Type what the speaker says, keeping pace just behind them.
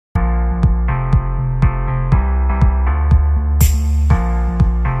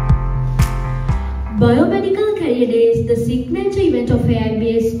Biomedical Career Day is the signature event of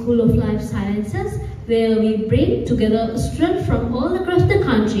AIBS School of Life Sciences, where we bring together students from all across the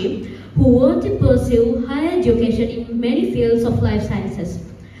country who want to pursue higher education in many fields of life sciences.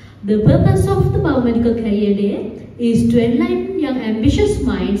 The purpose of the Biomedical Career Day is to enlighten young ambitious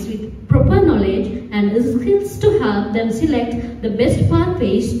minds with proper knowledge and skills to help them select the best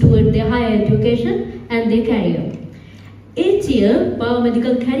pathways toward their higher education and their career. Each year,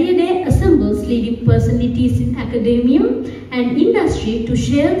 Biomedical Career Day assembles leading personalities in academia and industry to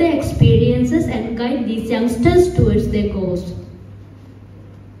share their experiences and guide these youngsters towards their goals.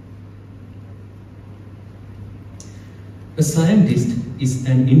 A scientist is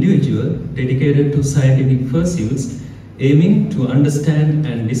an individual dedicated to scientific pursuits, aiming to understand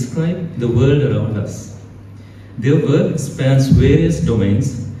and describe the world around us. Their work spans various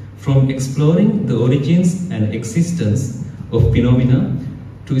domains, from exploring the origins and existence of phenomena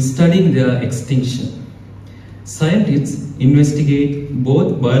to studying their extinction. Scientists investigate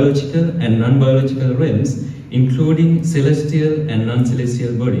both biological and non-biological realms, including celestial and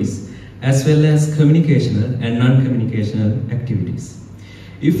non-celestial bodies, as well as communicational and non-communicational activities.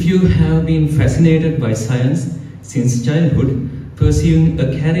 If you have been fascinated by science since childhood, pursuing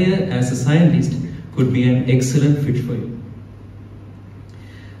a career as a scientist could be an excellent fit for you.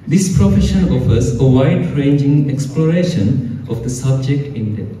 This profession offers a wide-ranging exploration of the subject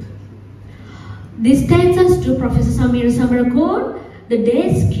in depth. This takes us to Professor Samira Samarakon, the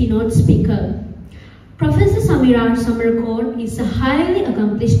day's keynote speaker. Professor Samira Samarakon is a highly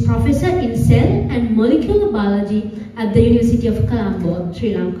accomplished professor in cell and molecular biology at the University of Colombo,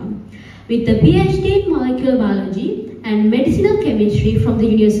 Sri Lanka. With a PhD in molecular biology and medicinal chemistry from the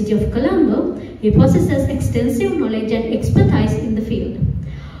University of Colombo, he possesses extensive knowledge and expertise in the field.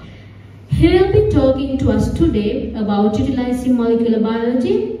 He will be talking to us today about utilizing molecular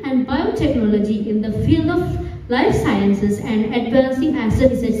biology and biotechnology in the field of life sciences and advancing as a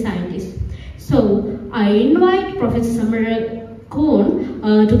research scientist. So, I invite Professor Samara Kohn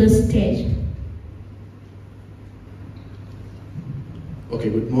to the stage. Okay,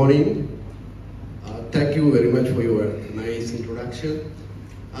 good morning. Thank you very much for your nice introduction.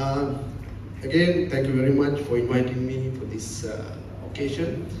 Again, thank you very much for inviting me for this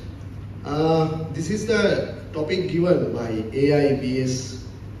occasion. This is the topic given by AIBS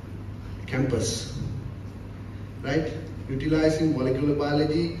campus, right? Utilizing molecular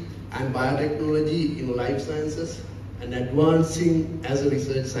biology and biotechnology in life sciences and advancing as a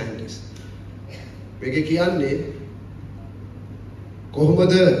research scientist. මේක කියන්නේ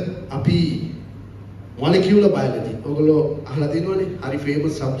කොහොමද අපි molecular biology ඔයගොල්ලෝ අහලා තියෙනවනේ හරි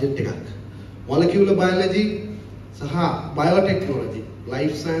famous subject එකක්. Molecular biology සහ biotechnology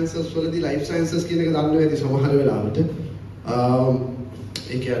life sciences වලදී life sciences කියන එක දන්නව ඇති සමහර වෙලාවට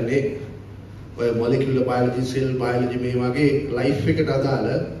ඒ කියන්නේ ඔය molecular biology cell biology මේ වගේ life එකට අදාළ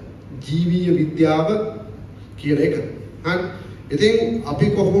ජීවීය විද්‍යාව කියන එක. හරි. ඉතින් අපි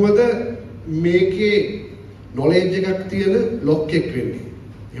කොහොමද මේකේ knowledge එකක් තියෙන lock එකක් වෙන්නේ?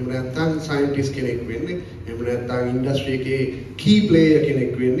 එහෙම නැත්නම් scientist කෙනෙක් වෙන්නේ? එහෙම නැත්නම් industry එකේ key player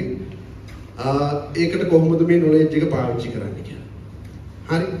කෙනෙක් වෙන්නේ? ඒකට කොහොමද මේ knowledge එක පාවිච්චි කරන්නේ කියලා.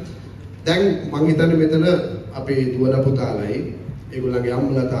 හරි. දැන් මම හිතන්නේ මෙතන අපේ දුවලා පුතාලයි ඒගොල්ලන්ගේ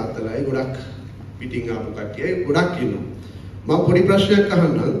අම්මලා තාත්තලායි ගොඩක් පිටින් ආපු කට්ටිය ගොඩක් ඉන්නවා. මම පොඩි ප්‍රශ්නයක්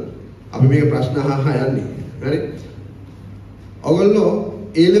අහන්නම්. අපි මේක ප්‍රශ්න අහහා යන්නේ. හරි. ඔයගොල්ලෝ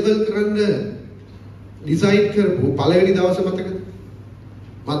A level කරන්න ඩිසයිඩ් කරපු පළවෙනි දවසේ මතකද?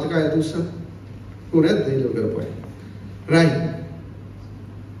 මතකයි දුස්සන්. උනේ A level කරපුවා. right.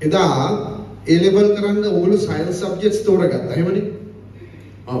 එදා A level කරන්න ඕගොල්ලෝ science subjects තෝරගත්තා. එහෙමනේ?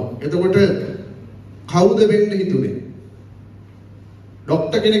 ඔව්. එතකොට කවුද වෙන්න හිතුනේ?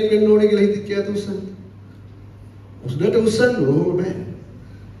 ડોක්ටර් කෙනෙක් වෙන්න ඕනේ කියලා හිතච්ච යා දුස්සන්. උස්නට උස්සන්න ඕනේ බෑ.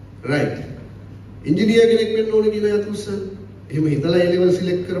 right. ඉංජිනේර කෙනෙක් වෙන්න ඕනේ කියලා යා දුස්සන්. එහෙම හිතලා A level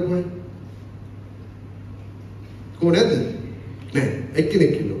select කරපුවා. කොහොමද? නෑ.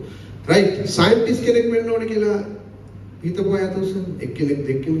 එක්කෙනෙක් ඉන්නවා. right. scientist කෙනෙක් වෙන්න ඕනේ කියලා හිතපුවා යා දුස්සන්. එක්කෙනෙක්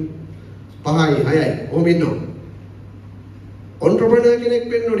දෙකෙනෙක් 5යි 6යි ඔහොම ඉන්නවා. entrepreneur කෙනෙක්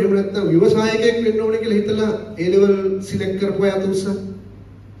වෙන්න ඕනේ එහෙම නැත්නම් ව්‍යවසායකයෙක් වෙන්න ඕනේ කියලා හිතලා A level select කරපුවා යා දුස්සන්.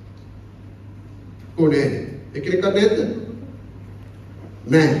 කොහොනේ? එක්කෙනෙක් නැද්ද?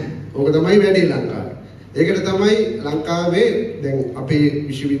 නෑ. ඕක තමයි වැඩි ලංකාවේ. ඒකට තමයි ලංකාවේ දැන් අපේ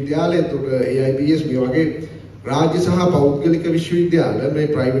විශ්වවිද්‍යාලය එතකොට AIBS මේ වගේ රාජ්‍ය සහ පෞද්ගලික විශ්වවිද්‍යාල මේ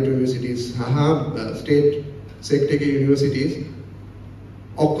private universities සහ state sector එකේ universities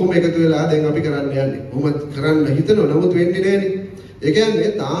ඔක්කොම එකතු වෙලා දැන් අපි කරන්න යන්නේ. කොහොමද කරන්න හිතනවා නමුත් වෙන්නේ නැහැනේ. ඒ කියන්නේ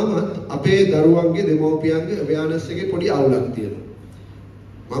තාමත් අපේ දරුවන්ගේ දෙමව්පියන්ගේ awareness එකේ පොඩි අවුලක් තියෙනවා.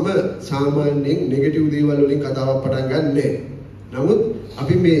 මම සාමාන්‍යයෙන් නෙගටිව් දේවල් වලින් කතාවක් පටන් ගන්නෑ. නමුත්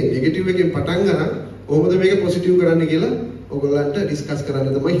අපි මේ නෙගටිව් එකෙන් පටන් ගන්න කොහොමද මේක පොසිටිව් කරන්න කියලා ඔයගොල්ලන්ට ඩිස්කස්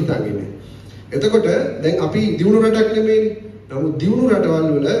කරන්න තමයි හිතාගන්නේ. එතකොට දැන් අපි දියුණු රටක් නෙමෙයිනේ. නමුත් දියුණු රටවල්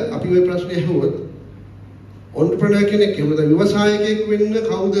වල අපි ওই ප්‍රශ්නේ අහුවොත් ඔන්ටර්ප්‍රනර් කෙනෙක් එහෙම නැත්නම් ව්‍යවසායකයෙක් වෙන්න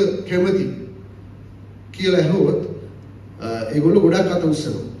කවුද කැමති කියලා අහුවොත් ඒගොල්ලෝ ගොඩක් අත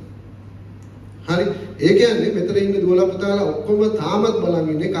උස්සනවා. හරි. ඒ කියන්නේ මෙතන ඉන්න දුවලා පුතාලා ඔක්කොම තාමත් බලන්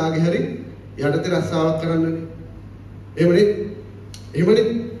ඉන්නේ කාගේ හරි යටතේ රස්සාවක් කරන්නනේ. එහෙමනේ. එහෙමනේ.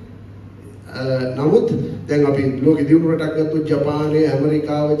 නමුත් දැන් අපි ලෝකෙ දියුණු රටක් ගත්තොත් ජපානය,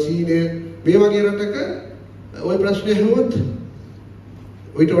 ඇමරිකාව, චීනය මේ වගේ රටක ওই ප්‍රශ්නේ අහුවොත්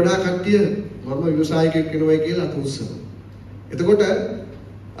ඔයිට වඩා කට්ටිය මම ව්‍යවසායකයෙක් වෙනවා කියලා අත උස්සනවා. එතකොට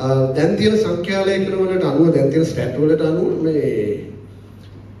දැන් තියෙන සංඛ්‍යාලේඛන වලට අනුව දැන් තියෙන ස්ටැට් වලට අනුව මේ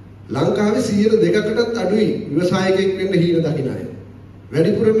ලංකාවේ 2%කටත් අඩුයි ව්‍යවසායකයෙක් වෙන්න හීන දකින්න අය.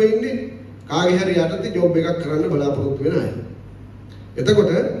 වැඩිපුරම ඉන්නේ කාගේ හරි යටතේ ජොබ් එකක් කරන්න බලාපොරොත්තු වෙන අය.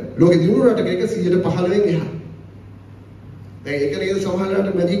 එතකොට ලෝකෙ දියුණු රටක එක 15%න් එහා. දැන් ඒක නේද සමහර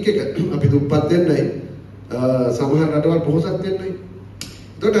රට මැජික් එක අපි දුප්පත් වෙන්නයි සමහර රටවල් පොහොසත් වෙන්නයි.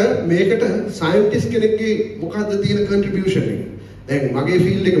 එතකොට මේකට සයන්ටිස්ට් කෙනෙක්ගේ මොකද්ද තියෙන කන්ට්‍රිබියුෂන් එක? දැන් මගේ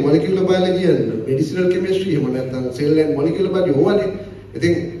ෆීල්ඩ් එක molecular biology and medicinal chemistry එහෙම නැත්නම් සෙල් and මොලිකියුලර් බයොලොජි ඕවනේ.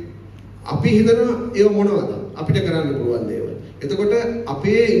 ඉතින් අපි හිතනවා ඒව මොනවද අපිට කරන්න පුළුවන් දේවල්. එතකොට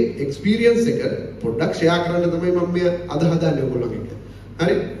අපේ එක්ස්පීරියන්ස් එක පොඩ්ඩක් ෂෙයා කරන්න තමයි මම මේ අද හදන්නේ ඔයගොල්ලෝ එක්ක.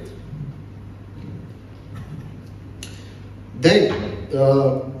 හරි? දැන්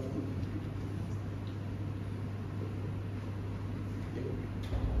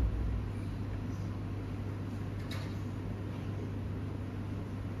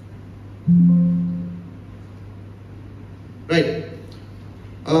right.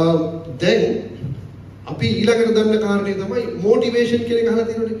 දැන් අපි ඊළඟට දන්න කාරණේ තමයි මොටිවේෂන් කියන එක අහලා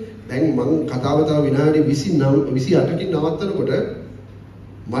තියෙනවනේ. දැන් මම කතාව තව විනාඩි 28කින් නවත්තනකොට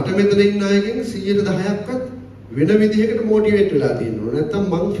මට මෙතන ඉන්න අයගෙන් 10%ක්වත් වෙන විදිහකට මොටිවේට් වෙලා තියෙනවා. නැත්තම්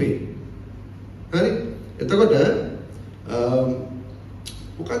මං ෆේල්. හරි? එතකොට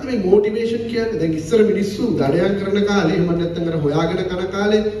මොකද්ද මේ මොටිවේෂන් කියන්නේ? දැන් ඉස්සර මිනිස්සු දඩයන් කරන කාලේ එහෙම නැත්තම් අර හොයාගෙන කරන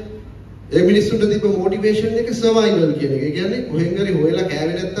කාලේ ඒ මිනිස්සුන්ට තිබ්බ මොටිවේෂන් එක සර්වයිවල් කියන එක. ඒ කියන්නේ කොහෙන් හරි හොයලා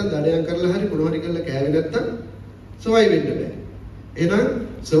කෑවේ නැත්තම් දඩයන් කරලා හරි මොනවා හරි කරලා කෑවේ නැත්තම් සර්වයිව් වෙන්න බෑ. එහෙනම්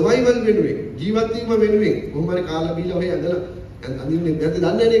සර්වයිවල් වෙනුවෙන් ජීවත් වීම වෙනුවෙන් කොහොම හරි කාලා බීලා ඔය ඇඳලා අඳින්නේ නැද්ද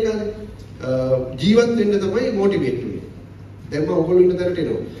දන්නේ නැහැ නේ කාලේ. ජීවත් වෙන්න තමයි මොටිවේට් වෙන්නේ. දැන් මම ඔයගොල්ලෝ ඉන්න තැනට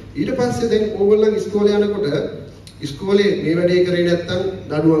එනවා. ඊට පස්සේ දැන් ඕගොල්ලන් ඉස්කෝලේ යනකොට ඉස්කෝලේ මේ වැඩේ කරේ නැත්තම්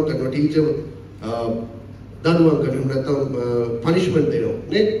දඬුවම් කරනවා. ටීචර් දඬුවම් කරනවා නැත්තම් පනිෂ්මන්ට් දෙනවා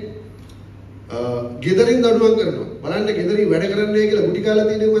නේ? ගෙදරින් දඬුවම් කරනවා. බලන්න ගෙදරින් වැඩ කරන්නේ කියලා ගුටි කාලා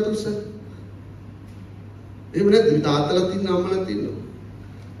තියෙනව අතුස්සන්. එහෙම නැද්ද? තාත්තලාත් ඉන්න අම්මලාත් ඉන්නවා.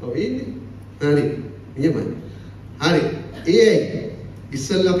 ඔව් ඉන්නේ. හරි. එහෙමයි. හරි. ඒ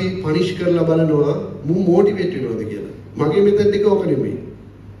ඉස්සෙල්ලා අපි පනිෂ් කරලා බලනවා මු මොටිවේට් වෙනවද කියලා. මගේ මෙතෙන් එක ඕක නෙමෙයි.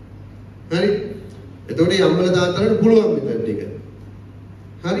 හරි? එතකොට මේ අම්මලා තාත්තලාට පුළුවන් මෙතෙන් එක.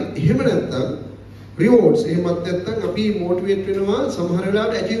 හරි? එහෙම නැත්තම් රිවෝඩ්ස් එහෙමත් නැත්තම් අපි මොටිවේට් වෙනවා සමහර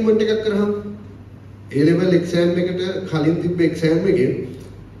වෙලාවට ඇචීව්මන්ට් එකක් කරාම A level exam එකට කලින් තිබ්බ exam එකේ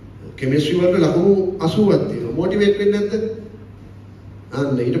කෙමිස්ට්‍රි වලට ලකුණු 80ක් තියෙනවා. මොටිවේට් වෙන්නේ නැද්ද?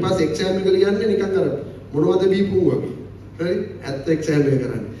 අන්න ඊට පස්සේ exam එක ලියන්නේ නිකන් අර මොනවද දීපුම් වගේ. හරි? ඇත්ත exam එක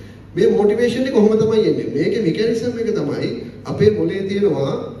කරන්නේ. මේ මොටිවේෂන් එක කොහොම තමයි එන්නේ? මේකේ මෙකැනිසම් එක තමයි අපේ මොලේ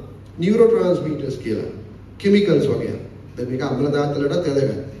තියෙනවා නියුරෝට්‍රාන්ස්මිටර්ස් කියලා. කිමිකල්ස් වගේ. දැන් මේක අම්ල දාත්තලටත්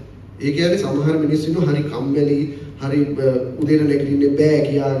වැදගත්. ඒ කියන්නේ සමහර මිනිස්සු ඉන්නවා හරි කම්මැලි, හරි උදේට නැගිටින්නේ බෑ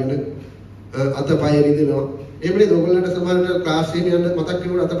කියාගෙන අතපය රිදෙනවා. එහෙමනේ ඔයගොල්ලන්ට සමහරවිට ක්ලාස් එකේ යන්න මතක්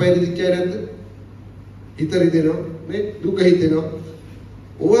වෙනකොට අතපය රිදිච්ච අය නැද්ද? හිත රිදෙනවා නේ? දුක හිතෙනවා.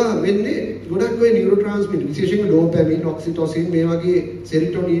 ඕවා වෙන්නේ ගොඩක් ඔය නියුරෝට්‍රාන්ස්මිටර් විශේෂයෙන්ම ඩෝපැමින්, ඔක්සිටොසින් මේ වගේ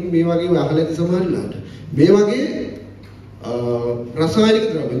සෙරිටොනින් මේ වගේ අහලා ඇති සමහරලාට. මේ වගේ රසායනික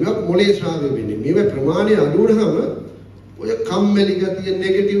ද්‍රව්‍ය මොලේ ස්‍රාවය වෙන්නේ. මේවා ප්‍රමාණය අඩු වුණාම ඔය කම්මැලි ගතිය,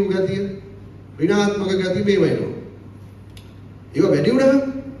 නෙගටිව් ගතිය, ඍණාත්මක ගතිය මේවා එනවා. ඒවා වැඩි වුණාම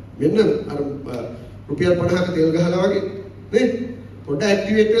මෙන්න අර රුපියල් 50ක තෙල් ගහලා වගේ නේ පොඩ්ඩ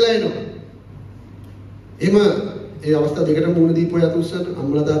ඇක්ටිවේට් වෙලා එනවා. එහෙම ඒ අවස්ථා දෙකට මුණ දීපු අය අතුස්සන්න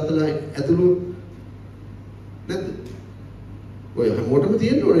අම්මලා තාත්තලා ඇතුළු නැද්ද? ඔය හැමෝටම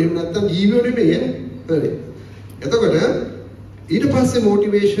තියෙන්න ඕනේ. එහෙම නැත්තම් ජීවියෝ නෙමෙයි ඈ. හරි. එතකොට ඊට පස්සේ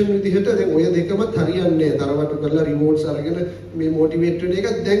මොටිවේෂන් විදිහට දැන් ඔය දෙකමත් හරියන්නේ නැහැ. තරවටු කරලා රිවෝඩ්ස් අරගෙන මේ මොටිවේට් වෙන එක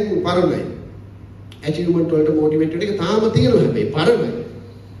දැන් පරණයි. ඇචීව්මන්ට් වලට මොටිවේට් වෙන එක තාම තියෙනවා හැබැයි පරණයි.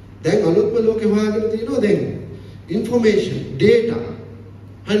 දැන් අලුත්ම ලෝකේ හොයාගෙන තියෙනවා දැන් ඉන්ෆර්මේෂන්, ඩේටා.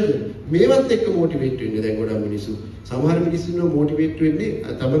 හරිද? මේවත් එක්ක මොටිවේට් වෙන්නේ දැන් ගොඩක් මිනිස්සු. සමහර මිනිස්සු ඉන්නවා මොටිවේට්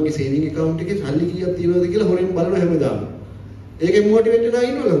වෙන්නේ තමන්ගේ සේවිං account එකේ සල්ලි කීයක් තියෙනවද කියලා හොරෙන් බලන හැමදාම. ඒකෙන් මොටිවේට් වෙලා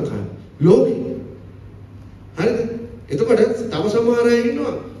ඉන්නවා ලංකාවේ. ලෝකෙ. හරිද? එතකොට තව සමහර අය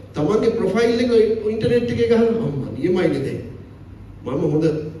ඉන්නවා තමන්ගේ ප්‍රොෆයිල් එක ඉන්ටර්නෙට් එකේ ගහනවා අම්මා නියමයිනේ දැන්. මම හොඳ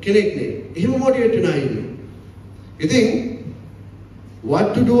කෙනෙක් නේ. එහෙම මොටිවේට් වෙනා ඉන්නවා. ඉතින්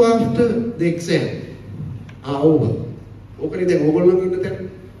what to do after the exam? ඕකනේ දැන් ඕගොල්ලෝ ඉන්න තැන.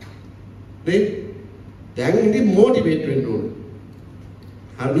 නේ? දැන් ඉතින් මොටිවේට් වෙන්න ඕන.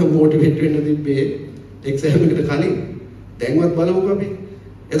 හරියට මොටිවේට් වෙන්න තිබ්බේ එක්සෑම් එකට කලින්. දැන්වත් බලමුකෝ අපි.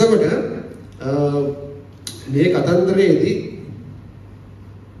 එතකොට මේ කතන්දරයේදී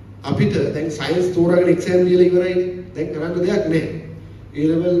අපිට දැන් සයන්ස් තෝරාගෙන එක්සෑම් දීලා ඉවරයිනේ. දැන් කරන්න දෙයක් නැහැ. A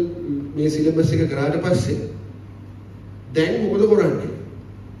level මේ සිලබස් එක කරාට පස්සේ දැන් මොකද කරන්නේ?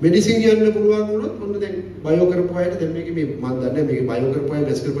 මෙඩිසින් යන්න පුළුවන් වුණොත් ඔන්න දැන් බයෝ කරපු අයට දැන් මේක මේ මම දන්නේ මේක බයෝ කරපු අය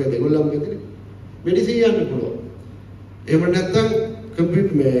මැස් කරපු අය දෙගොල්ලම මෙතන මෙඩිසින් යන්න පුළුවන්. එහෙම නැත්නම්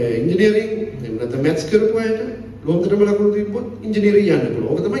කම්පියුටර් මේ ඉංජිනේරින් එහෙම නැත්නම් මැත්ස් කරපු අයට ලෝකෙටම ලකුණු තිබ්බොත් ඉංජිනේරින් යන්න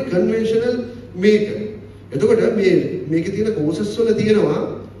පුළුවන්. ඕක තමයි කන්වෙන්ෂනල් මේක. එතකොට මේකේ තියෙන කෝසස් වල තියෙනවා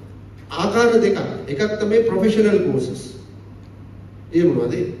ආකාර දෙකක්. එකක් තමයි ප්‍රොෆෙෂනල් කෝසස්. ඒ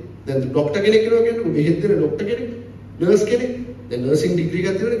මොනවද? දැන් ડોක්ටර් කෙනෙක් වෙනවා කියන්නේ මෙහෙත් දෙන ડોක්ටර් කෙනෙක්, නර්ස් කෙනෙක් දැන් නර්සින් ඩිග්‍රී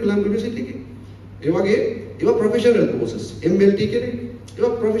එකක් තියෙනවා කොළඹ යුනිවර්සිටි එකේ. ඒ වගේ ඒවා ප්‍රොෆෙෂනල් කෝසස්. MLT කෙනෙක්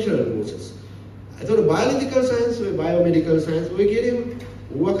ඒවා ප්‍රොෆෙෂනල් කෝසස්. එතකොට බයොලොජිකල් සයන්ස් ඔය බයෝමෙඩිකල් සයන්ස් ඔය කියන්නේ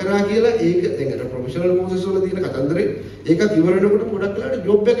ඌව කරා කියලා ඒක දැන් අර ප්‍රොෆෙෂනල් කෝසස් වල තියෙන කතන්දරේ ඒක ඉවරනකොට ගොඩක් වෙලාවට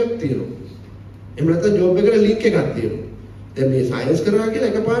ජොබ් එකක් තියෙනවා. එහෙම නැත්නම් ජොබ් එකට ලින්ක් එකක් තියෙනවා. දැන් මේ සයන්ස් කරා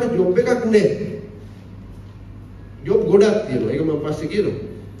කියලා එකපාරට ජොබ් එකක් නැහැ. ජොබ් ගොඩක් තියෙනවා. ඒක මම පස්සේ කියනවා.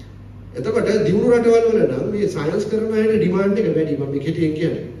 එතකොට දියුණු රටවල් වල නම් මේ සයන්ස් කරන අයට ඩිමාන්ඩ් එක වැඩි. මම මේ කෙටියෙන්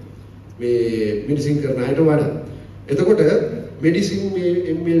කියන්නේ. මේ මෙඩිසින් කරන අයට වඩා. එතකොට මෙඩිසින් මේ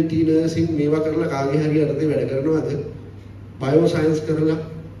MLT නර්සින් මේවා කරලා කාගේ හරි අතේ වැඩ කරනවද? බයෝ සයන්ස් කරලා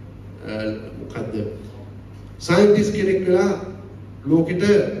මොකද්ද? සයන්ටිස්ට් කෙනෙක් වෙලා ලෝකෙට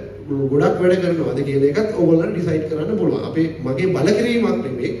ගොඩක් වැඩ කරනවද කියන එකත් ඕගොල්ලන්ට ඩිසයිඩ් කරන්න පුළුවන්. මගේ බලකිරීමක්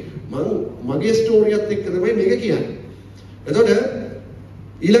නෙමෙයි. මගේ ස්ටෝරියත් එක්ක තමයි මේක කියන්නේ. එතකොට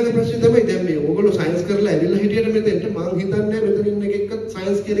ඊළඟ ප්‍රශ්නේ තමයි දැන් මේ ඕගොල්ලෝ සයන්ස් කරලා ඇවිල්ලා හිටියට මෙතෙන්ට මං හිතන්නේ මෙතන ඉන්න එකෙක්වත්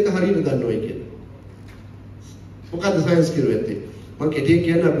සයන්ස් කියන එක හරියට දන්නවයි කියලා. මොකද්ද සයන්ස් කියුවේ? මම කෙටියෙන්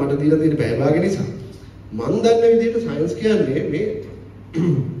කියන්න මට දීලා තියෙන පැය භාගය නිසා. මං දන්න විදිහට සයන්ස් කියන්නේ මේ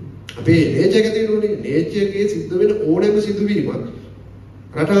අපේ නේචර් එකේ තියෙනුනේ නේචර් එකේ සිද්ධ වෙන ඕනෑම සිදුවීමක්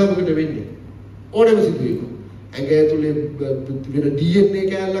රටාවකට වෙන්නේ. ඕනෑම සිදුවීමක්. ඇඟ ඇතුලේ වෙන DNA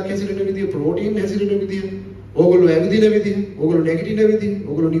කැලලක් හැසිරෙන විදිය, ප්‍රෝටීන් හැසිරෙන විදිය, ඕගොල්ලෝ ඇවිදින විදිය, ඕගොල්ලෝ නැගිටින විදිය,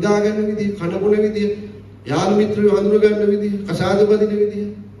 ඕගොල්ලෝ නිදා ගන්න විදිය, කන බොන විදිය, යාළු මිත්‍රයෝ හඳුන ගන්න විදිය, කසාද බදින විදිය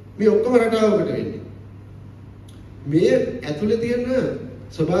මේ ඔක්කොම රටාවකට වෙන්නේ. මේ ඇතුලේ තියෙන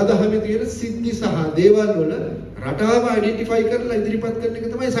සබාදහමේ තියෙන සිද්ධි සහ දේවල් වල රටාව අයිඩෙන්ටිෆයි කරලා ඉදිරිපත් කරන එක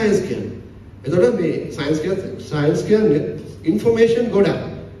තමයි සයන්ස් කියන්නේ. එතකොට මේ සයන්ස් කියන්නේ ইনফরমේෂන් ගොඩක්.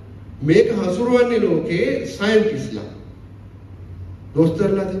 මේක හසුරුවන්නේ ලෝකේ සයන්ටිස්ට්ලා.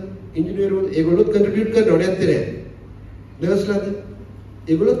 දොස්තරලාද, ඉංජිනේරුවෝද ඒගොල්ලොත් කන්ට්‍රිබියුට් කරනව නැත්තේ නෑ. නර්ස්ලාද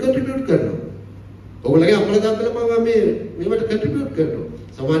ඒගොල්ලොත් කන්ට්‍රිබියුට් කරනවා. ඔයගොල්ලෝගේ අම්මලා තාත්තලා පවා මේවට කන්ට්‍රිබියුට් කරනවා.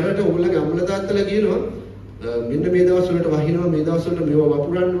 සමහර වෙලාවට ඔයගොල්ලෝගේ අම්මලා තාත්තලා කියනවා මෙන්න මේ දවස් වලට වහිනවා මේ දවස් වලට මේවා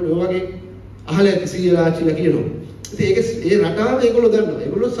වපුරන්න ඕනේ ඔය වගේ අහලා ඇති සීලා ආච්චිලා කියනවා. ඉතින් ඒක ඒ රටාව ඒගොල්ලෝ දන්නවා.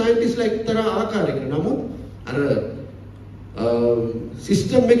 ඒගොල්ලෝ සයන්ටිස්ට්ලා එක්තරා ආකාරයකට. නමුත් අර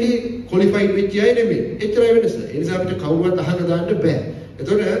සිස්ටම් එකේ ක්වොලිෆයිඩ් වෙච්ච අය නෙමෙයි. එච්චරයි වෙනස. ඒ නිසා අපිට කවුරුවත් අහක දාන්න බෑ.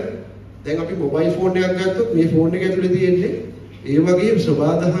 එතකොට දැන් අපි මොබයිල් ෆෝන් එකක් ගත්තොත් මේ ෆෝන් එක ඇතුලේ තියෙන්නේ ඒ වගේ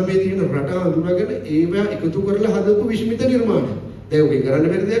සබාදහමේ තියෙන රටාව අඳුරගෙන ඒවා එකතු කරලා හදපු විශ්මිත නිර්මාණයක්. දැන් ඔක කරන්න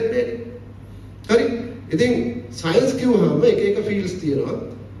බැරි දෙයක් නෑනේ. හරි. ඉතින් සයන්ස් කිව්වහම එක ෆීල්ඩ්ස් තියෙනවා.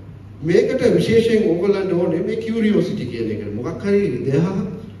 මේකට විශේෂයෙන් ඕගොල්ලන්ට ඕනේ මේ කියුරියොසිටි කියන එක. මොකක් හරි දෙයක්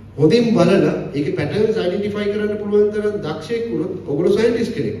හොඳින් බලලා ඒකේ පැටර්න්ස් අයිඩෙන්ටිෆයි කරන්න පුළුවන් තරම් දක්ෂයෙක් වුණොත් ඔයගොල්ලෝ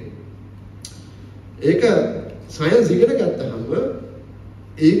සයන්ටිස්ට් කෙනෙක්. ඒක සයන්ස් ඉගෙන ගත්තාම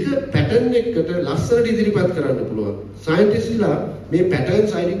ඒක පැටර්න් එකකට ලස්සනට ඉදිරිපත් කරන්න පුළුවන්. සයන්ටිස්ට්ලා මේ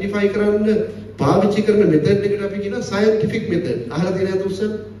පැටර්න්ස් අයිඩෙන්ටිෆයි කරන්න පාවිච්චි කරන මෙතඩ් එකට අපි කියනවා සයන්ටිෆික් මෙතඩ්. අහලා තියෙනවද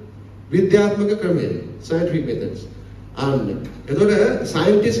උස්සන්? විද්‍යාත්මක ක්‍රමය. Scientific methods. එතකොට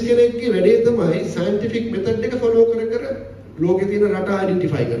සයන්ටිස්ට් කෙනෙක්ගේ වැඩේ තමයි සයන්ටිෆික් මෙතඩ් එක ෆලෝ කර ලෝකේ තියෙන රට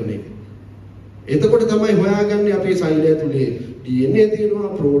අයිඩෙන්ටිෆයි කරන එක. එතකොට තමයි හොයාගන්නේ අපේ සෛලය ඇතුලේ DNA තියෙනවා,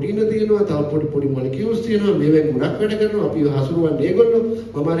 ප්‍රෝටීන තියෙනවා, තව පොඩි මොලිකියුල්ස් තියෙනවා, මේවෙන් ගොඩක් වැඩ කරනවා. අපි හසුරුවන්නේ ඒගොල්ලෝ.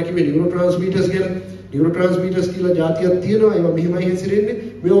 මම අර කිව්වේ නියුරෝට්‍රාන්ස්මීටර්ස් කියලා. නියුරෝට්‍රාන්ස්මීටර්ස් කියලා જાතියක් තියෙනවා. ඒවා මෙහෙමයි හැසිරෙන්නේ.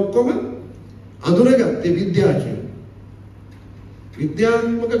 මේ ඔක්කොම අඳුනගත්තේ විද්‍යාඥයෝ.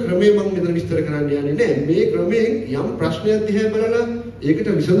 විද්‍යාත්මක ක්‍රමය මම මෙතන විස්තර කරන්න යන්නේ නැහැ. මේ ක්‍රමයෙන් යම් ප්‍රශ්නයක් දිහා බලලා ඒකට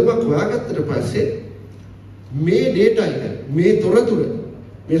විසඳුමක් හොයාගත්තට පස්සේ මේ data එක මේ තොරතුරු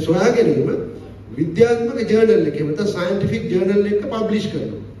මේ සොයා ගැනීම විද්‍යාත්මක ජර්නල් එකේ නැත්නම් scientific journal එකක publish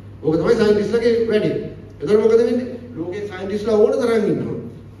කරනවා. ඕක තමයි scientist ලගේ වැඩේ. එතකොට මොකද වෙන්නේ? ලෝකේ scientist ලා ඕන තරම් ඉන්නවා.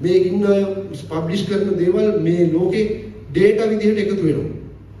 මේ ඉන්න අය publish කරන දේවල් මේ ලෝකේ data විදිහට එකතු වෙනවා.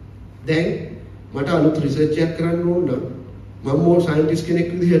 දැන් මට අලුත් research එකක් කරන්න ඕන නම් මම more scientist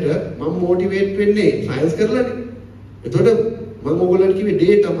කෙනෙක් විදිහට මම motivate වෙන්නේ science කරලානේ. එතකොට මම ඕගොල්ලන්ට කිව්වේ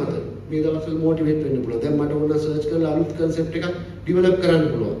data මත මේ දවස්වල motivate වෙන්න පුළුවන්. දැන් මට ඕන search කරලා අලුත් concept එකක් develop කරන්න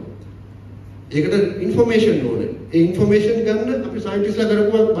පුළුවන්. ඒකට information ඕනේ. ඒ information ගන්න අපි scientist ලා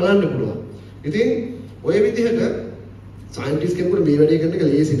කරපුවා බලන්න පුළුවන්. ඉතින් ඔය විදිහට scientist කෙනෙකුට මේ වැඩේ කරන එක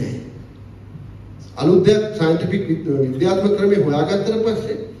ලේසි නෑ. අලුත් දෙයක් scientific විද්‍යාත්මක ක්‍රමයේ හොයාගත්තට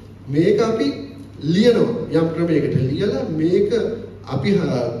පස්සේ මේක අපි ලියනවා යම් ක්‍රමයකට ලියලා මේක අපි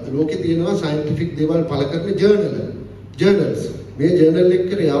ලෝකේ තියෙනවා scientific දේවල් පළ කරන journals මේ journal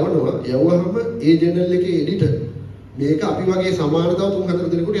එකකට යවුවහම ඒ journal එකේ editor මේක අපි වගේ සමාන තව 3-4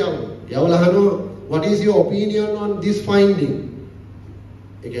 දෙනෙකුට යවලා අහනවා what is your opinion on this finding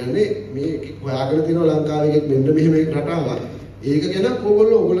ඒ කියන්නේ මේ හොයාගෙන තියෙනවා ලංකාවේ එකක් මෙන්න මෙහෙම රටාවක් ඒක ගැන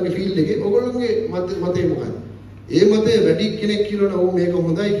ඕගොල්ලෝගේ ෆීල්ඩ් එකේ ඕගොල්ලෝගේ මතය මොකක්ද ඒ මතය වැඩි කෙනෙක් කියනවා ඕ මේක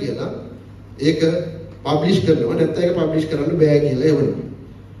හොඳයි කියලා ඒක පබ්ලිෂ් කරනවා නැත්නම් ඒක පබ්ලිෂ් කරන්න බෑ කියලා එවනවා.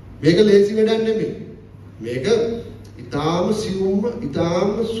 මේක ලේසි වැඩක් නෙමෙයි. මේක ඊටාම සියුම්ම ඊටාම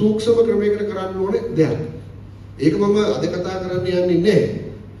සූක්ෂම ක්‍රමයකට කරන්න ඕනේ දෙයක්. ඒක මම අද කතා කරන්න යන්නේ නැහැ.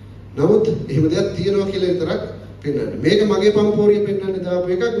 නමුත් එහෙම දෙයක් තියෙනවා කියලා විතරක් පෙන්වන්න. මේක මගේ පම්පෝරිය පෙන්වන්න දාපු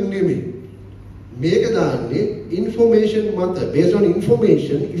එකක් නෙමෙයි. මේක දාන්නේ information මත based on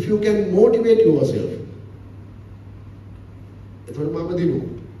information if you can motivate yourself. එතකොට මම දිනුවා.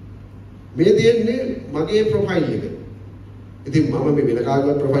 මේ තියෙන්නේ මගේ ප්‍රොෆයිල් එක. ඉතින් මම මේ වෙන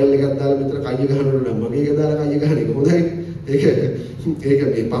කාගවත් ප්‍රොෆයිල් එකක් දාලා මෙතන කයිය ගහනකොට නම් මගේ එක දාලා කයිය ගහන එක හොඳයි. ඒක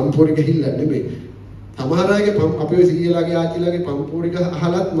මේ පම්පෝරි ගහිල්ලා නෙමෙයි. සමහර අයගේ අපේ සීයලාගේ ආච්චිලාගේ පම්පෝරි ගහ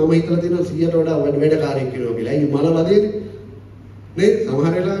අහලත් මම හිතලා තියෙනවා 100ට වඩා වැඩකාරයෙක් වෙනවා කියලා. අයියෝ මල වදේනේ. නේ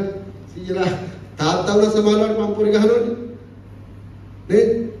සමහර වෙලාවට සීයලා තාත්තවල සමානවට පම්පෝරි ගහනවනේ. නේ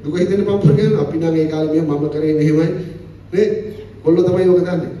දුක හිතෙන පම්පෝරි ගහන අපි නම් ඒ කාලේ මම කරේ මෙහෙමයි. නේ කොල්ලෝ තමයි ඔක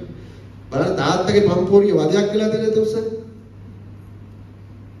දන්නේ. බලන්න තාත්තගේ පම්පෝරිය වදයක් කියලා දෙන්නද උස්සන්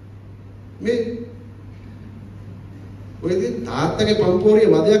මේ ඔය ඉතින් තාත්තගේ පම්පෝරිය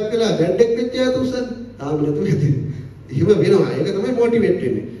වදයක් කියලා බැන්ඩෙක් වෙච්ච අය උස්සන් තාම නතු ඉතින් එහෙම වෙනවා ඒක තමයි මොටිවේට්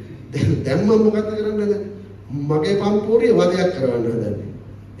වෙන්නේ දැන් මම මොකක්ද කරන්න හදන්නේ මගේ පම්පෝරිය වදයක් කරවන්න හදන්නේ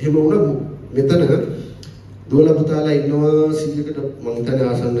එහෙම වුණා මෙතන දුවලා පුතාලා ඉන්නවා 100කට මම හිතන්නේ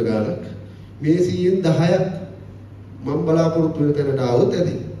ආසන්න ගානක් මේ 100න් 10ක් මම බලාපොරොත්තු වෙන තැනට ආවොත්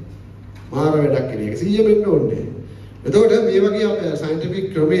ඇති මාර වැඩක් කියන එක 100 වෙන්න ඕනේ. එතකොට මේ වගේ අපේ සයන්ටිෆික්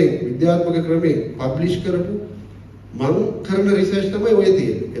ක්‍රමේ විද්‍යාත්මක ක්‍රමේ පබ්ලිෂ් කරපු මම කරන රිසර්ච් තමයි ඔය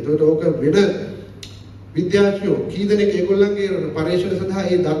තියෙන්නේ. එතකොට ඕක වෙන විද්‍යාඥයෝ කී දෙනෙක් ඒගොල්ලන්ගේ පරීක්ෂණ සඳහා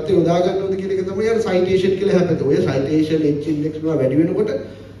මේ දත්ත යොදා ගන්නවද කියන එක තමයි අර සයිටේෂන් කියලා හැපෙන්නේ. ඔය සයිටේෂන් H index වල වැඩි වෙනකොට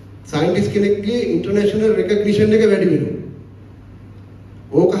සයන්ටිස්ට් කෙනෙක්ගේ ඉන්ටර්නැෂනල් රෙකග්නිෂන් එක වැඩි වෙනවා.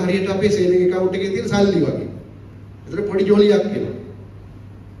 ඕක හරියට අපේ සේවිං account එකේ තියෙන සල්ලි වගේ. ඒතර පොඩි ජොලියක් කියනවා.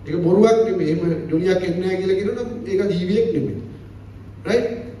 ඒක බොරුවක් නෙමෙයි. එහෙම ජොලියක් එන්නේ නැහැ කියලා කියනනම් ඒක ජීවියෙක් නෙමෙයි. රයිට්?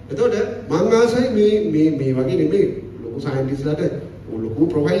 එතකොට මම ආසයි මේ වගේ නෙමෙයි. ලොකු සයන්ටිස්ට්ලාට ලොකු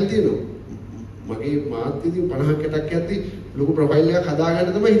ප්‍රොෆයිල් තියෙනවා. මගේ මාත් ඉතින් 50ක් 60ක් යද්දි ලොකු ප්‍රොෆයිල් එකක්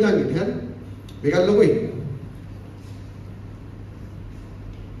හදාගන්න තමයි හිතන්නේ. හරි? මේකත් ලොකුයි.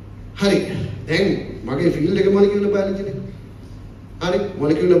 හරි. දැන් මගේ ෆීල්ඩ් එක මොලිකියුලර් බයොලොජිනේ. හරි?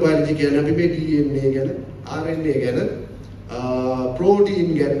 මොලිකියුලර් බයොලොජි කියන්නේ අපි මේ DNA ගැන, RNA ගැන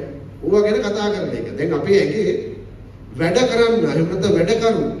ප්‍රෝටීන් ගැන ඕවා ගැන කතා කරන එක. දැන් අපේ ඇඟේ වැඩ කරන්න එහෙම නැත්නම්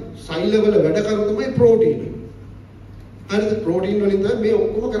වැඩකරු සෛලවල වැඩකරු තමයි ප්‍රෝටීන්. හරිද? ප්‍රෝටීන් වලින් තමයි මේ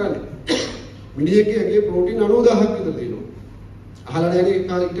ඔක්කොම කරන්නේ. මිනිහෙක්ගේ ඇඟේ ප්‍රෝටීන් 90000ක් විතර තියෙනවා. අහලා නැහැ නේ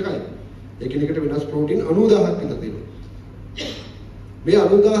කාලෙකට කලින්. එකිනෙකට වෙනස් ප්‍රෝටීන් 90000ක් විතර තියෙනවා. මේ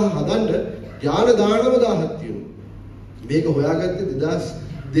 90000 හදන්න යාන 19000ක් තියෙනවා. මේක හොයාගත්තේ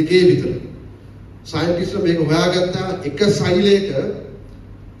 2002 විතර. සයන්ටිස්ට්ලා මේක හොයාගත්තා එක සෛලයක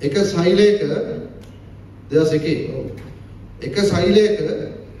 2001 එක සෛලයක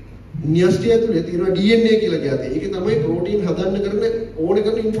න්‍යෂ්ටි ඇතුලේ තියෙන DNA කියලා කියතේ. ඒකේ තමයි ප්‍රෝටීන් හදන්න කරන ඕන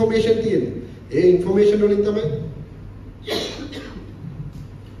කරන ইনফরমේෂන් තියෙන්නේ. ඒ ইনফরমේෂන් වලින් තමයි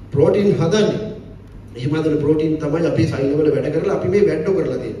ප්‍රෝටීන් හදන්නේ. එහෙම හදන ප්‍රෝටීන් තමයි අපේ සෛලවල වැඩ කරලා අපි මේ වැඩ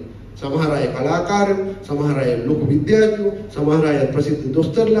කරලා තියෙන්නේ. සමහර අය කලාකාරයෝ, සමහර අය ලොකු විද්‍යාඥයෝ, සමහර අය ප්‍රසිද්ධ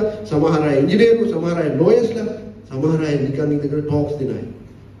දොස්තරලා, සමහර අය ඉංජිනේරු, සමහර අය ලෝයර්ස්ලා, සමහර අය නිකන් ඉඳගෙන ටොක්ස් දෙන අය.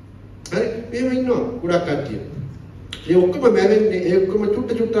 හරි? මේව ඉන්නවා ගොඩක් කට්ටිය. ඒ ඔක්කොම මැවෙන්නේ, ඒ ඔක්කොම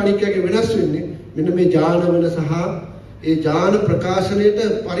චුට්ට චුට්ට අනික්කගේ වෙනස් වෙන්නේ මෙන්න මේ ජානවල සහ ඒ ඥාන ප්‍රකාශනයේට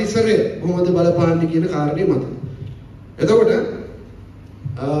පරිසරය කොහොමද බලපාන්නේ කියන කාරණේ මත. එතකොට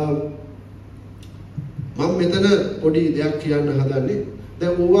මම මෙතන පොඩි දෙයක් කියන්න හදන්නේ.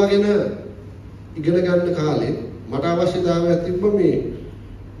 දැන් ඕවා ගැන ඉගෙන ගන්න කාලේ මට අවශ්‍යතාවයක් තිබ්බ මේ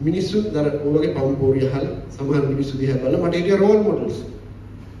මිනිස්සු දර ඕවගේ පම්පෝරිය අහලා සමහර මිනිස්සු දිහා බලලා මට හිටිය රෝල් මොඩල්ස්.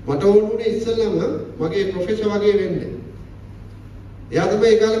 මට ඕනුනේ ඉස්සෙල්ලාම මගේ ප්‍රොෆෙසර් වගේ වෙන්න. එයා තමයි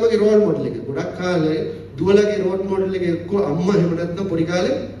ඒ කාලේ මගේ රෝල් මොඩල් එක. ගොඩක් කාලේ දුවලගේ රෝල් මොඩල් එක එක්ක අම්මා එහෙම නැත්නම් පොඩි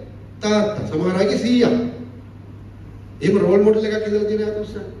කාලේ තාත්තා සමහර අයගේ සීයා. එහෙම රෝල් මොඩල් එකක් ඉඳලා තියෙන අය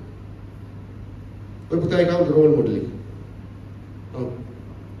උස්සන. ඔය පුතායි කවුද රෝල් මොඩල් එක? ඔව්.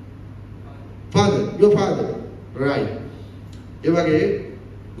 father, your father. right. ඒ වගේ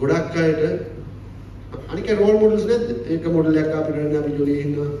ගොඩක් අයට අනික රෝල් මොඩල්ස් නැද්ද? ඒක මොඩල් එකක් අපිට නෑ අපි ජොලියේ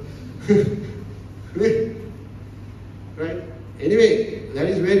ඉන්නවා. right. Anyway, that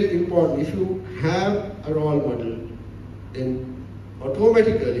is very important. If you have a role model, then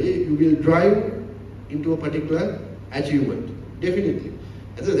automatically you will drive into a particular achievement. Definitely.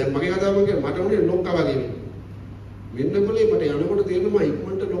 එතකොට දැන් මගේ කතාව මට උනේ ලොක්කා වගේ වෙන්න බලේ මට යනකොට තේරෙනවා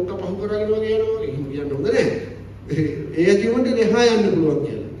ඉක්මනට ලොක්කා පහු කරගෙන වගේ යනවා වගේ. එහෙම කියන්න හොඳ නෑ. ඒ achievement එක එහා යන්න පුළුවන්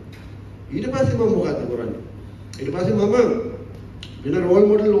කියලා. ඊට පස්සේ මම මොකද්ද කරන්නේ? ඊට පස්සේ මම වෙන රෝල්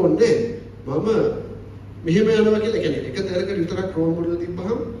මොඩල් ඕනේ. මම මෙහෙම යනවා කියලා කියන්නේ එක තැනකට විතරක් රෝල් මොඩල්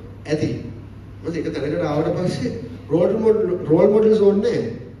තිබ්බහම ඇති. මොකද එක තැනකට ආවට පස්සේ රෝල් මොඩල්ස් ඕනේ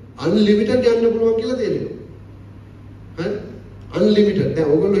අන්ලිමිටඩ් යන්න පුළුවන් කියලා තේරෙනවා. හරි? අන්ලිමිටඩ්.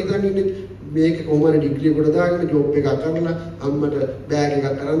 දැන් ඕගොල්ලෝ හිතන්නේ ඉන්නේ මේක කොහොම හරි ඩිග්‍රී එකට දාගෙන ජොබ් එකක් කරලා අම්මට බෑග්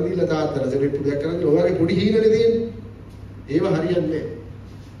එකක් අරන් දීලා තාත්තට සෙරෙප්පු දෙයක් කරන් දීලා ඔයාගේ පොඩි හීනනේ තියෙන්නේ. ඒව හරියන්නේ නැහැ.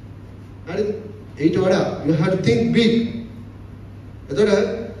 හරිද? ඊට වඩා you have to think big. එතකොට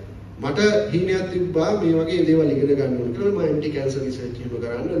මට හීනයක් තිබ්බා මේ වගේ දේවල් ඉගෙන ගන්න ඕන කියලා මම MD කැන්සර් රිසර්ච් එහෙම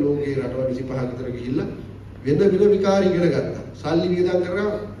කරන්න ලෝකේ රටවල් 25ක විතර ගිහිල්ලා වෙන විකාර ඉගෙන ගත්තා. සල්ලි වියදම් කරා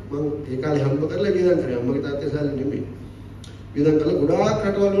මම ඒ කාලේ හම්බ කරලා වියදම් කරා. අම්මගේ තාත්තගේ සල්ලි නෙමෙයි. වියදම් කරලා ගොඩාක්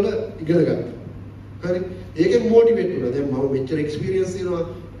රටවල් වල ඉගෙන ගත්තා. හරි. ඒකෙන් මොටිවේට් වුණා. දැන් මම මෙච්චර එක්ස්පීරියන්ස් තියෙනවා.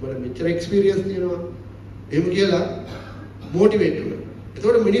 මට මෙච්චර එක්ස්පීරියන්ස් තියෙනවා. එහෙම කියලා මොටිවේට් වුණා.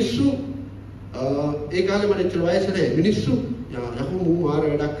 එතකොට මිනිස්සු ඒ කාලේ මට එච්චර වයස නැහැ. මිනිස්සු යහෝ මාර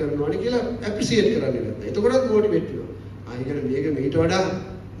වැඩක් කරනවානේ කියලා ඇප්‍රීසියේට් කරන්න ගත්තා. එතකොටත් මොටිවේට් වෙනවා. ආයෙ කියන මේක මීට වඩා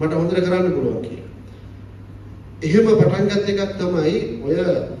මට හොඳට කරන්න පුළුවන් කියලා. එහෙම පටන් ගත්ත එකක් තමයි ඔය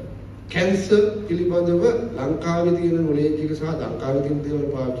කැන්සර් පිළිබඳව ලංකාවේ තියෙන නොලෙජ් එක සහ ලංකාවේ තියෙන දේවල්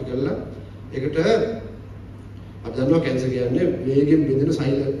පාවිච්චි කරලා ඒකට අපි දන්නවා කැන්සර් කියන්නේ වේගෙන් බෙදෙන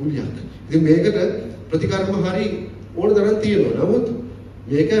සෛල ගුලියක්. ඉතින් මේකට ප්‍රතිකර්ම හරි ඕන තරම් තියෙනවා. නමුත්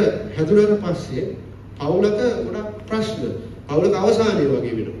මේක හැදුනට පස්සේ පවුලක ගොඩක් ප්‍රශ්න පවුලක අවසානයේ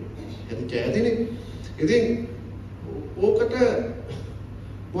වගේ වෙනවා. හැදිච්ච ඇතිනේ. ඉතින් ඕකට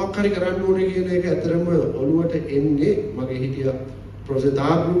මොකක් හරි කරන්න ඕනේ කියන එක ඇතරම ඔළුවට එන්නේ මගේ හිටියා ප්‍රොෆෙසර්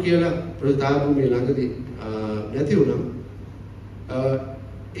තාබු කියලා. ප්‍රොෆෙසර් තාබු මේ ළඟදී නැති වුණා.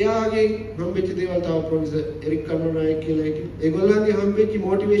 එයාගේ හම්බෙච්ච දේවල් තව ප්‍රොෆෙසර් එරික් කර්ණනායක කියලා හිටියා. ඒගොල්ලන්ගේ හම්බෙච්ච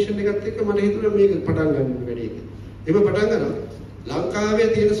මොටිවේෂන් එකත් එක්ක මට හිතුණා මේක පටන් ගන්න වැඩි එක. එහෙම පටන් ගන්නවා. ලංකාවේ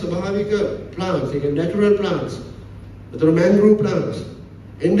තියෙන ස්වභාවික plants, ඒ කියන්නේ natural plants. එතකොට mangrove plants,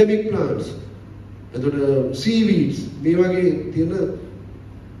 endemic plants, එතකොට seaweeds මේ වගේ තියෙන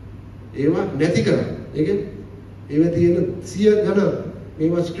ඒවා නැති කරා. ඒ කියන්නේ ඒවා තියෙන 100 ගණන්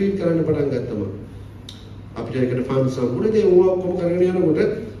මේවා ස්ක්‍රීන් කරන්න පටන් ගත්තම අපිට ඒකට ෆන්ඩ්ස් හම්බුනේ. ඒ ඕවා ඔක්කොම කරගෙන යනකොට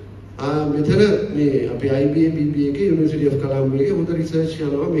මෙතන මේ අපේ IBM BBA එකේ University of Colombo එකේ හොඳ රිසර්ච්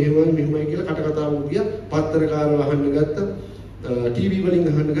යනවා. මෙහෙමයි කියලා කට කතාව ගියා. පත්තරකාරව අහන්න ගත්තා. TV වලින්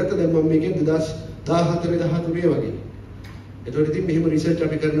අහන්න ගත්තා. දැන් මම මේකෙන් 2014 13 වගේ. එතකොට ඉතින් මෙහෙම රිසර්ච්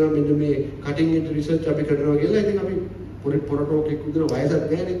අපි කරනවා මෙන්න මේ කටින් එජ් රිසර්ච් අපි කරනවා කියලා. ඉතින් අපි පොරටෝක් එක්ක විතර වයසක්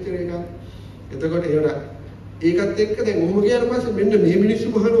නැහැ නෙච්චර එක. එතකොට ඒකත් එක්ක දැන් ඔහොම ගියාට පස්සේ මෙන්න මේ මිනිස්සු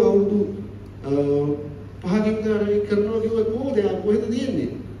මහනවා අවුරුදු 5කින් විතර ඒක කරනවා කිව්වා කොහොමද කොහෙද තියෙන්නේ?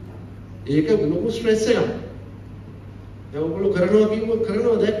 ඒක ලොකු ස්ට්‍රෙස් එකක්. දැන් ඔයගොල්ලෝ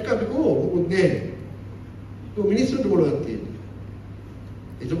කරනවා දැක්ක අපි මොකුත් නැහැ. ඒ මිනිස්සුන්ට මොනවද තියෙන්නේ?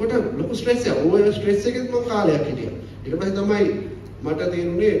 එතකොට ලොකු ස්ට්‍රෙස් එකක්. ඔය ස්ට්‍රෙස් එකෙත් මම කාලයක් හිටියා. ඊට පස්සේ තමයි මට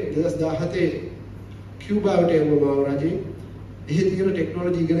තේරුනේ 2017 කියුබාවට යනවා රජේ. එහෙ තියෙන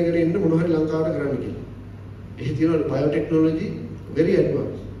ටෙක්නොලොජි ඉගෙනගෙන ඉන්න මොන හරි ලංකාවට කරන්න කියලා. එහෙ තියෙන බයෝටෙක්නොලොජි very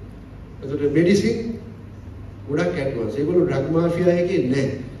advanced. එතකොට මෙඩිසින් ගොඩක් ඇඩ්වාන්ස්. ඒගොල්ලෝ ඩ්‍රග් මාෆියා එකේ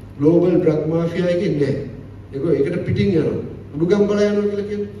නැහැ. ග්ලෝබල් ඩ්‍රග් මාෆියා එකේ නැහැ. ඒකට පිටින් යනවා. උඩුගම් බල යනවා කියලා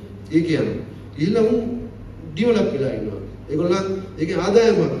කියන්නේ. ඒක යනවා. ඊළඟ ඩෙවලොප් වෙලා ඉන්නවා. ඒගොල්ලන් ඒකේ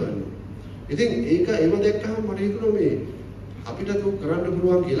ආදායමක් ගන්නවා. ඉතින් ඒව දැක්කම මට හිතුණා මේ අපිට ඒක කරන්න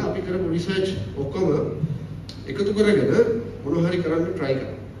පුළුවන් කියලා අපි කරපු රිසර්ච් ඔක්කොම එකතු කරගෙන මොනවා හරි කරන්න try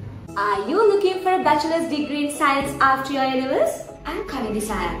කරා. Are you looking for a bachelor's degree in science after your A-levels? I'm Kanidi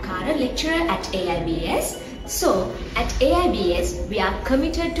Sayakara, lecturer at AIBS. So, at AIBS, we are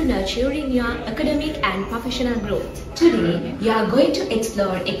committed to nurturing your academic and professional growth. Today, you are going to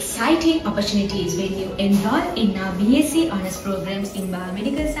explore exciting opportunities when you enroll in our BSc Honours programs in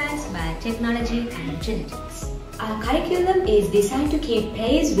Biomedical Science, Biotechnology and Genetics. Our curriculum is designed to keep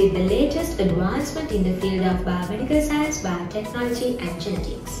pace with the latest advancement in the field of biomedical science, biotechnology and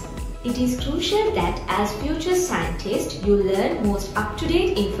genetics. It is crucial that as future scientists, you learn most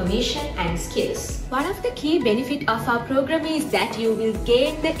up-to-date information and skills. One of the key benefits of our program is that you will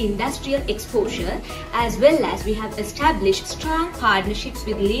gain the industrial exposure, as well as we have established strong partnerships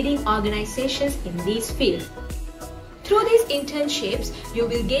with leading organizations in this field. Through these internships, you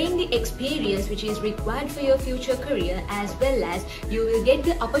will gain the experience which is required for your future career, as well as you will get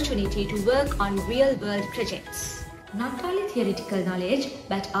the opportunity to work on real-world projects. Not only theoretical knowledge,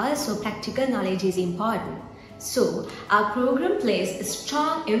 but also practical knowledge is important. So, our program places a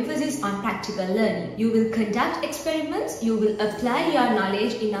strong emphasis on practical learning. You will conduct experiments, you will apply your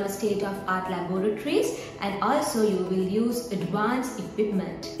knowledge in our state-of-art laboratories, and also you will use advanced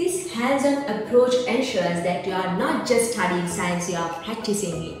equipment. This hands-on approach ensures that you are not just studying science, you are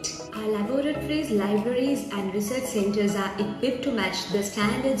practicing it. Our laboratories, libraries, and research centers are equipped to match the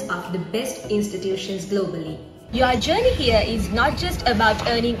standards of the best institutions globally. Your journey here is not just about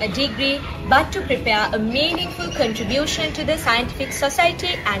earning a degree, but to prepare a meaningful contribution to the scientific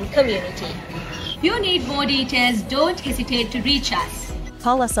society and community. If you need more details, don't hesitate to reach us.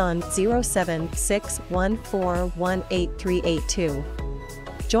 Call us on 07614188382.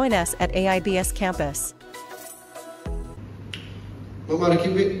 Join us at AIBS campus. මම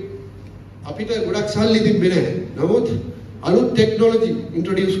කිව්වේ අපිට ගොඩක් සල්ලි තිබ්බේ නැහැ. නමුත් අලුත් technology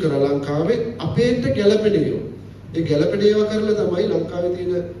introduce කරලා ලංකාවේ අපේට ගැළපෙන ඒවා. ඒ ගැළපෙන ඒවා කරලා තමයි ලංකාවේ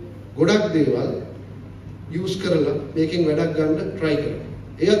තියෙන ගොඩක් දේවල් යූස් කරලා මේකෙන් වැඩක් ගන්න try කරන්නේ.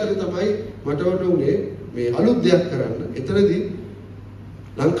 ඒ අතර තමයි මට වුණේ මේ අලුත් දෙයක් කරන්න. එතනදී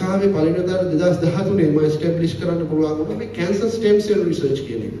ලංකාවේ පළවෙනිදාට 2013 මම එස්ටැබ්ලිෂ් කරන්න පුළුවන් වුණා මේ කැන්සර් ස්ටෙම් සෙල් රිසර්ච්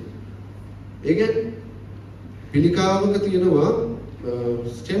කියන එක. ඒ කියන්නේ පිළිකාවක තියෙනවා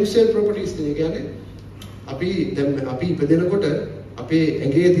ස්ටෙම් සෙල් ප්‍රොපර්ටිස් තියෙන. ඒ කියන්නේ අපි ඉපදෙනකොට අපේ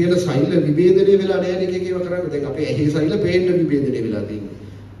ඇඟේ තියෙන සෛල විභේදනය වෙලා නැහැ නේ ඒකේව කරන්නේ. දැන් අපේ ඇහි සෛල පේන්න විභේදනය වෙලා තියෙනවා.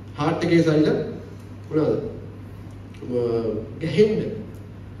 හાર્ට් එකේ සෛල මොනවාද? ගැහෙන්න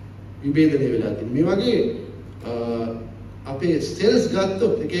විභේදනය වෙලා තියෙනවා. මේ වගේ අපේ සෙල්ස්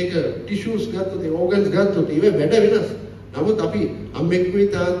ගත්තොත් එක ටිෂුස් ගත්තොත් ඕගන්ස් ගත්තොත් ඒවා වැඩ වෙනස්. නමුත් අපි අම්මෙකුයි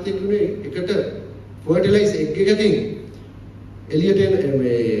තාත්තෙකුයි එකට ෆර්ටිලයිස් එග් එකකින් එළියට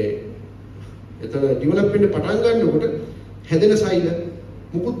මේ එතන ඩෙවලොප් වෙන්න පටන් ගන්නකොට හැදෙන සෛල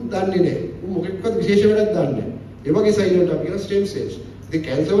මුකුත් දන්නේ නැහැ. මොකෙක්වත් විශේෂ වැඩක් දන්නේ නැහැ. ඒ වගේ සෛල වලට අපි කියන ස්ටෙම් සෙල්ස්. ඉතින්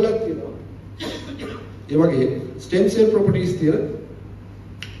කැන්සර් වලත් තියෙනවා. ඒ වගේ ස්ටෙම් සෙල් ප්‍රොපර්ටිස් තියෙන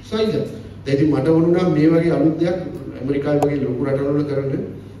සෛල. දැන් මට වුණා මේ වගේ අලුත් දෙයක් ඇමරිකාවේ වගේ ලොකු රටවල කරන්න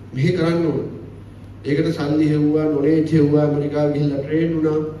මෙහෙ කරන්න ඕන. ඒකට සල්ලි හෙව්වා, නොලෙජ් හෙව්වා, ඇමරිකාව ගිහිල්ලා ට්‍රේන්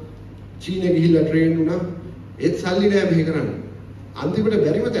වුණා. චීනෙ ගිහිල්ලා ට්‍රේන් වුණා. ඒත් සල්ලි නෑ මෙහෙ කරන්න. අන්තිමට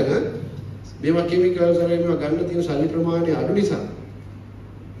බැරිම තැන මේවා කිමිකල්ස් වල මේවා ගන්න තියෙන සල්ලි ප්‍රමාණය අඩු නිසා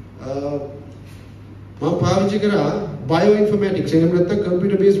මම පාවිච්චි කරා බයෝ ඉන්ෆර්මැටික්ස් එහෙම නැත්නම්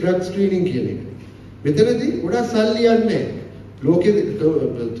කම්පියුටර් බේස්ඩ් ඩ්‍රග් ස්ක්‍රීනින් කියන එක. මෙතනදී ගොඩක් සල්ලි යන්නේ ලෝකෙ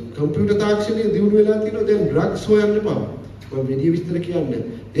කම්පියුටර් තාක්ෂණය දියුණු වෙලා තියෙනවා. දැන් ඩ්‍රග්ස් හොයන්න එපා. මම වැඩි විස්තර කියන්නේ.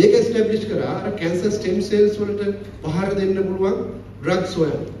 ඒක එස්ටැබ්ලිෂ් කරා අර කැන්සර් ස්ටෙම් සෙල්ස් වලට පහර දෙන්න පුළුවන් ඩ්‍රග්ස්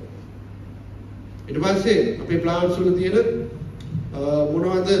හොයන්න. ඊට පස්සේ අපේ ප්ලාන්ට්ස් වල තියෙන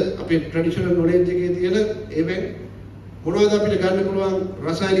මොනවද අපේ ට්‍රැඩිෂනල් නොලෙජ් එකේ තියෙන ඒවෙන් මොනවද අපිට ගන්න පුළුවන්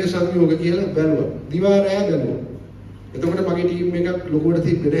රසායනික සංයෝග කියලා බැලුවා. දිවා රෑ බැලුවා. එතකොට මගේ ටීම් එකක් ලොකුවට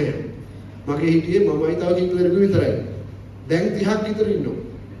තිබ්බේ නැහැ. මගේ හිටියේ මමයි තව කිතුවරක විතරයි. දැන් 30ක් විතර ඉන්නවා.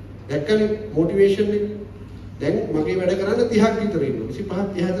 දැක්කනේ මොටිවේෂන් එක. දැන් මගේ වැඩ කරන්න 30ක් විතර ඉන්නවා.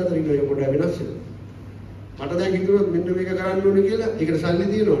 25 34 ඉන්නවා. ඒක පොඩ්ඩක් වෙනස් වෙනවා. මට දැන් හිතුණා මෙන්න මේක කරන්න ඕනේ කියලා. ඒකට සල්ලි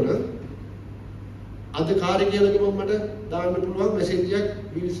තියෙනවනේ. අද කාර්ය කියලා ගමන් මට දාන්න පුළුවන් මැසේජ් එකක්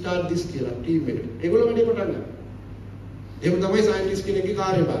we will start this කියලා ටීම් එකට. ඒගොල්ලෝ වැඩේ පටන් ගන්නවා. එහෙම තමයි සයන්ටිස්ට් කෙනෙක්ගේ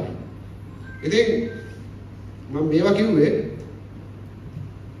කාර්යභාරය. ඉතින් මම මේවා කිව්වේ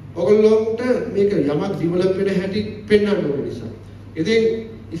ඔයගොල්ලෝන්ට මේක යමක් ඩෙවලොප් වෙන හැටි පෙන්වන්න ඕන නිසා. ඉතින්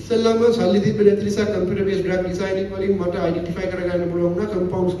ඉස්සෙල්ලාම සල්ලි තිබෙන නිසා කම්පියුටර් බේස්ඩ් ඩ්‍රග් ඩිසයිනින් වලින් මට අයිඩෙන්ටිෆයි කරගන්න පුළුවන් වුණා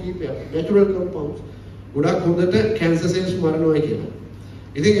කම්පවුන්ඩ්ස් කීපයක්. නැචරල් කම්පවුන්ඩ්ස්. ගොඩක් හොඳට කැන්සර් සෙල්ස් මරනවා කියලා.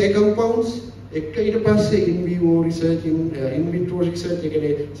 ඉතින් ඒ කම්පවුන්ඩ්ස් එක්ක ඊට පස්සේ in vivo research in vitro research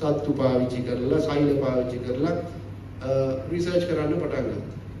එකනේ සත්තු පාවිච්චි කරලා සෛල පාවිච්චි කරලා රිසර්ච් කරන්න පටන් ගත්තා.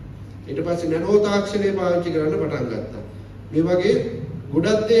 ඊට පස්සේ නැනෝ තාක්ෂණය පාවිච්චි කරන්න පටන් ගත්තා. මේ වගේ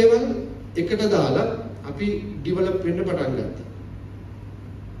ගොඩක් දේවල් එකට දාලා අපි ඩෙවලොප් වෙන්න පටන් ගත්තා.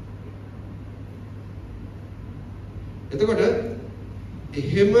 එතකොට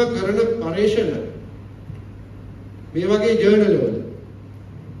එහෙම කරන පරීක්ෂණ මේ වගේ ජර්නල් වල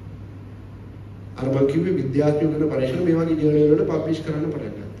අර මම කිව්වේ විද්‍යාඥයෝ කරන පරීක්ෂණ මේ වගේ ජර්නල් වල පබ්ලිෂ් කරන්න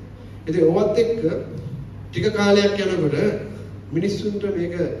පටන් ගත්තා. ඉතින් ඕවත් එක්ක ටික කාලයක් යනකොට මිනිස්සුන්ට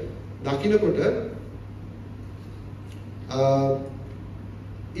මේක දකින්නකොට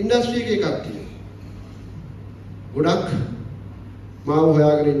ඉන්ඩස්ට්‍රි එකේ කට්ටිය ගොඩක් මාව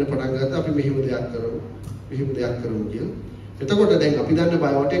හොයාගෙන ඉන්න පටන් ගත්තා. අපි මෙහෙම දෙයක් කරමු කියලා. එතකොට දැන් අපි දන්න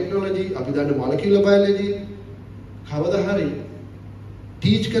බයෝටෙක්නොලොජි, අපි දන්න මොලිකියුලර් බයොලොජි කවදා හරි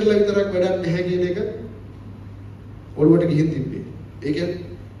ටීච් කරලා විතරක් වැඩක් නැහැ කියන එක ඔළුවට ගිහින් තිබ්බේ. ඒ කියන්නේ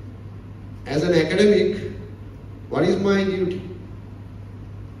as an academic, what is my duty?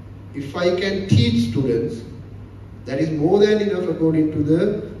 If I can teach students, that is more than enough according to the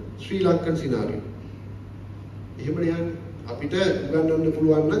Sri Lankan scenario. එහෙමනේ යන්නේ. අපිට උගන්වන්න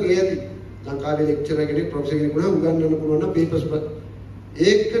පුළුවන් නම් ඒ ඇති. ලංකාවේ ලෙක්චරර් කෙනෙක් ප්‍රොෆෙසර් කෙනෙක් වුණා උගන්වන්න පුළුවන් නම් පේපර්ස්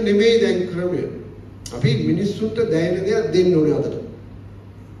ඒක නෙමෙයි දැන් ක්‍රමය. අපි මිනිස්සුන්ට දැනෙන දේ දෙන්න ඕනේ අදට.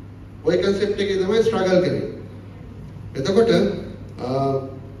 ඔය concept එකේ තමයි struggle කරන්නේ. එතකොට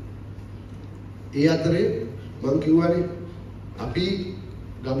ඒ අතරේ මම කිව්වානේ අපි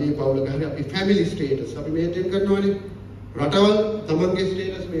ගමේ පවුලක හරි අපි family status අපි maintain කරනවානේ. රටවල් තමන්ගේ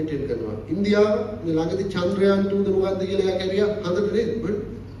status maintain කරනවා. ඉන්දියාව මේ ළඟදී චන්ද්‍රයාන් 2 ද මොකද්ද කියලා එකක් ඇරියා හඳට නේද?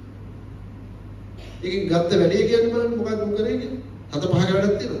 ඒකෙන් ගත්ත වැඩේ කියන්නේ බලන්න මොකක්ද කරේ කියන්නේ. හත පහක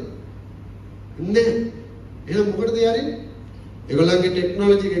වැඩක් තියෙනවා. නෑ. එහෙනම් මොකටද යන්නේ? ඒගොල්ලන්ගේ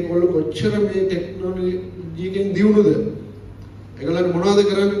ටෙක්නොලොජි එක ඒගොල්ලෝ කොච්චර මේ ටෙක්නොලොජි එකෙන් දියුණුද? ඒගොල්ලන්ට මොනවද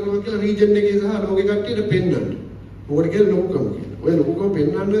කරන්න පුළුවන් කියලා රීජන් එකේ සහ ලෝකෙ කට්ටියට පෙන්වන්න. මොකද කියන්නේ ලොකුකම කියලා. ඔය ලොකුකම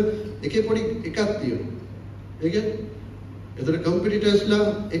පෙන්වන්න එකේ පොඩි එකක් තියෙනවා. ඒ කියන්නේ ඒතර කම්පිටිටර්ස්ලා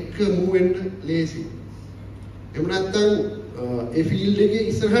එක්ක මූව් වෙන්න ලේසි. එහෙම නැත්නම් ඒ ෆීල්ඩ් එකේ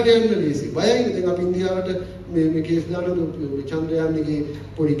ඉස්සරහට යන්න ලේසි. බයයි දැන් අපි ඉන්දියාවට මේ කේස් දාන චන්ද්‍රයාන් එකේ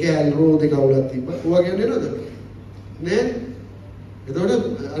පොඩි කෑල් රෝ දෙක අවුලක් තිබ්බා. ඔවා කියන්නේ නේද? නෑ. එතකොට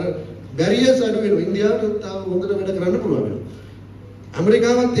අර බැරියර්ස් අඩු වෙනවා. ඉන්දියාවට තාම හොඳට වැඩ කරන්න පුළුවන් වෙනවා.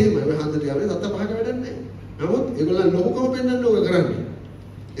 ඇමරිකාවත් එහෙමයි. මේ හන්දට යන්නේ තත්ත පහක වැඩක් නෑ. නමුත් ඒගොල්ලන් ලොකුකම පෙන්වන්න ඕක කරන්නේ.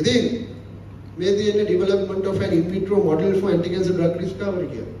 ඉතින් මේ තියෙන development of an in vitro model for anti-cancer drug discovery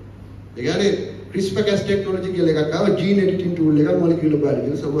කියලා. ඒ කියන්නේ CRISPR-Cas technology කියලා එකක් ආවා gene editing tool එකක් molecular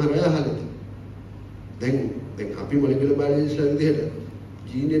biology සමහර අය අහලා තියෙනවා. දැන් අපි molecular biology විදිහට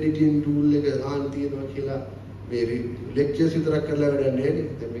gene editing tool එක ආන් තියනවා කියලා මේ lectures විතරක් කරලා වැඩක් නැහැ නේ.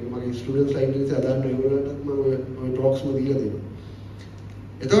 දැන් මේක මගේ students line එකේ අදාන්න ඒගොල්ලන්ටත් මම ඔය talks ම දීලා දෙනවා.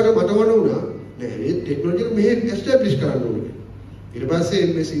 එතකොට මට වුණා නෑ මේ technology එක මෙහෙ establish කරන්න ඕනේ. ඊට පස්සේ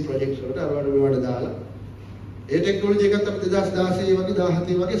MSc projects වලට අරවල මේවට දාලා ඒ ටෙක්නොලොජි එකත් අපි 2016 වගේ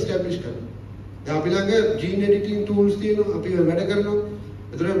 17 වගේ ස්ටැබ්ලිෂ් කරනවා. දැන් අපි ළඟ gene editing tools තියෙනවා. අපි වැඩ කරනවා.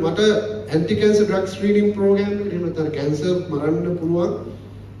 ඒතර මට anti cancer drug screening program එකට එහෙම නැත්නම් කැන්සර් මරන්න පුළුවන්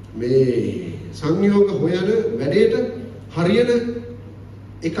මේ සංයෝග හොයන වැඩේට හරියන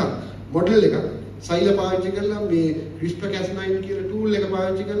එකක් මොඩල් එකක් සෛල පාවිච්චි කරලා මේ CRISPR-Cas9 කියලා tool එක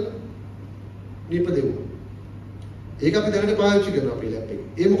පාවිච්චි කරලා නිපදෙවුවා. ඒක අපි දැනට පාවිච්චි කරනවා අපේ ලැබ් එකේ.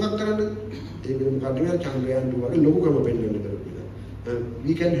 ඒ මොකක් කරන්නද? ඒක මොකක්ද මේ චන්ද්‍රයාන් 2 වගේ ලොකුකම පෙන්වන්න කරපිලා.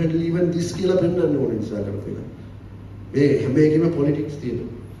 we can handle even this කියලා පෙන්වන්න ඕනේ නිසා කරපිලා. මේ හැම එකෙම politics තියෙනවා.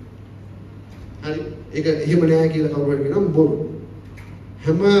 හරි. ඒක එහෙම නෑ කියලා කවුරු හරි කියනවා බොරු.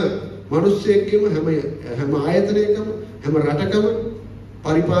 හැම මිනිස්සෙක්ගේම හැම ආයතනයකම හැම රටකම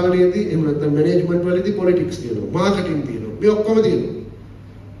පරිපාලනයේදී එහෙම නැත්නම් මැනේජ්මන්ට් වලදී politics තියෙනවා. මාකටිං තියෙනවා. මේ ඔක්කොම තියෙනවා.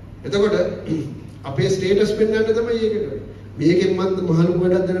 එතකොට අපේ ස්ටේටස් පෙන්වන්න තමයි ඒක කරන්නේ. මේකෙන් මත් මහලු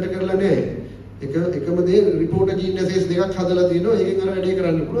වැඩක් දැනට කරලා නැහැ. එකම දේ රිපෝටර් ජීන් ඇසෙස් දෙකක් හදලා තියෙනවා. ඒකෙන් අර වැඩේ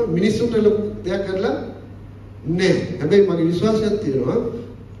කරන්න පුළුවන්. මිනිස්සුන්ට ලොකු දෙයක් කරලා නැහැ. හැබැයි මගේ විශ්වාසයක් තියෙනවා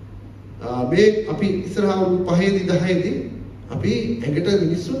මේ අපි ඉස්සරහා 5දී 10දී අපි ඇඟට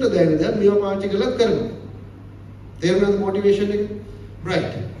මිනිස්සුන්ට දැනෙන දේ මේවා පාවිච්චි කරලා කරනවා. තේරුණාද මොටිවේෂන් එක?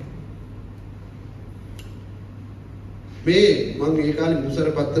 right. මේ මම ඒ කාලේ මුසර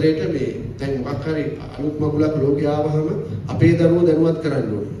පත්‍රයේට මේ දැන් මොකක් හරි අලුත් මගුලක් ලෝකේ ආවහම අපේ දරුවෝ දැනුවත්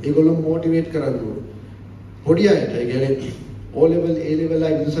කරන්න ඕනේ. ඒගොල්ලෝ මොටිවේට් කරන්න ඕනේ. පොඩි අයට ඒ කියන්නේ O level A level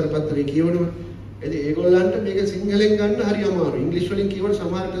අය මුසර පත්‍රේ කියවනවා. එතකොට ඒගොල්ලන්ට මේක සිංහලෙන් ගන්න හරි අමාරුයි. ඉංග්‍රීසි වලින් කියවන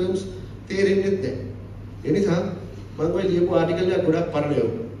සමහර ටර්ම්ස් තේරෙන්නේ නැහැ. ඒ නිසා මම ඔය ලියපු ආටිකල් එක ගොඩක් පරණ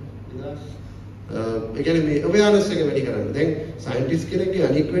ඒවා. ඒ කියන්නේ මේ අවයර්නස් එක වැඩි කරන්න. දැන් සයන්ටිස්ට් කෙනෙක්ගේ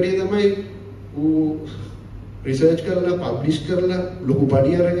අනික් වැඩේ තමයි ඌ රිසර්ච් කරලා පබ්ලිෂ් කරලා ලොකු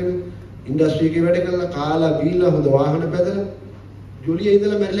පඩි අරගෙන ඉන්ඩස්ට්‍රි එකේ වැඩ කරලා කාලා බීලා හොඳ වාහන බැදලා ජොලියේ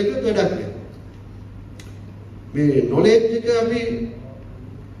ඉඳලා මැරිලා ගියොත් වැඩක් නෑ. මේ නොලෙජ් එක අපි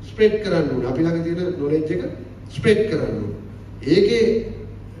ස්ප්‍රෙඩ් කරන්න ඕනේ. අපි ළඟ තියෙන නොලෙජ් එක ස්ප්‍රෙඩ් කරන්න ඕනේ. ඒකේ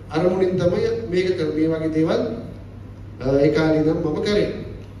අරමුණින් තමයි මේක මේ වගේ දේවල් ඒ කාලේ ඉඳන් මම කරේ.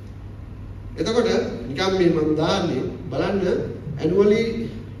 එතකොට නිකම් මේ මම දාන්නේ බලන්න annually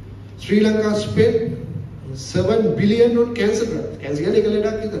Sri Lanka spent 7 billion on cancer drugs. Cancer කියන්නේ එක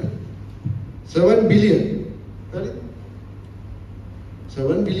ලෙඩක් විතර. 7 billion. හරි?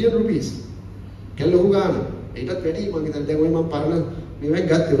 7 billion rupees. කැලෝ ගාන. ඒකත් වැඩි මම හිතන්නේ දැන් ඔය මම පරණ මේවෙන්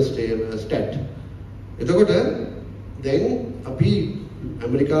ගත්තේ ස්ටැට්. එතකොට දැන් අපි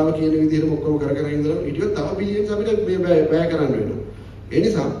ඇමරිකාව කියන විදිහට ඔක්කොම කර ඉඳලා ඊටියොත් තව බිලියන්ස් අපිට මේ වැය කරන්න වෙනවා. ඒ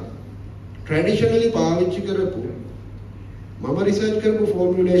නිසා ට්‍රැඩිෂනලි පාවිච්චි කරපු මම රිසර්ච් කරපු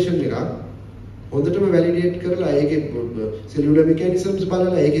ෆෝමියුලේෂන් එක හොඳටම වැලිඩේට් කරලා ඒකේ සෙලියුලර් මෙකැනිසම්ස්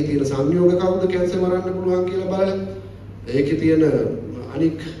බලලා ඒකේ තියෙන සංයෝග කවුද කැන්සර් මරන්න පුළුවන් කියලා බලලා ඒකේ තියෙන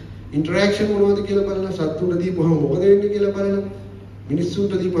අනික් ඉන්ටරැක්ෂන් මොනවද කියලා බලලා සත්තුන්ට දීපුවම මොකද වෙන්නේ කියලා බලලා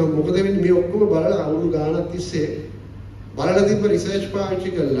මිනිස්සුන්ට දීපුවම මොකද වෙන්නේ මේ ඔක්කොම බලලා අවුරුදු ගාණක් තිස්සේ බලලා තිබ්බ රිසර්ච්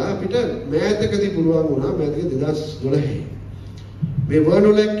පාවිච්චි කරලා අපිට මෑතකදී පුළුවන් වුණා මෑතක 2012 මේ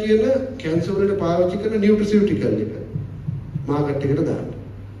වර්නොලැක් කියන කැන්සර් වලට පාවිච්චි කරන නියුට්‍රිසියුටිකල් එක මාකට් එකට දාන්න.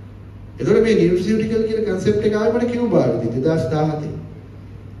 එතකොට මේ නියුට්‍රිසියුටිකල් කියන concept එක ආවේ මට කියුබාවේදී 2017.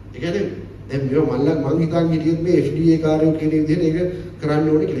 ඒ කියන්නේ දැන් මේව මම හිතන් හිටියෙත් මේ FDA කාර්යෝ කියන විදිහට ඒක කරන්න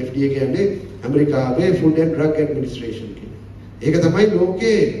ඕනේ කියලා. FDA කියන්නේ ඇමරිකාවේ Food and Drug Administration කියන්නේ. ඒක තමයි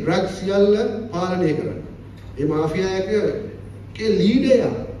ලෝකේ ඩ්‍රග් සියල්ල පාලනය කරන්නේ. මේ මාෆියා එකේ ලීඩර්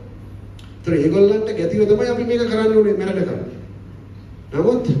යා. ඒතර ඒගොල්ලන්ට ගැතිව තමයි අපි මේක කරන්න ඕනේ මෙරට කරන්නේ.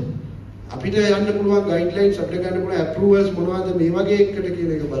 නමුත් අපිට යන්න පුළුවන් ගයිඩ්ලයින්ස් අපිට ගන්න පුළුවන් ඇප්‍රූවල්ස් මොනවද මේ වගේ එකට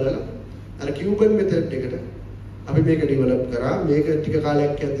කියන එක බලලා අර කියුබන් මෙතඩ් එකට අපි මේක ඩෙවලොප් කරා. මේක ටික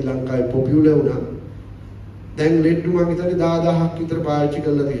කාලයක් යද්දි ලංකාවේ පොපියුලර් වුණා. දැන් ලෙඩ්ඩු මම හිතන්නේ 10000ක් විතර පාවිච්චි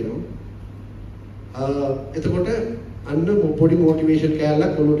කරලා තියෙනවා. එතකොට අන්න පොඩි මොටිවේෂන්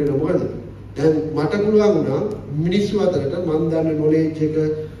කෑල්ලක් ඔලුවට එනවා. මොකද දැන් මට පුළුවන් වුණා මිනිස්සු අතරට මම දන්න නොලෙජ් එක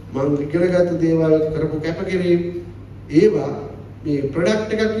මම ඉගෙනගත්තු දේවල් කරපු කැපකිරීම ඒවා මේ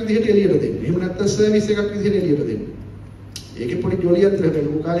ප්‍රොඩක්ට් එකක් විදිහට එළියට දෙන්න. එහෙම නැත්නම් සර්විස් එකක් විදිහට එළියට දෙන්න. ඒකේ පොඩි ජොලියක් තියෙනවා.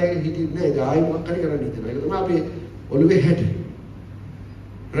 ලොකු කාලේ හිටියේ නැහැ. ඒක ආයෙ මොකක් හරි කරන්න හිතනවා. ඒක තමයි අපේ ඔළුවේ හැටි.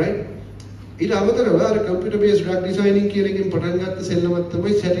 right? ඊට අමතරව අර කම්පියුටර් බේස්ඩ් ඩ්‍රග් ඩිසයිනින් කියන එකෙන් පටන් ගත්ත සෙල්ලමක්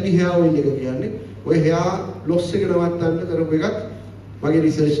තමයි සැටිනි හෙයා ඔයිල් එක කියන්නේ. ඔය හෙයා ලොස් එක නවත්තන්න කරපු එකක් මගේ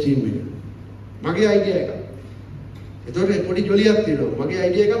රිසර්ච් ටීම් එක. මගේ අයිඩියා එකක්. ඒතකොට පොඩි ජොලියක් තියෙනවා. මගේ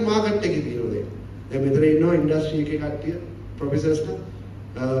අයිඩියා එකක් මාකට් එකේ තියෙනවා. දැන් මෙතන ඉන්නවා ඉන්ඩස්ට්‍රි එකේ කට්ටිය ප්‍රොෆෙසර්ස්ලා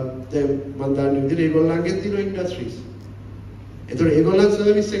දැන් මම දන්න විදිහට ඒගොල්ලන්ගේ තියෙන ඉන්ඩස්ට්‍රීස්. ඒතකොට ඒගොල්ලන්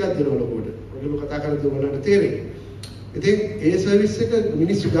සර්විස් එකක් දෙනවා ලොකුවට. ඔයගොල්ලෝ කතා කරද්දී ඔයගොල්ලන්ට තේරෙයි. ඉතින් ඒ සර්විස් එක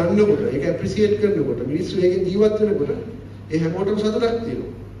මිනිස්සු ගන්නකොට ඒක ඇප්‍රීසියේට් කරනකොට මිනිස්සු ඒකෙන් ජීවත් වෙනකොට ඒ හැමෝටම සතුටක්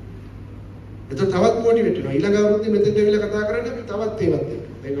තියෙනවා. ඒතකොට තවත් මොටිවේට් වෙනවා. ඊළඟ අවුරුද්දේ මෙතෙන්ට ඇවිල්ලා කතා කරන්නේ අපි තවත් ඒවත් එක්ක.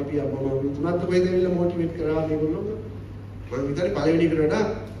 දැන් අපි මම තුනත් කොහෙද ඇවිල්ලා මොටිවේට් කරා මේගොල්ලෝ. මම හිතන්නේ පළවෙනි එකට වඩා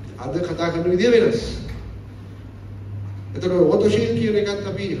අද කතා කරන විදිය වෙනස්. එතකොට ඔතොෂීල් කියන එකත්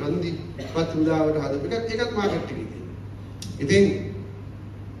අපි හන්දි පත් උදාවට හදපු එකක් ඒකත් මාකට් එකේ තියෙනවා. ඉතින්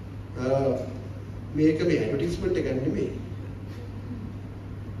මේක මේ ඇඩ්වර්ටයිස්මන්ට් එකක් නෙමෙයි.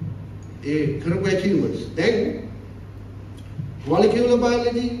 ඒ කරපු achievements. දැන් molecular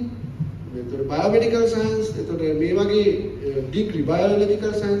biology, එතකොට biomedical science, එතකොට මේ වගේ degree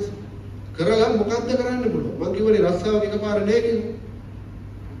biological science කරලා මොකද්ද කරන්න පුළුවන්? මම කිව්වනේ රස්සාවක එකපාර නෑ කියලා.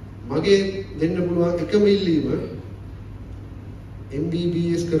 මගේ දෙන්න පුළුවන් එකම ඉල්ලීම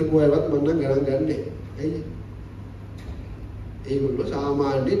MBBS කරපු අයවත් මම නම් ගණන් ගන්නෑ. ඇයි? ඒගොල්ලෝ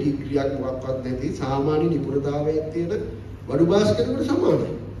සාමාන්‍ය ඩිග්‍රියක් මොකක්වත් නැති සාමාන්‍ය නිපුණතාවයක් තියෙන වඩු භාෂකයෙකුට සමානයි.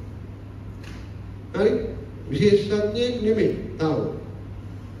 හරි? විශේෂඥයෙක් නෙමෙයි. තාම.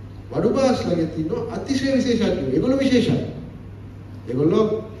 වඩු භාෂකයෙක් තියෙනවා අතිශය විශේෂඥයෙක්. ඒගොල්ලෝ විශේෂයි. ඒගොල්ලෝ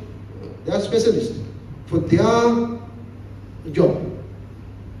they are specialists for their job.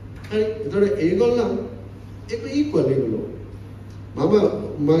 හරි? ඒතකොට ඒගොල්ලන් ඒක equal ඒගොල්ලෝ.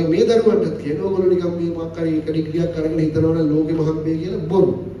 මම මේ දරුවන්ට කියන ඕගොල්ලෝ නිකන් මේ මොකක් හරි එක ඩිග්‍රියක් අරගෙන හිතනවා නම් ලෝකෙම හම්බෙයි කියලා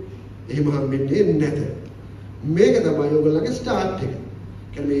බොරු. එහෙම හම්බෙන්නේ නැත. මේක තමයි ඕගොල්ලන්ගේ ස්ටාර්ට් එක.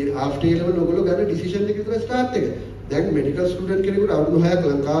 කියන්නේ මේ ආෆ්ටර් A level ඕගොල්ලෝ ගන්න ඩිසිෂන් එක විතර ස්ටාර්ට් එක. දැන් මෙඩිකල් ස්ටුඩන්ට් කෙනෙකුට අවුරුදු 6ක්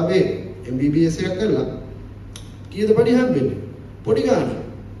ලංකාවේ MBBS එකක් කරලා කීයද පඩි හම්බෙන්නේ? පොඩි ගාණක්.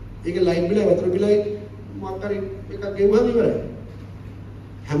 ඒක ලයිට් බිලයි වතුර බිලයි මොකක් හරි එකක් ගෙවුවම ඉවරයි.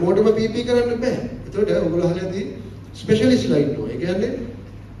 හැමෝටම PP කරන්න බෑ. ඒතකොට ඕගොල්ලෝ අහලාදී ස්පෙෂලිස්ට්ලා ඉන්නවා. ඒ කියන්නේ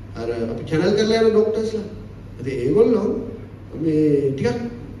අර අපි channel කරලා යන ડોක්ටර්ස්ලා. ඉතින් ඒගොල්ලෝ මේ ටිකක්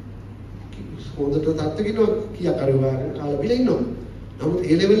හොඳට තත්ත්වකිනවා කීයක් හරි වාගෙන කාලා බිලා ඉන්නවා. නමුත්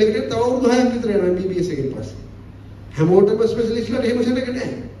ඒ ලෙවල් එකට තව අවුරුදු 6ක් විතර යනවා MBBS එකෙන් පස්සේ. හැමෝටම ස්පෙෂලිස්ට්ලාට එහෙම සෙනග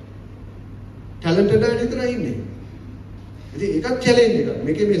නැහැ. ටැලන්ටඩ් අය විතරයි ඉන්නේ. ඉතින් ඒකත් challenge එකක්.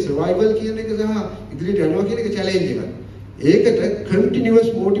 මේකේ මේ survival කියන එක සහ ඉදිරියට යනවා කියන එක challenge එකක්. ඒකට continuous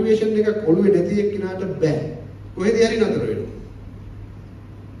motivation එකක් ඔළුවේ නැති එක්කිනාට බෑ. කොහෙද හරි නතර වෙනවා.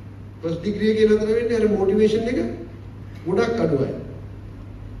 first degree එකේ නතර වෙන්නේ අර motivation එක ගොඩක් අඩුයි.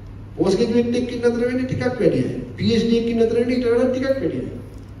 post graduate එකකින් නතර වෙන්නේ ටිකක් වැඩියි. PhD එකකින් නතර වෙන්නේ ඊට වඩා ටිකක් වැඩියි.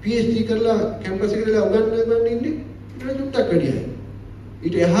 PhD කරලා කැම්පස් එකට උගන්වන්න ඉන්නේ ඊට ටිකක් වැඩියි.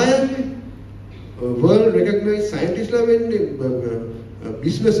 ඊට එහා යන්නේ world recognized scientists ලා වෙන්නේ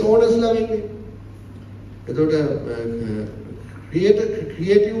business owners ලා වෙන්නේ. එතකොට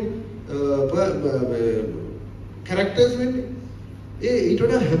creative characters වෙන්නේ. ඊට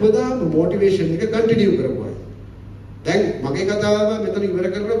වඩා හැමදාම motivation එක continue කරපුවා. දැන් මගේ කතාව මෙතන ඉවර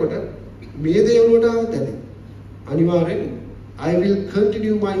කරනකොට මේ දේ වලට ආවත් ඇති. අනිවාර්යෙන් I will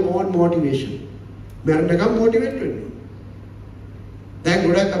continue my own motivation. මරණකම් motivate වෙන්න. දැන්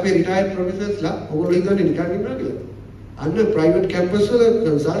ගොඩක් අපේ retired professors ලා ඔයගොල්ලෝ හිතන්නේ නිකන් ඉන්නවා කියලා. අන්න private campus වල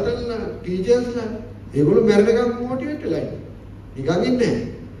consultant ලා teachers ලා ඒගොල්ලෝ මරණකම් motivate වෙලා ඉන්නේ. නිකන් ඉන්නේ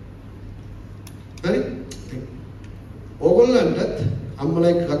නැහැ. හරි? ඕගොල්ලන්ටත්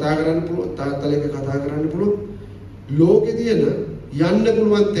අම්මලා එක්ක කතා කරන්න පුළුවන්, තාත්තලා එක්ක කතා කරන්න පුළුවන්. ලෝකේ තියෙන යන්න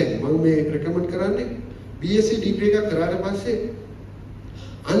පුළුවන් තැන් මම මේ රෙකමන්ඩ් කරන්නේ BSc degree එකක් කරාට පස්සේ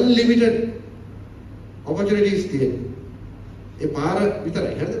unlimited opportunities තියෙන. ඒ පාර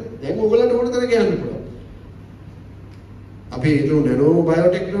විතරයි හරිද? දැන් ඕගොල්ලන්ට ඕන තරම් යන්න පුළුවන්. අපි හිතමු නෑනෝ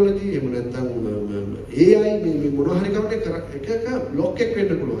බයෝටෙක්නොලොජි එහෙම නැත්නම් AI මේ මොනවා හරි කවුරුත් එක බ්ලොක් එකක්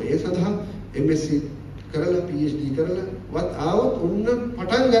වෙන්න පුළුවන්. ඒ සඳහා MSc කරලා PhD කරලා වත් ආවොත් උන්න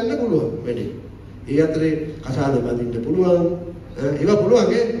පටන් ගන්න පුළුවන් වැඩි. ඒ අතරේ කසාද බඳින්න පුළුවන්. ඒවා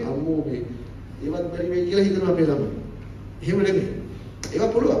පුළුවන් අම්මෝ මේ ඒවත් බැරි වෙයි කියලා හිතනවා අපේ ළමයි. එහෙම නෙමෙයි.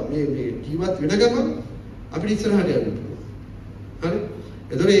 ඒවා පුළුවන්. මේ ජීවත් වෙන ගමන් අපිට ඉස්සරහට යන්න පුළුවන්. හරි?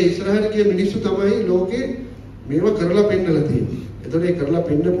 එතකොට මේ ඉස්සරහට ගිය මිනිස්සු තමයි ලෝකේ මේවා කරලා පෙන්නලා තියෙන්නේ. එතකොට ඒ කරලා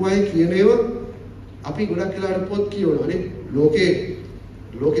පෙන්නපු අය කියන ඒවා අපි ගොඩක් වෙලාවට පොත් කියවනවා නේ.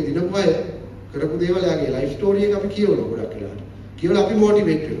 ලෝකේ දිනපු අය කරපු දේවල් යාගේ ලයිෆ් ස්ටෝරි එක අපි කියවනවා ගොඩක් වෙලාවට. කියවලා අපි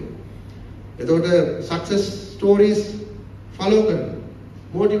මොටිවේට් වෙනවා. එතකොට සක්සස් ස්ටෝරීස් ෆලෝ කරනවා.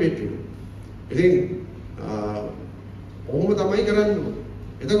 මොටිවේට් වෙනවා. ඉතින් ඔහොම තමයි කරන්නේ.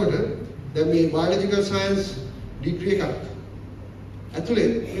 එතකොට දැන් මේ බයොලොජිකල් සයන්ස් ඩිග්‍රී එකක් ඇතුලේ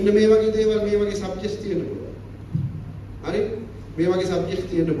මෙන්න මේ වගේ දේවල් මේ වගේ සබ්ජෙක්ට්ස් තියෙන්න පුළුවන්. හරි? මේ වගේ සබ්ජෙක්ට්ස්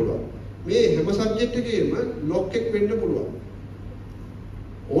තියෙන්න පුළුවන්. මේ හැම සබ්ජෙක්ට් එකේම ලොක් එක වෙන්න පුළුවන්.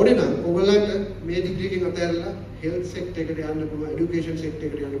 ඕනේ නම් ඔයගොල්ලන්ට මේ ඩිග්‍රී එකෙන් අතහැරලා හෙල්ත් සෙක්ටර් එකට යන්න පුළුවන්, এডুকেෂන් සෙක්ටර්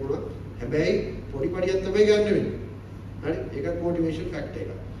එකට යන්න පුළුවන්. හැබැයි පොඩි පඩියක් තමයි ගන්න වෙන්නේ. හරි? ඒකත් මොටිවේෂන් ෆැක්ටර්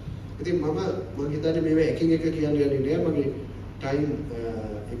එකක්. ඉතින් මම හිතන්නේ මේවා එකින් එක කියන්නේ නෑ. මගේ ටයිම්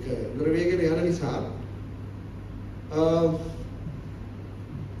එක ඉවර වෙගෙන යන නිසා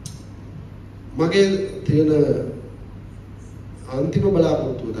මගේ තියෙන අන්තිම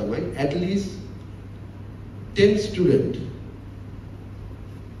බලාපොරොත්තුව තමයි at least 10 students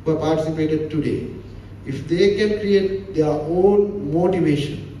who participated today, if they can create their own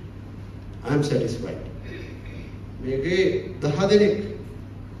motivation, I am satisfied. මේකේ 10 දෙනෙක්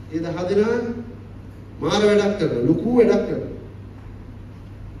ඒ 10 දෙනා මාර වැඩක් කරනවා, ලොකු වැඩක් කරනවා.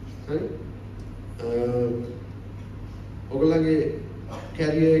 හරි? ඔයගොල්ලන්ගේ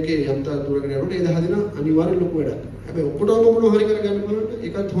කැරියර් එකේ යම් තාක් දුරකට යනකොට ඒ 10 දෙනා අනිවාර්යෙන් ලොකු වැඩක් කරනවා. හැබැයි ඔක්කොටම මොනවා හරි කරගන්න පුළුවන්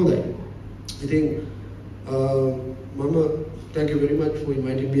ඒකත් හොඳයි. ඉතින් මම thank you very much for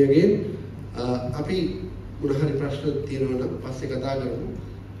inviting me again. අපි මොන හරි ප්‍රශ්න තියෙනවා නම් පස්සේ කතා කරමු.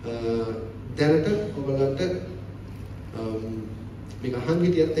 දැනට ඔයගොල්ලන්ට මේක අහන්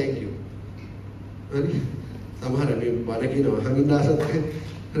හිටියත් thank you. හරි? සමහර මේ බඩ කියනවා අහන් ඉන්න ආසත්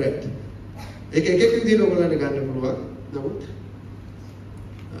right. ඒක එක විදිහට ඔයගොල්ලන්ට ගන්න පුළුවන්. නමුත්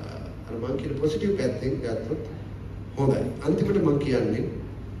අර මම කියන පොසිටිව් පැත්තෙන් ගත්තොත් හොඳයි. අන්තිමට මම කියන්නේ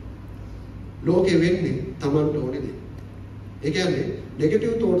ලෝකෙ වෙන්නේ Tamanට ඕනේ දේ. ඒ කියන්නේ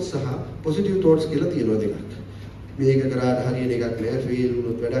නෙගටිව් thoughts සහ පොසිටිව් thoughts කියලා තියෙනවා දෙකක්. මේක කරාට හරියන එකක් නෑ, ෆේල්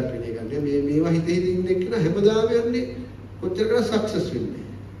වුණොත් වැඩක් වෙන එකක් නෑ. මේවා හිතේ ඉන්න එක්කන හැමදාම යන්නේ කොච්චර කරා සක්සස් වෙන්නේ.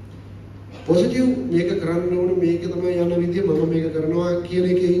 පොසිටිව් මේක කරන්න ඕනේ, මේක තමයි යන විදිය, මම මේක කරනවා කියන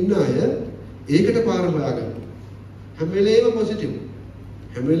එකේ ඉන්න අය ඒකට පාර හොයාගන්න. හැම වෙලේම පොසිටිව්.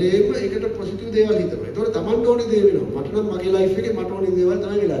 හැම වෙලේම ඒකට පොසිටිව් දේවල් හිතනවා. ඒතකොට Tamanට ඕනේ දේ වෙනවා. මට නම් මගේ ලයිෆ් එකේ මට ඕනේ දේවල්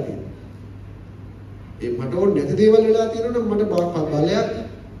තමයි වෙලා තියෙන්නේ. ඒ මට ඕනේ නැති දේවල් වෙලා තියෙනවා නම් මට බලයක්,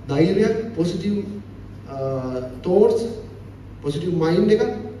 ධෛර්යයක්, පොසිටිව් thoughts, පොසිටිව් මයින්ඩ් එක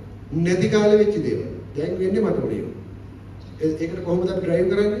නැති කාලෙ වෙච්ච දේවල්. දැන් වෙන්නේ මට ඕනේ. ඒකට කොහොමද අපි ඩ්‍රයිව්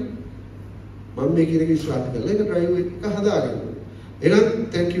කරන්නේ? මම මේ කියන එක විශ්වාස කරලා ඒක ඩ්‍රයිව් එක හදාගන්න. එහෙනම්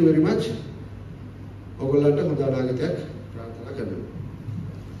thank you very much. ඔයගොල්ලන්ට හොඳ අනාගතයක් ප්‍රාර්ථනා කරනවා.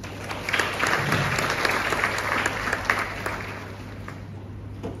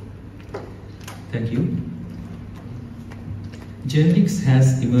 Thank you. Genetics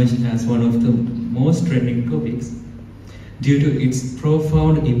has emerged as one of the most trending topics due to its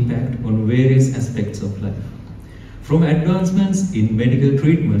profound impact on various aspects of life. From advancements in medical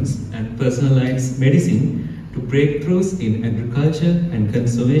treatments and personalized medicine to breakthroughs in agriculture and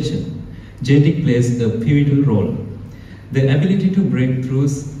conservation, genetic plays a pivotal role. The ability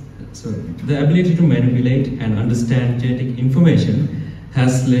to manipulate and understand genetic information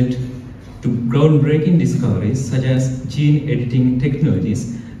has led to groundbreaking discoveries such as gene editing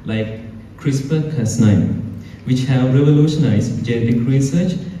technologies like CRISPR-Cas9, which have revolutionized genetic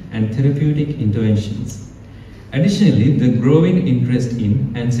research and therapeutic interventions. Additionally, the growing interest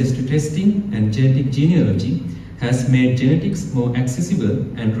in ancestry testing and genetic genealogy has made genetics more accessible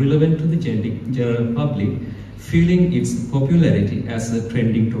and relevant to the general public, fueling its popularity as a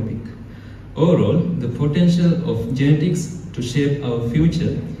trending topic. Overall, the potential of genetics to shape our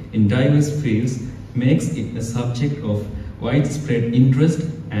future in diverse fields makes it a subject of widespread interest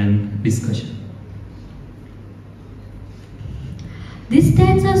and discussion. This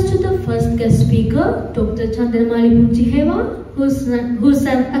takes us to the first guest speaker, Dr. Chandanamali Punchiheva, who's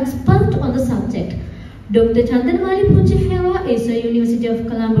an expert on the subject. Dr. Chandanamali Punchiheva is a University of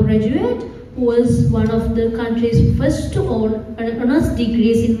Colombo graduate who was one of the country's first to own honors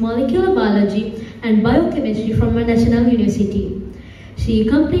degrees in molecular biology and biochemistry from a national university. She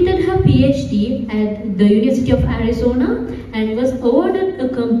completed her PhD at the University of Arizona and was awarded a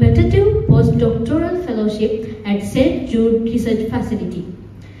competitive postdoctoral fellowship at St. Jude Research Facility,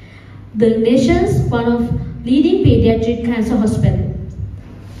 the nation's one of leading pediatric cancer hospital.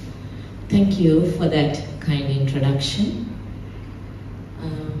 Thank you for that kind introduction.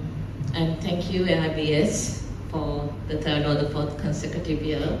 And thank you, AIBS, for the third or the fourth consecutive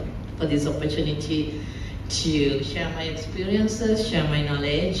year for this opportunity to share my experiences, share my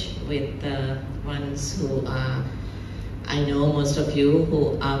knowledge with the ones who are, I know most of you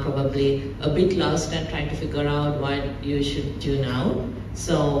who are probably a bit lost and trying to figure out what you should do now.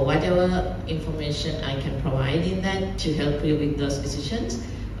 So whatever information I can provide in that to help you with those decisions,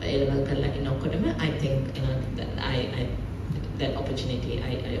 I think that opportunity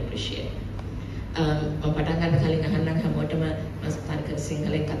I appreciate. මම පටන් ගන්න කලින් අහන්නම් හැමෝටම මම ස්ථානික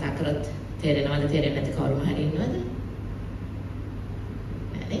සිංහලෙන් කතා කරත් තේරෙනවද තේරෙන්නේ නැති කවුරුම හරි ඉන්නවද?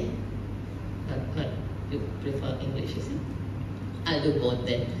 නෑනේ. Not you prefer English, is it? I'll do both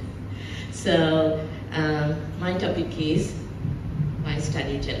then. So my topic is I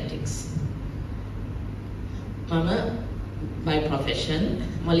study genetics. Mama by profession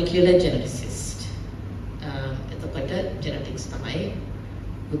molecular geneticist. එතකොට genetics තමයි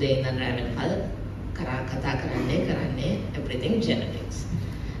උදේ ඉඳන් රැ වෙනකල් කතා කරන්නේ everything genetics.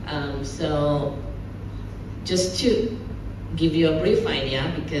 So just to give you a brief idea,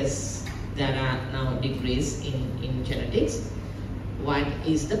 because there are now degrees in genetics, what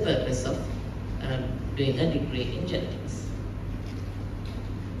is the purpose of doing a degree in genetics?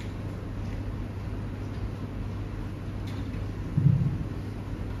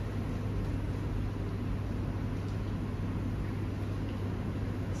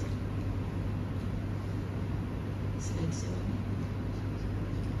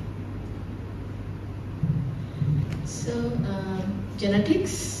 So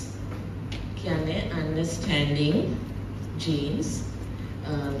genetics කියන්නේ understanding genes,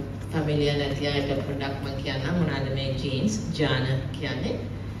 familiar නැති අයට product මම කියන්න මොනවාද මේ genes ජාන කියන්නේ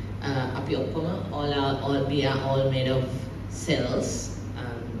අපි ඔක්කොම we are all made of cells,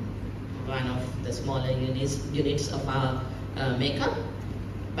 one of the smaller units of our makeup,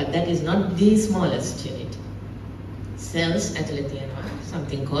 but that is not the smallest unit. Cells ඇතුලේ තියෙනවා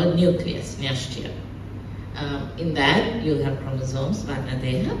something called nucleus, න්‍යෂ්ටිය. In that you have chromosomes,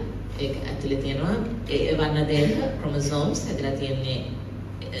 වර්ණදේහ. ඒක ඇතුලේ තියෙනවා ඒ වර්ණදේහ chromosomes හැදලා තියෙන්නේ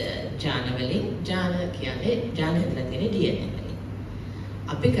ජාන වලින්. ජාන කියන්නේ ජාන හැදලා තියෙන්නේ DNA වලින්.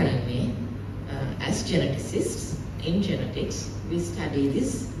 අපි කරන්නේ as geneticists in genetics we study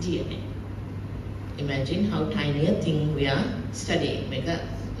this DNA. Imagine how tiny a thing we are studying. මේක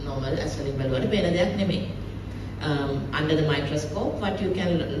normal as වලින් බලුවට පේන දෙයක් නෙමෙයි. Under the microscope, what you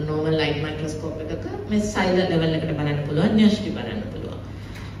can normal light microscope එකක මේ silent level එකට බලන්න පුළුවන්, න්‍යෂ්ටි බලන්න පුළුවන්.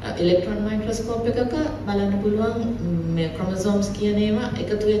 Electron microscope එකක බලන්න පුළුවන් මේ chromosomes කියන ඒවා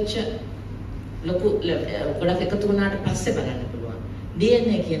එකතු වෙච්ච ලොකු ගොඩක් එකතු වුණාට පස්සේ බලන්න පුළුවන්.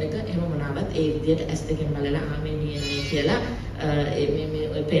 DNA කියන එක එහෙම මොනවාවත් ඒ විදිහට S දෙකෙන් බලලා මේ DNA කියලා මේ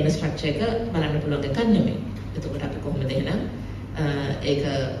ඔය පේන structure එක බලන්න පුළුවන් එකක් නෙමෙයි. එතකොට අපි කොහොමද එහෙනම් ඒක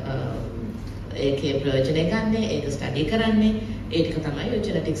ඒකේ ප්‍රයෝජනය ගන්න, ඒක ස්ටඩි කරන්නේ, ඒ ටික තමයි ඔය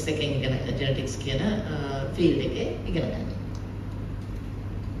ජෙනටික්ස් එකෙන් ඉගෙන ජෙනටික්ස් කියන ෆීල්ඩ් එකේ ඉගෙන ගන්න.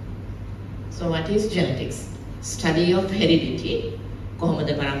 So So what is genetics? Study of heredity. කොහොමද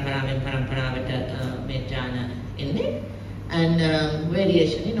පරම්පරාවෙන් පරම්පරාවට මේ ඥාන එන්නේ? And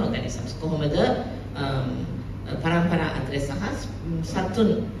variation in organisms. කොහොමද පරම්පරා අතරේ සහ සතුන්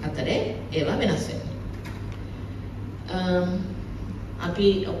අතරේ ඒවා වෙනස් වෙන්නේ? අපි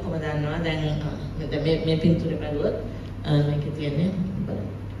ඔක්කොම දන්නවා දැන් මේ පින්තූරේ බලුවොත් මේකේ තියෙන්නේ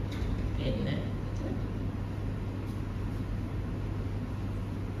බලන්න.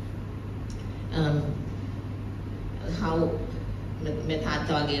 how මේ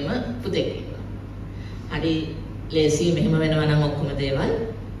තාත්තා වගේම පුතෙක් ඉන්නවා. හරි ලේසි මෙහෙම වෙනවා නම් ඔක්කොම දේවල්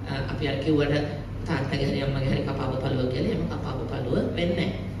අපි අර කිව්වට තාත්තගේ හරි අම්මගේ හරි කපාව පළුව කියලා එහෙම කපාව පළුව වෙන්නේ නැහැ.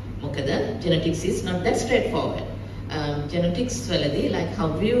 මොකද genetics is not that straightforward. Genetics වලදී like how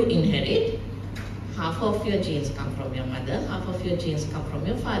you inherit, half of your genes come from your mother, half of your genes come from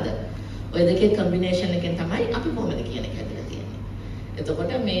your father. ඔය දෙකේ combination එකෙන් තමයි අපි කොහොමද කියන එක හැදලා තියෙන්නේ.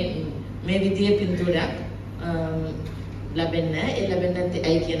 එතකොට මේ විදිහේ පින්තූරයක් ලැබෙන්නේ නැහැ. ඒ ලැබෙන්නේ නැත්නම්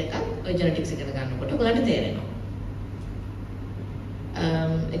ඇයි කියන එකත් ඔය ජෙනටික්ස් එකට ගන්නකොට ඔයගලන්ට තේරෙනවා.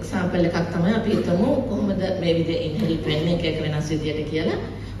 එක්සැම්පල් එකක් තමයි අපි හිතමු කොහොමද මේ විදිහේ ඉන්හෙරිට් වෙන්නේ එක වෙනස් විදිහට කියලා.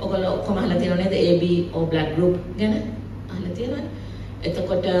 ඔයගොල්ලෝ ඔක්කොම අහලා තියෙනව නේද AB O blood group ගැන? අහලා තියෙනවද?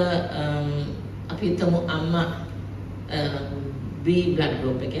 එතකොට අපි හිතමු අම්මා B blood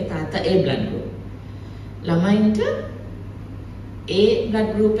group එකේ තාත්තා A blood group. ළමයින්ට A blood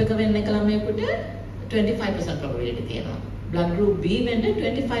group එක වෙන්න එක ළමයෙකුට 25% probability තියෙනවා. blood group B වෙන්න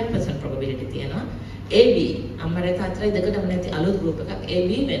 25% probability තියෙනවා. AB අම්මරේ තාත්තගේ දෙකටම නැති අලුත් group එකක්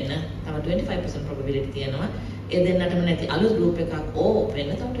AB වෙන්න තව 25% probability තියෙනවා. ඒ දෙන්නටම නැති අලුත් group එකක් O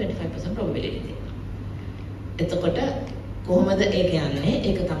වෙන්න තව 25% probability තියෙනවා. එතකොට කොහොමද ඒ කියන්නේ?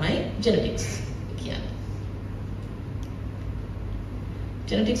 ඒක තමයි genetics කියන්නේ.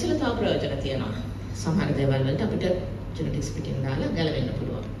 genetics වල තව ප්‍රයෝජන තියෙනවා. සමහර දේවල් වලට අපිට genetics පිටින් දාලා ගැලවෙන්න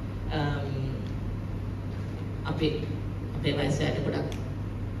පුළුවන්. අපේ වයසට ගොඩක්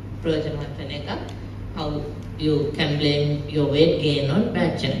ප්‍රයෝජනවත් වෙන එක how you can blame your weight gain on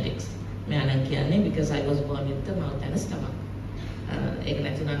bad genetics. මම කියන්නේ because I was born with the mouth and stomach. ඒක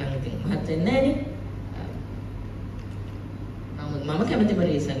නැතුණා නම් ඉතින් මහත් වෙන්නේ නැහැ නේ. මම කැමතිම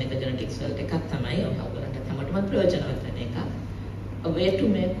reason එක genetics වලට එකක් තමයි ඔයගොල්ලන්ට තමටම ප්‍රයෝජනවත් වෙන එක. A way to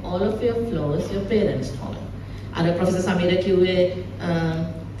make all of your flaws your parents' fault. අර ප්‍රොෆෙසර් සමීර කිව්වේ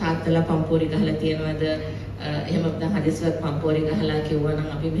තාත්තලා පම්පෝරි ගහලා තියනවාද එහෙම දැන් හදිස්සියක් පම්පෝරි ගහලා කිව්වා නම්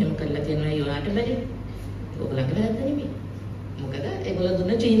අපි මෙහෙම කරලා තියෙනවා ඊළාට බැරි. ඔයගොල්ලන්ගේ වැරද්ද නෙමෙයි. මොකද ඒගොල්ලෝ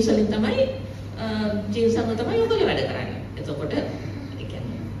දුන්න ජීන්ස් වලින් තමයි ජීන්ස් අනුව තමයි ඔයගොල්ලෝ වැඩ කරන්නේ. එතකොට ඒ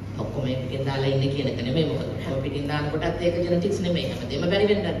කියන්නේ ඔක්කොම එකකින් දාලා ඉන්නේ කියන එක නෙමෙයි. මොකද හැම පිටින් දානකොටත් ඒක ජෙනටික්ස් නෙමෙයි. හැමදේම බැරි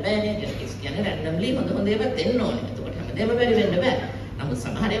වෙන්නත් බෑනේ. ජෙනටික්ස් කියන්නේ රැන්ඩම්ලි හොඳ ඒවාත් එන්න ඕනේ. එතකොට හැමදේම බැරි වෙන්න බෑ. නමුත්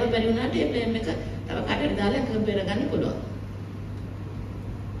සමහර ඒවා බැරි වුණාට ඒ ප්ලේන් එක තව කාටට දාලා කම්පෙයාර් ගන්න පුළුවන්.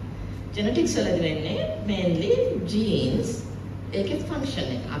 genetics වලදී වෙන්නේ mainly genes ඒකේ function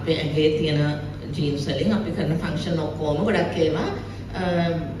එක. අපේ ඇඟේ තියෙන genes වලින් අපි කරන function ඔක්කොම ගොඩක් ඒවා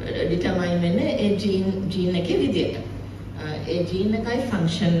determine වෙන්නේ ඒ gene එකේ විදියට. ඒ gene එකයි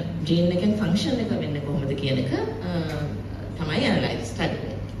function gene එකෙන් function එක වෙන්නේ කොහොමද කියන එක තමයි analyze study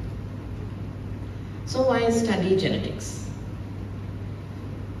වෙන්නේ. So why study genetics?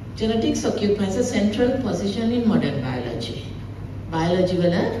 Genetics occupies a central position in modern biology. Biology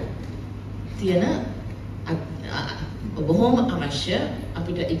වල තියෙන බොහොම අවශ්‍ය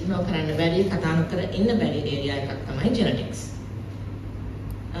අපිට ඉග්නෝර් කරන්න බැරි කතා නොකර ඉන්න බැරි ඒරියා එකක් තමයි genetics.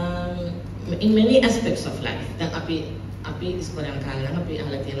 In many aspects of life. දැන් අපි ඉස්කෝලේ යන කාලේ නම් අපි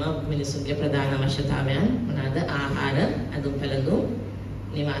අහලා තියෙනවා මිනිසුන්ගේ ප්‍රධාන අවශ්‍යතාවයන් මොනවාද? ආහාර, ඇඳුම් පැළඳුම්,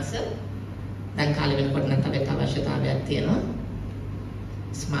 නිවාස. දැන් කාලේ වෙනකොට නම් තව එක අවශ්‍යතාවයක් තියෙනවා.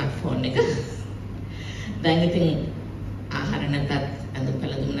 ස්මාර්ට්ෆෝන් එක. දැන් ඉතින් ආහාර නැතත් ඇඳුම්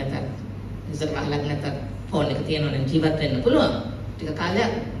පැළඳුම් නැතත් ඉස්සර පහලක් නැතත් ෆෝන් එක තියෙනවා නම් ජීවත් වෙන්න පුළුවන්. ටික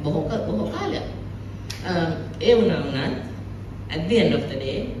කාලයක් බොහෝ කාලයක්. ඒ වුණා at the end of the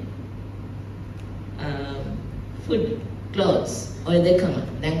day food, clothes ඔය දෙකම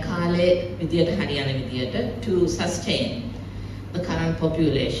දැන් කාලේ විදියට හරියන විදියට to sustain the current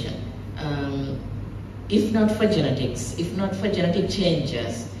population. If not for genetics, if not for genetic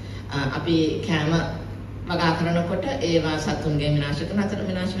changes, අපි කෑම වගා කරනකොට ඒවා සතුන්ගේ විනාශ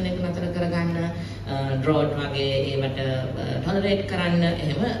වෙන එක නතර කරගන්න ඩ්‍රෝට් වගේ ඒවට ටොලරේට් කරන්න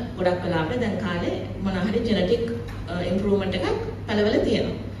එහෙම ගොඩක් වෙලාවට දැන් කාලේ මොන හරි ජෙනටික් ඉම්ප්‍රූව්මන්ට් එකක් පළවලා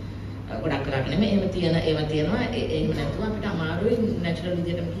තියෙනවා. ගොඩක් වෙලාවට නෙමෙයි එහෙම තියෙන ඒවා තියෙනවා එහෙම නැතුව අපිට අමාරුයි නැචරල්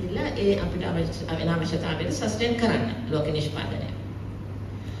විදියටම ගිහිල්ලා ඒ අපිට අවශ්‍යතාවයට සස්ටේන් කරන්න ලෝක නිෂ්පාදනය.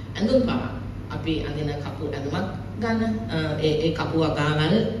 ඇඳුම් පවා අපි අඳින කපු ඇඳුමක් ගන්න ඒ කපු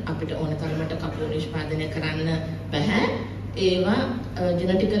වගාවල් අපිට ඕන තරමට කපු නිෂ්පාදනය කරන්න බෑ ඒවා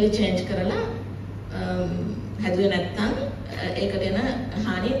genetically change කරලා හැදුවේ නැත්නම් ඒකට එන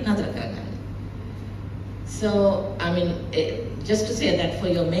හානි නතර කරගන්න. So I mean just to say that for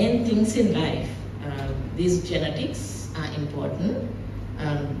your main things in life, these genetics are important.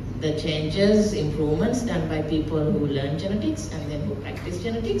 The changes, improvements done by people who learn genetics and then who practice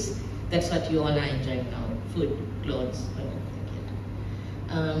genetics, that's what you all are enjoying now, food, clothes,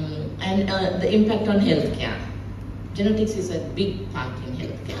 and the impact on healthcare. Genetics is a big part in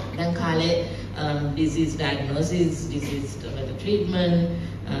healthcare. Then kale disease diagnosis, disease treatment,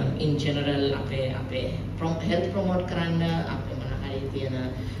 in general health promote karanna ape mona hari tiyana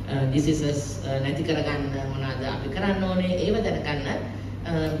diseases nathi karaganna monada ape karanna one ewa danaganna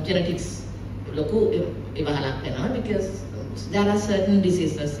genetics loku iwahalak wenawa, because there are certain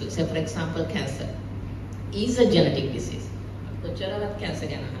diseases, say for example cancer is a genetic disease. kocharavat cancer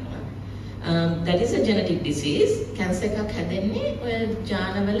gana ahanawa, that is a genetic disease. Cancer එකක් හැදෙන්නේ ඔය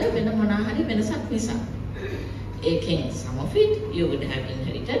ජානවල වෙන මොනා හරි වෙනසක් නිසා. Some of it you would have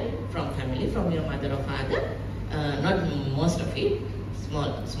inherited from family, from your mother or father, not most of it,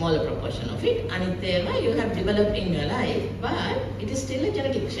 smaller proportion of it. Anithema you have developed in your life, but it is still a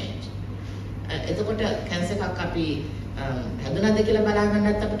genetic change. එතකොට cancer එකක් අපි හැදුනද කියලා බලා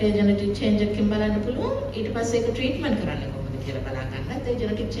ගන්නත් අපිට genetic change එකකින් බලන්න පුළුවන්. ඊට පස්සේ ඒක treatment කරන්න කොහොමද කියලා බලා ගන්නත් ඒ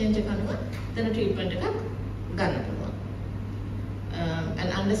genetic change එක අනුව එතන treatment එකක් ගන්න පුළුවන්. And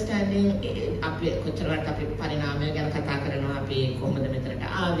understanding අපි කොච්චරක් අපි පරිණාමය ගැන කතා කරනවා, අපි කොහොමද මෙතනට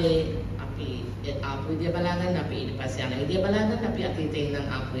ආවේ, අපි ආපු විදිය බලා ගන්න, අපි ඊට පස්සේ යන විදිය බලා ගන්න, අපි අතීතේ ඉඳන්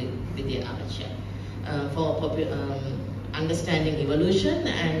ආපු විදිය අවශ්‍යයි. For understanding evolution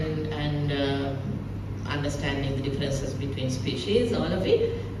and understanding the differences between species, all of it,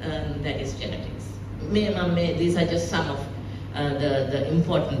 that is genetics. These are just some of the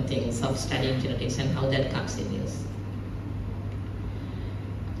important things of studying genetics and how that comes in use.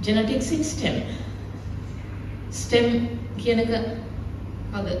 Genetics in STEM. STEM කියන එක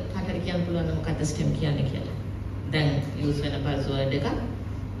අද කාටද කියන්න පුළුවන් මොකක්ද STEM කියන්නේ කියලා. දැන් use වෙන buzzword එක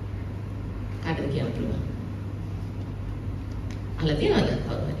කාටද කියන්න පුළුවන්? අහලා තියෙනවද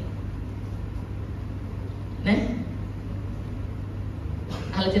කවුරුහරි? නෑ?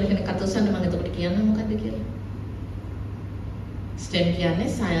 අහලා තියෙන කෙනෙක් අත උස්සන්න මම එතකොට කියන්න මොකක්ද කියලා. STEM කියන්නේ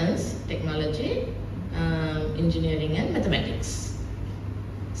science, technology, engineering and mathematics.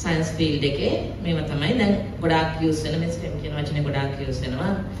 Science field එකේ මේවා තමයි දැන් ගොඩාක් use වෙන මේ STEM කියන වචනේ ගොඩාක් use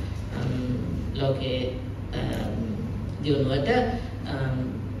වෙනවා ලෝකේ දියුණුවට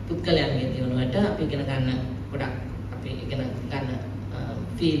පුද්ගලයන්ගේ දියුණුවට අපි ඉගෙන ගන්න ගොඩාක් අපි ඉගෙන ගන්න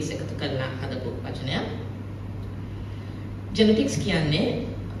fields එකතු කරලා හදපු වචනයක්. Genetics කියන්නේ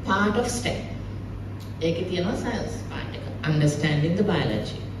part of STEM. ඒකේ තියෙනවා science part එක, understanding the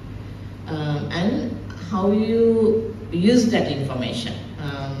biology and how you use that information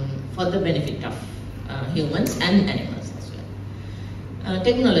for the benefit of humans and animals as well.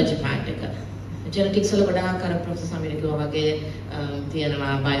 Technology part එක. Genetics වල ගොඩාක් අර ප්‍රොෆෙසර් සමීර කිව්වා වගේ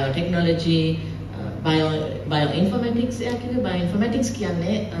තියෙනවා biotechnology, bioinformatics bioinformatics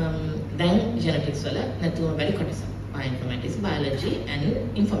කියන්නේ දැන් genetics වල නැතුවම බැරි කොටස. Bioinformatics, biology and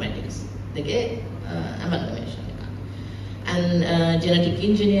informatics. දෙකේ amalgamation එක. And genetic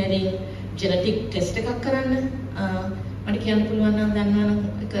engineering, genetic test එකක් කරන්න මට කියන්න පුළුවන් නම් දන්නවනම්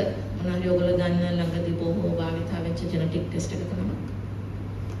එක මොනවාරි ඔයගොල්ලෝ දන්න ළඟදී බොහෝ භාවිතා වෙච්ච genetic test එකක නම.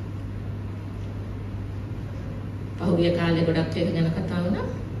 පහුගිය කාලේ ගොඩක් ඒක ගැන කතා වුණා.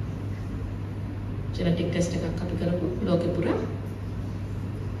 genetic test එකක් අපි කරපු ලෝකෙ පුරා.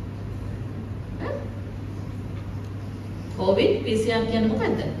 COVID PCR කියන්නේ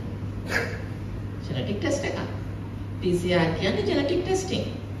මොකද්ද? genetic test එකක්. PCR කියන්නේ genetic testing.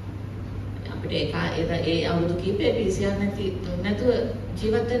 අපිට ඒ අවුරුදු කීපේ PCR නැතුව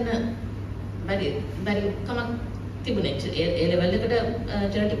ජීවත් වෙන්න බැරි කමක් තිබුණේ. ඒ ලෙවල් එකට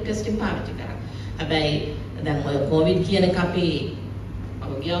genetic testing පාවිච්චි කරා. හැබැයි දැන් ඔය COVID කියන එක අපි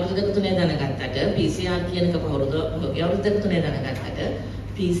ඔයගේ අවුරුදු දෙක තුනේ දැනගත්තට PCR කියන එක ඔයගේ අවුරුදු දෙක තුනේ දැනගත්තට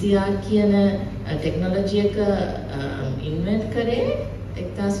PCR කියන ටෙක්නොලොජි එක ඉන්වෙන්ට් කරේ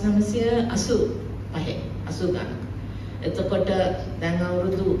 1985 ගණන්. එතකොට දැන්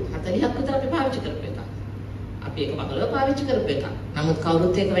අවුරුදු 40ක් විතර අපි පාවිච්චි කරපු එක. අපි ඒක පහළව පාවිච්චි කරපු එක. නමුත්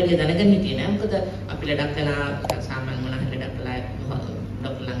කවුරුත් ඒක වැඩි දැනගෙන හිටියේ නෑ. මොකද අපි ලඩක් කළා සාමාන්‍ය මොනවා හරි ලඩක් කළා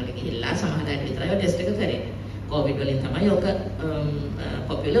ડોක්ටර් ළඟට ගිහිල්ලා සමහර අය විතරයි ටෙස්ට් එක කරේ. කොවිඩ් වලින් තමයි ඔක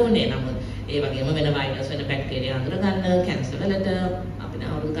පොපියුලර් වුණේ. නමුත් ඒ වගේම වෙන වෛරස් වෙන බැක්ටීරියා අඳුර ගන්න කැන්සර් වලට අපිට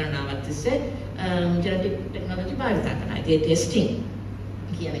අවුරුදු ගණනාවක් තිස්සේ ජෙනටික් ටෙක්නොලොජි භාවිත කරනවා. ඒ ටෙස්ටිං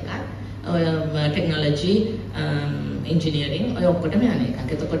කියන එක ටෙක්නොලොජි engineering ඔය ඔක්කොටම යන එකක්.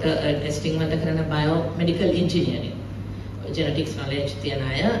 එතකොට ටෙස්ටිං වලට කරන biomedical engineering genetics knowledge තියන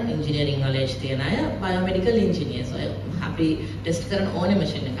අය, engineering knowledge තියන අය, biomedical engineers. අපි test කරන ඕනේ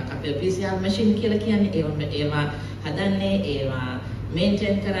machine එකක්. අපි PCR machine කියලා කියන්නේ ඒවා හදන්නේ, ඒවා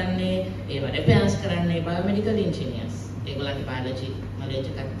maintain කරන්නේ, ඒවා repairs කරන්නේ biomedical engineers. ඒගොල්ලන්ගේ biology knowledge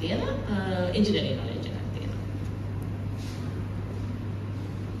එකක් තියෙන, engineering knowledge එකක් තියෙන.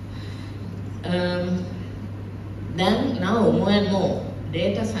 Then now more and more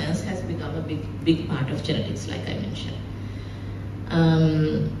data science has become a big part of genetics, like I mentioned.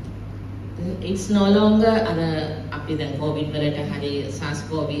 It's no longer අපි දැන් COVID වලට හරි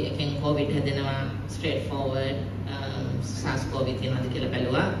SARS-CoV එකෙන් COVID හැදෙනවා straightforward SARS-CoV තියෙනවද කියලා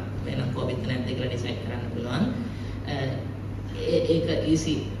බැලුවා වෙන COVID නැද්ද කියලා decide කරන්න පුළුවන් ඒක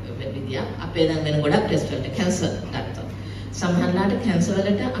easy විදියක් අපේ දැන් වෙන ගොඩක් test වලට cancer ගත්තා සමහරවිට cancer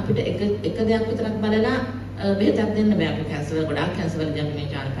වලට අපිට එක දෙයක් විතරක් බලලා බෙහෙතක් දෙන්න බෑ අපි cancer වල ගොඩක් cancer වලදී අපි මේ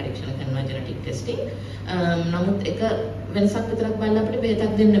ජාන පරීක්ෂණ කරනවා genetic testing නමුත් එක වෙනසක් විතරක් බලලා අපිට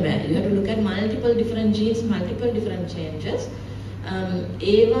බෙහෙතක් දෙන්න බෑ you have to look at multiple different genes multiple different changes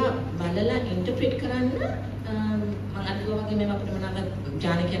ඒවා බලලා interpret කරන්න මම අද වගේ මේවා අපිට මොනවාද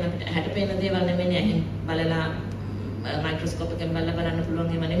ජාන කියන්නේ අපිට ඇහැට පේන දේවල් නෙමෙයි ඇහෙන් බලලා මයික්‍රොස්කෝප් එකෙන් බලන්න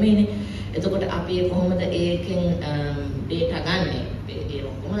පුළුවන් ඒවා නෙමෙයිනේ එතකොට අපි කොහොමද ඒකෙන් data ගන්නෙ ඒ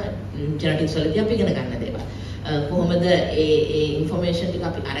ඔක්කොම genetics වලදී අපි ඉගෙන ගන්න දේවල් කොහොමද ඒ information ටික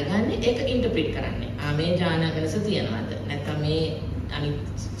අපි අරගන්නේ ඒක interpret කරන්නේ මේ ජාන වෙනස තියනවාද නැත්නම් මේ අනිත්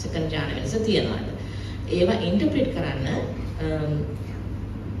second ජාන වෙනස තියනවාද ඒවා interpret කරන්න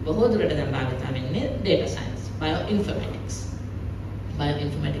බොහෝ දුරට දැන් භාවිත වෙන්නේ data science bioinformatics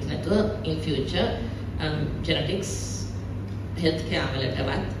නැතුව in future genetics healthcare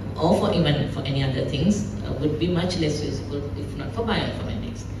වලටවත් or for even for any other things would be much less useful if not for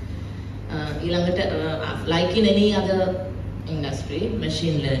bioinformatics. Like in any other industry,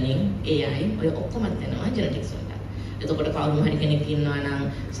 machine learning, AI, ඔය ඔක්කොම දෙනවා genetics වලට. එතකොට කවුරු හරි කෙනෙක් ඉන්නවා නම්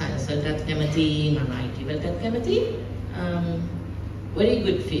science වලටත් කැමති, මම IT වලටත් කැමති, very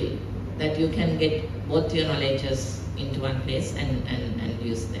good field that you can get both your knowledges into one place and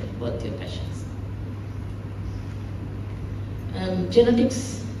use them, both your passions. Genetics,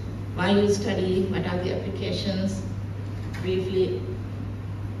 why you study, what are the applications, briefly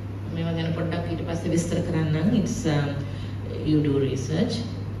මේවා ගැන පොඩ්ඩක් ඊට පස්සේ විස්තර කරන්නම් it's you do research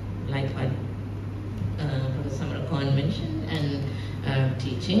like what Professor Samarakon mentioned and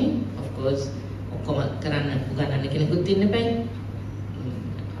teaching of course ඔක්කොම කරන්න උගන්වන්න කෙනෙකුත් ඉන්න එපයි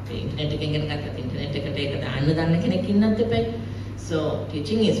අපේ ඉන්ටර්නෙට් එකෙන් ඉගෙන ගත්තත් ඉන්ටර්නෙට් එකට ඒක දාන්න දන්න කෙනෙක් ඉන්නත් එපයි so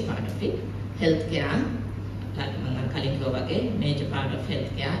teaching is part of it healthcare like මම කලින් කිව්වා වගේ major part of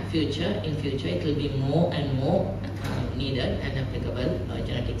healthcare in future it will be more and more needed and applicable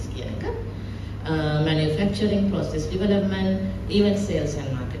genetics කියන එක manufacturing process development even sales and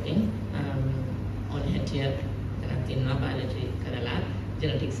marketing on here කරත් ඉන්නවා biology කරලා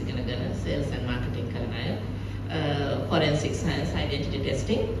genetics ඉගෙනගෙන sales and marketing කරන අය forensic science identity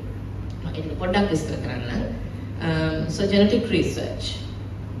testing ඒක පොඩ්ඩක් විස්තර කරන්න so genetic research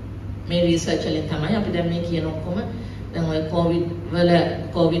මේ රිසර්ච් වලින් තමයි අපි දැන් මේ කියන ඔක්කොම දැන් ඔය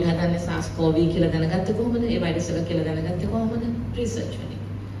COVID හදන්නේ SARS-CoV කියලා දැනගත්තේ කොහොමද? ඒ වෛරස් එක කියලා දැනගත්තේ කොහොමද? රිසර්ච්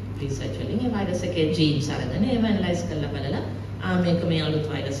වලින් ඒ වෛරස් එකේ ජීන්ස් අරගෙන ඒව ඇනලයිස් කරලා බලලා මේක මේ අලුත්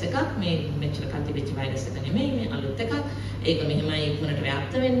වෛරස් එකක් මේ මෙච්චර කල් තිබිච්ච වෛරස් එක නෙමෙයි මේ අලුත් එකක් ඒක මෙහෙමයි ඉක්මනට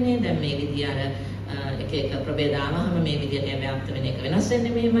ව්‍යාප්ත වෙන්නේ දැන් මේ විදිය අර එක ප්‍රභේද ආවම මේ විදියට ව්‍යාප්ත වෙන එක වෙනස්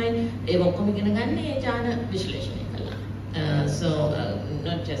වෙන්නේ මෙහෙමයි ඒක ඔක්කොම ඉගෙන ගන්න ඒ ජාන විශ්ලේෂණය කළා so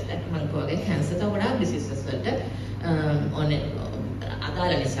not just that මම කෝගේ cancer තව ගොඩාක් diseases වලට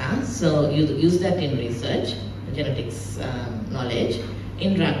අදාළ නිසා so you use that in research genetics knowledge in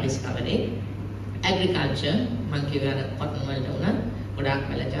drug discovery agriculture මම කියවන cotton වලට උනත් ගොඩාක්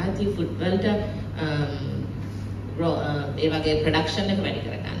වල ಜಾති food වලට ඒ වගේ production එක වැඩි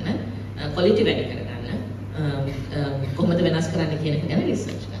කරගන්න quality වැඩි කරගන්න කොහොමද වෙනස් කරන්න කියන එක ගැන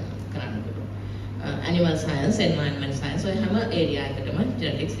research කරන්න පුළුවන් animal science environment science ඔය හැම area එකකටම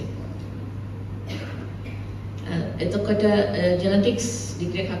genetics එතකොට genetics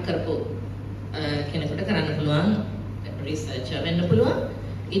degree එකක් කරපු කෙනෙකුට කරන්න පුළුවන් researcher වෙන්න පුළුවන්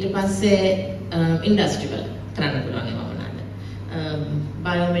ඊට පස්සේ industry වල කරන්න පුළුවන් ඒවා මොනවාද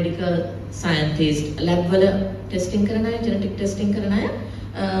biomedical scientist lab වල testing කරන අය genetic testing කරන අය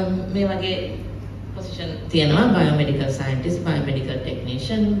මේ වගේ position තියෙනවා biomedical scientist biomedical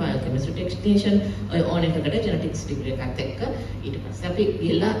technician biochemistry technician ඔය ඕන එකකට genetics degree එකත් එක්ක ඊට පස්සේ අපි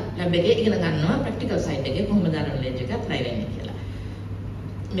ගිහලා lab එකේ ඉගෙන ගන්නවා practical side එකේ කොහොමද අර knowledge එක try වෙන්නේ කියලා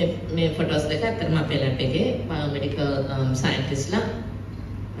මේ photos දෙක අතරම අපේ lab එකේ biomedical scientistලා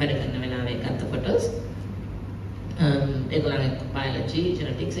වැඩ කරන වෙලාවේ ගත්ත photos ඒගොල්ලන්ගේ biology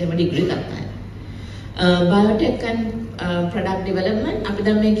genetics එහෙම degree ගත්තා biotech and product development අපි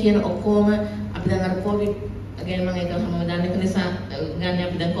දැන් මේ කියන ඔක්කොම අපි දැන් අර COVID ගැන මම ඒක හැමෝම දන්න එක නිසා ගන්න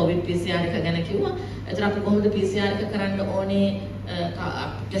අපි දැන් COVID PCR එක ගැන කිව්වා. ඒතර අපි කොහොමද PCR එක කරන්න ඕනේ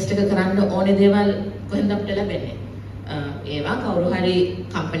ටෙස්ට් එක කරන්න ඕනේ දේවල් කොහෙන්ද අපිට ලැබෙන්නේ? ඒවා කවුරු හරි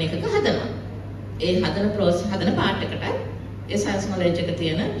කම්පැනි එකක හදනවා. ඒ හදන process හදන part එකට ඒ science knowledge එක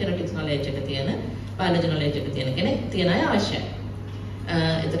තියෙන, genetics knowledge එක තියෙන, biology knowledge එක තියෙන කෙනෙක් තියෙන අය අවශ්‍යයි.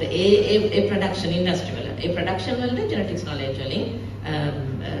 ඒතර ඒ production industry වල ඒ production වලට genetics knowledge වලින්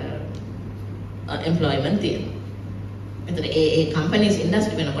employment තියෙනවා. එතන ඒ companies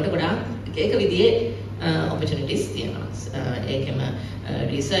industry වෙනකොට ගොඩාක් එක විදිහේ opportunities තියෙනවා. ඒකෙම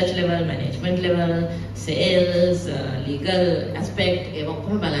research level, management level, sales, legal aspect ඒ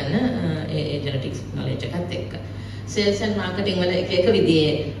ඔක්කොම බලන්න ඒ genetics knowledge එකත් එක්ක. sales and marketing වල එක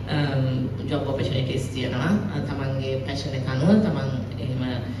විදිහේ job opportunities තියෙනවා. තමන්ගේ passion එක අනුව තමන් එහෙම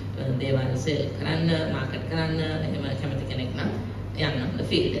දේවල් sell කරන්න, market කරන්න එහෙම කැමති කෙනෙක් නම් යන්න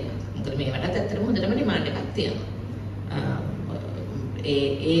field එක. මොකද මේකට ඇත්තටම හොඳටම demand එකක් තියෙනවා.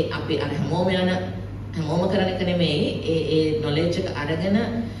 ඒ අපි අර හැමෝම කරන එක නෙමෙයි ඒ knowledge එක අරගෙන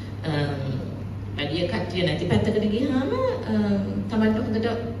වැඩි කට්ටිය නැති පැත්තකට ගියාම තමන්ට හොඳට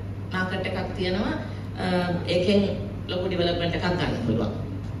market එකක් තියෙනවා. ඒකෙන් ලොකු development එකක් ගන්න පුළුවන්.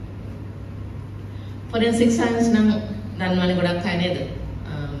 forensic science නම් දන්නවනේ ගොඩක් අය නේද?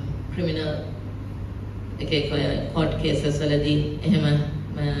 criminal එක court cases වලදී එහෙම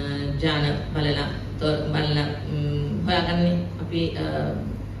ජාන බලලා හොයාගන්නේ අපි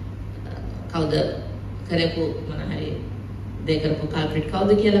කවුද කරපු මොන හරි දෙය කරපු culprit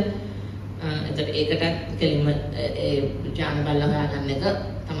කවුද කියලා. එතකොට ඒකට කෙලින්ම ඒ ජාන බලලා හොයාගන්න එක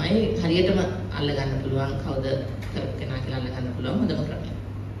තමයි හරියටම අල්ලගන්න පුළුවන් කවුද කරපු කෙනා කියලා අල්ලගන්න පුළුවන් හොඳම ක්‍රමය.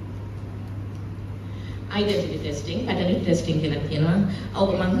 identity testing, paternity testing කියලා කියනවා. ඔව්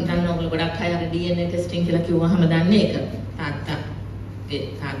මම දන්නවා ඔයගොල්ලෝ ගොඩක් අය අර DNA testing කියලා කිව්වහම දන්නේ ඒක.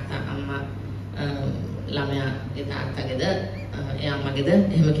 තාත්තා අම්මා ළමයා ඒ තාත්තගේද ඒ අම්මගේද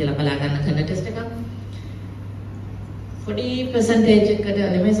එහෙම කියලා බලා ගන්න කරන ටෙස්ට් එකක්. පොඩි percentage එකකට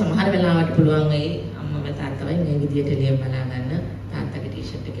නෙමෙයි සමහර වෙලාවට පුළුවන් ඒ අම්මව තාත්තවයි මේ විදියට එළිය බලා ගන්න තාත්තගේ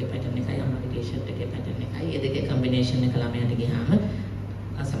ටී-ෂර්ට් එකේ pattern එකයි අම්මගේ ටී-ෂර්ට් එකේ pattern එකයි ඒ දෙකේ combination එක ළමයාට ගියාම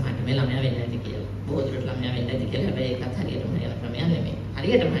අසමහරට මේ ළමයා වෙන්නේ නැති කියලා. බොහෝ දුරට ළමයා වෙන්නේ නැති කියලා. හැබැයි ඒකත් හරියටම හරියන ක්‍රමයක් නෙමෙයි.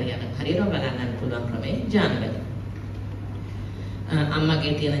 හරියටම බලා ගන්න පුළුවන් ක්‍රමේ ජානවල.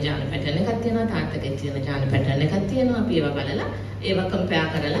 අම්මගේ තියෙන ජාන පැටර්න් එකක් තියෙනවා තාත්තගේ තියෙන ජාන පැටර්න් එකක් තියෙනවා අපි ඒවා බලලා ඒවා කම්පෙයාර්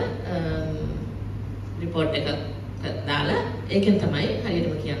කරලා report එකක් දාලා ඒකෙන් තමයි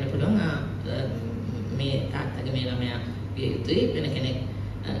හරියටම කියන්න පුළුවන් මේ තාත්තගේ මේ ළමයා විය යුතුයි වෙන කෙනෙක්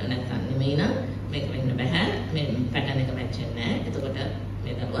නැත්නම් නෙමෙයි නම් මේක වෙන්න බෑ මේ පැටර්න් එක මැච් වෙන්නේ නැහැ එතකොට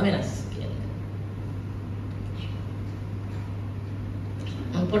මේ දරුවා වෙනස් කියන එක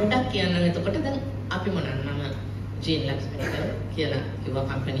මම පොඩ්ඩක් කියන්නම් එතකොට දැන් අපි මොනවාම Gene Labs Medical කියලා කිව්වා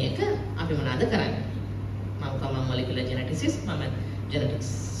කම්පැනි එක අපි මොනවද කරන්නේ මම molecular geneticists මම genetics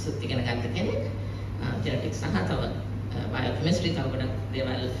ඉගෙන ගත්ත කෙනෙක් genetics සහ තව biochemistry තව ගොඩක්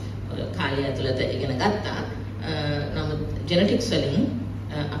දේවල් කාලය ඇතුළත ඉගෙන ගත්තා නමුත් genetics වලින්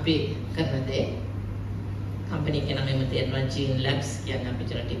අපි කරන දේ කම්පැනි එක නමෙම තියෙනවා Gene Labs කියන්නේ අපි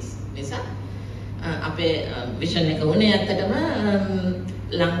genetics නිසා අපේ විෂන් එක උනේ ඇත්තටම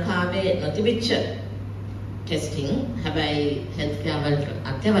ලංකාවේ නොතිබිච්ච testing හැබැයි healthcare වලට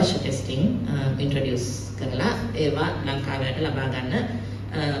අත්‍යවශ්‍ය testing introduce කරලා ඒවා ලංකාවට ලබා ගන්න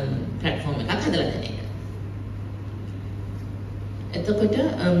platform එකක් හදලා දෙන එක. එතකොට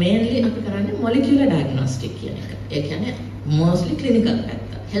mainly අපි කරන්නේ molecular diagnostic කියන එක. ඒ කියන්නේ mostly clinical පැත්ත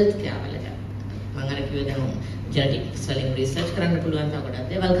healthcare වලට. මම අර කිව්වේ දැන් genetics වලින් research කරන්න පුළුවන් තව ගොඩක්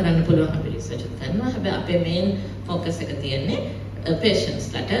දේවල් කරන්න පුළුවන් අපි research කරනවා. හැබැයි අපේ main focus එක තියෙන්නේ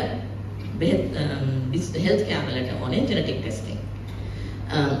patients ලට healthcare වලට ඕනේ genetic testing.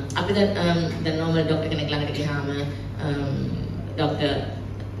 අපි දැන් normal doctor කෙනෙක් ළඟට ගියාම doctor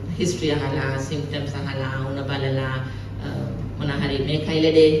history අහලා symptoms අහලා උන බලලා මොන හරි මේකයි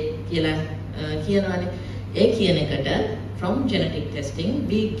ලෙඩේ කියලා කියනවානේ. ඒ කියන එකට from genetic testing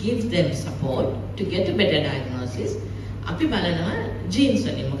we give them support to get a better diagnosis. අපි බලනවා genes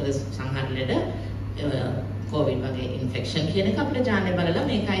වලින් මොකද සමහර ලෙඩ COVID වගේ infection කියන එක අපිට ජානේ බලලා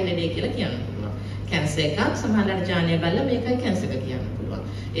මේකයි ලෙඩේ කියලා කියන්න පුළුවන්. කැන්සර් එකක් සමහරවිට ජානේ බලලා මේකයි කැන්සර් එක කියන්න පුළුවන්.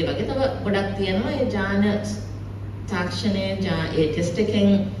 ඒ වගේ තව ගොඩක් තියෙනවා ඒ ජාන තාක්ෂණයේ ඒ ටෙස්ට් එකෙන්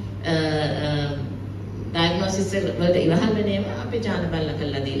diagnosis වලට ඉවහල් වෙනේම අපි ජාන බලලා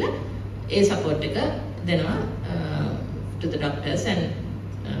කරලා දීලා ඒ support එක දෙනවා to the doctors and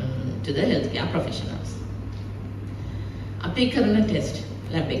to the healthcare professionals. අපි කරන ටෙස්ට්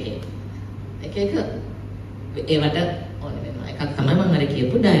lab එකේ එක ඒවට ඕන වෙනවා. එකක් තමයි මම අර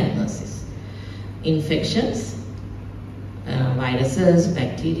කියපු diagnosis. infections, viruses,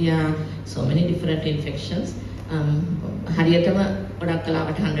 bacteria, so many different infections. හරියටම ගොඩක්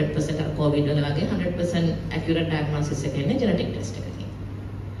කලාවට 100% අර COVID වල වගේ 100% accurate diagnosis එක එන්නේ genetic test එකකින්.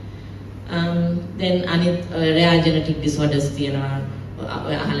 Then අනිත් rare genetic disorders තියෙනවා.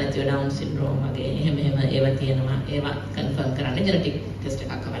 ඔය අහලා තියෙන Down syndrome වගේ එහෙම ඒවා තියෙනවා. ඒවා confirm කරන්න genetic test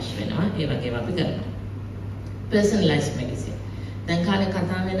එකක් අවශ්‍ය වෙනවා. ඒ වගේ ඒවා අපි කරනවා. Personalized medicine. දැන් කාලේ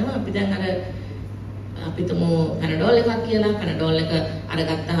කතා වෙනවා අපි දැන් අර අපි තුමු පැනඩෝල් එකක් කියලා පැනඩෝල් එක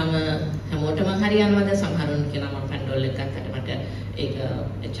අරගත්තාම හැමෝටම හරියනවද සමහරුන් කියනවා මම පැනඩෝල් එකක් ගත්තට මට ඒක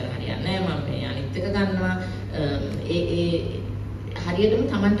එච්චර හරියන්නේ නැහැ මම මේ අනිත් එක ගන්නවා ඒ හරියටම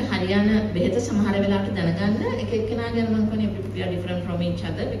Tamanට හරියන බෙහෙත සමහර වෙලාවට දැනගන්න එක එක්කෙනා ගැන මම කියන්නේ we are different from each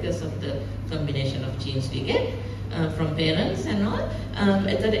other because of the combination of genes we get from parents and all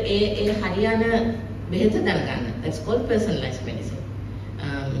එතකොට ඒ හරියන බෙහෙත දැනගන්න that's called personalized medicine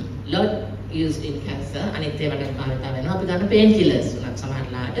lot used in cancer අනිත් ඒවාට භාවිත වෙනවා අපි ගන්න pain killers උනත්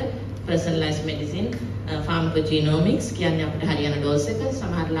සමහරලාට personalized medicine pharmacogenomics කියන්නේ අපිට හරියන dose එක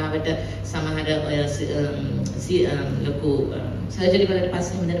සමහරලාවට සමහර ඔය ලොකු surgery වලට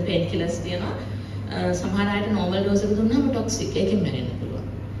පස්සේ හැමදේම pain killers තියෙනවා සමහර අයට normal dose එක දුන්නාම toxic ඒකෙන් මැරෙන්න පුළුවන්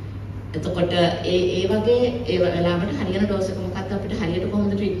එතකොට ඒ වගේ ඒ වෙලාවට හරියන dose එක මොකක්ද අපිට හරියට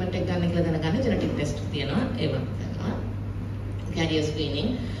කොහොමද treatment එක ගන්න කියලා දැනගන්න genetic test තියෙනවා ඒවා කරනවා carrier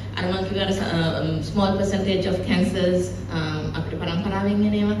screening අර මම කිව්වා small percentage of cancers අපිට පරම්පරාවෙන්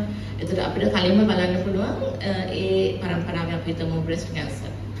එනවා. ඒකට අපිට කලින්ම බලන්න පුළුවන් ඒ පරම්පරාවෙන් අපි හිතමු breast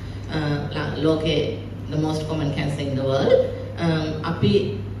cancer. ලෝකේ the most common cancer in the world. අපි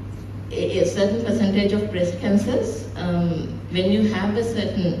a certain percentage of breast cancers when you have a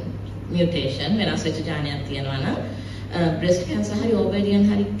certain mutation වෙනස් වෙච්ච ජානයක් තියෙනවා නම් breast cancer හරි ovarian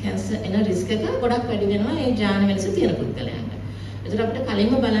හරි cancer එන risk එක ගොඩක් වැඩි වෙනවා ඒ ජාන වෙනස තියෙන පුද්ගලයන්ට. ඒකට අපිට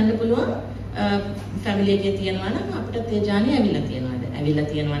කලින්ම බලන්න පුළුවන් ෆැමිලි එකේ තියෙනවා නම් අපිට ඒ ජානය ඇවිල්ලා තියෙනවාද? ඇවිල්ලා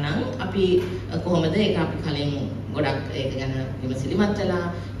තියෙනවා නම් අපි කොහොමද ඒක අපි කලින් ගොඩක් ඒක ගැන විමසිලිමත් වෙලා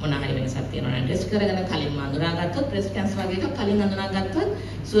මොන හරි වෙනසක් තියෙනවා නම් ටෙස්ට් කරගෙන කලින්ම අඳුනාගත්තොත් බ්‍රෙස්ට් කැන්සර් වගේ එකක් කලින් අඳුනාගත්තොත්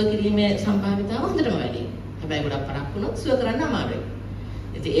සුව කිරීමේ සම්භාවිතාව හොඳටම වැඩියි. හැබැයි ගොඩක් පරක් වුණොත් සුව කරන්න අමාරුයි.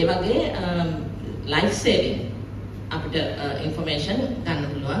 ඉතින් ඒ වගේ ලයිෆ් සේවිං අපිට ඉන්ෆර්මේෂන් ගන්න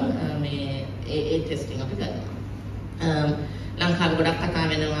පුළුවන් මේ ඒ ටෙස්ටිං අපි කරනවා. ලංකාවේ ගොඩක් කතා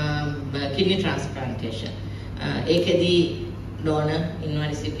වෙනවා kidney transplantation. ඒකෙදී donor ඉන්නවා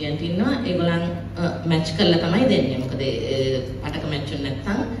recipient ඉන්නවා. ඒගොල්ලන් match කරලා තමයි දෙන්නේ. මොකද පටක match වෙන්නේ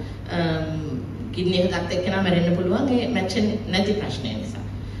නැත්නම් kidney එක ගත්ත එක්කෙනා මැරෙන්න පුළුවන්. ඒ match නැති ප්‍රශ්නය නිසා.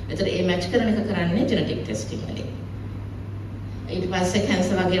 ඒතර ඒ match කරන එක කරන්නේ genetic testing වලින්. ඊට පස්සේ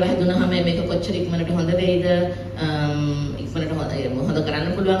cancer වගේ ඒවා හැදුනහම මේක කොච්චර ඉක්මනට හොඳ වෙයිද? ඉක්මනට හොඳ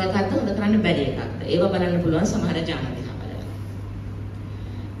කරන්න පුළුවන් එකක්ද? හොඳ කරන්න බැරි එකක්ද? ඒවා බලන්න පුළුවන් සමහර ජාන දිහා.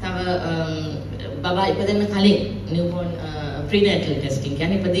 තව බබා ඉපදෙන්න කලින් newborn prenatal testing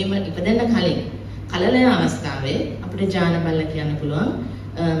කියන්නේ ඉපදෙන්න කලින් කලලය අවස්ථාවේ අපිට ජාන බලලා කියන්න පුළුවන්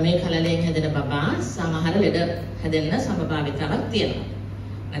මේ කලලයෙන් හැදෙන බබා සමහර ලෙඩ හැදෙන්න සම්භාවිතාවක් තියෙනවා.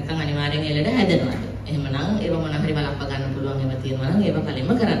 නැත්නම් අනිවාර්යෙන් ඒ ලෙඩ හැදෙනවා. එහෙමනම් ඒව මොන හරි බලප්ප ගන්න පුළුවන් ඒවා තියෙනවා නම් ඒව කලින්ම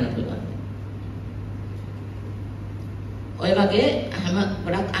කරන්න පුළුවන්. ඔය වගේ හැම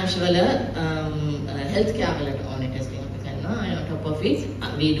ගොඩක් අංශවල health care වලට ඕනේ testing on top of it,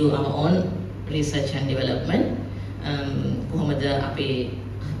 we do our own research and development. කොහොමද අපි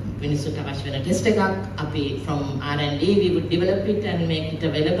මිනිස්සුන්ට අවශ්‍ය වෙන ටෙස්ට් එකක් අපි from R&D we would develop it and make it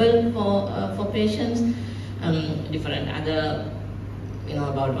available for patients. Different other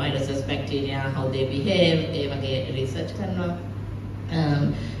about viruses, bacteria, how they behave, ඒ වගේ research කරනවා.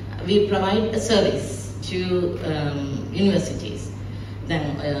 We provide a service to universities. දැන්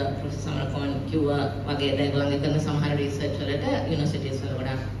ප්‍රොෆෙසර් සමරකෝන් කිව්වා වගේ දැන් ඒගොල්ලන්ගේ කරන සමහර රිසර්ච් වලට යුනිවර්සිටිස් වල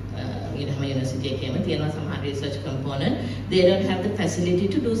ගොඩක් ඊටම යුනිවර්සිටි එකේම තියෙනවා සමහර research component they don't have the facility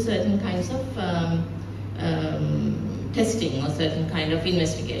to do certain kinds of testing or certain kind of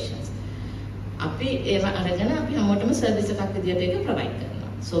investigations අපි ඒව අරගෙන අපි හැමෝටම සර්විස් එකක් විදියට ඒක ප්‍රොවයිඩ්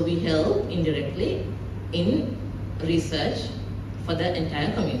කරනවා so we help indirectly in research for the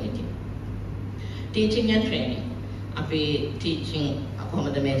entire community teaching and training අපි teaching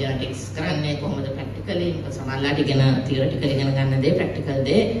කොහොමද මේ genetics කරන්නේ කොහොමද practically මොකද සමහරලාට ඉගෙන theoretical ඉගෙන ගන්න දේ practical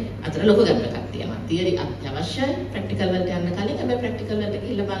දේ අතර ලොකු ගැප් එකක් තියෙනවා theory අත්‍යවශ්‍යයි practical වලට යන්න කලින් හැබැයි practical වලට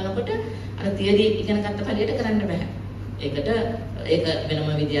ගිහිල්ලා බලනකොට අර theory ඉගෙන ගත්ත පළියට කරන්න බෑ ඒකට ඒක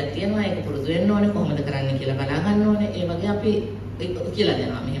වෙනම විදියක් තියෙනවා ඒක පුරුදු වෙන්න ඕනේ කොහොමද කරන්නේ කියලා බලා ගන්න ඕනේ ඒ වගේ අපි කියලා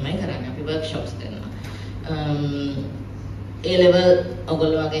දෙනවා මෙහෙමයි කරන්නේ අපි workshops කරනවා A level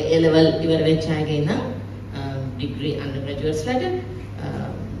ඔයගොල්ලෝ වගේ A level ඉවර වෙච්ච අයගේ ඉඳන් degree undergraduates ladder,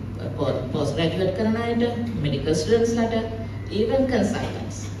 postgraduate කරන අයට, medical students ladder, even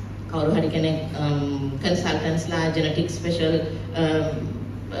consultants. කවුරු හරි කෙනෙක් consultantsලා genetics special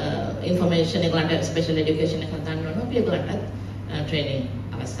information එකකට special education එකක් ගන්න ඕන අපි ඒකට training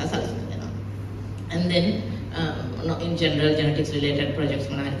අවස්ථා සලසනවා දෙනවා. And then in general genetics related projects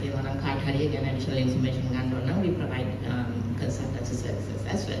මොනවා හරි තියෙනවා නම් කාට හරි ගැන additional information ගන්න ඕන නම් we provide consultancy services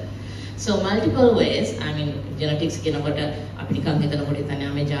as well. So multiple ways, I mean genetics කියනකොට අපි නිකන් හිතනකොට ඉතින්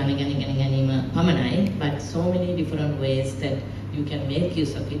මේ ජාන ගැන ගැනීම පමණයි, but so many different ways that you can make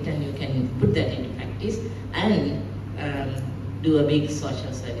use of it and you can put that into practice and do a big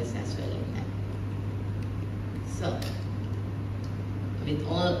social service as well in that. So with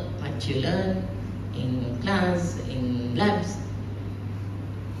all what you learn in class, in labs,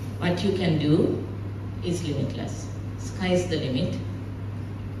 what you can do is limitless. Sky is the limit.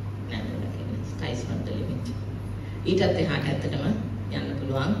 Sky is not the limit. ඊටත් එහාට ඇත්තටම යන්න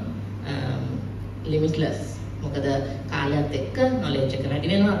පුළුවන් limitless. මොකද කාලයත් එක්ක knowledge එක වැඩි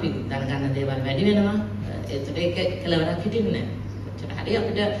වෙනවා, අපි දැනගන්න දේවල් වැඩි වෙනවා. ඒකට ඒක කෙලවරක් හිටින්නේ නැහැ. කොච්චර හරි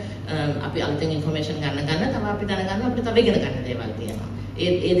අපිට අපි අලුතෙන් information ගන්න තව අපි දැනගන්න අපිට තව ඉගෙන ගන්න දේවල් තියෙනවා.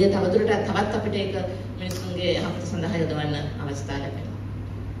 ඒ දේ තවදුරටත් තවත් අපිට ඒක මිනිස්සුන්ගේ යහපත සඳහා යොදවන්න අවස්ථා ලැබෙනවා.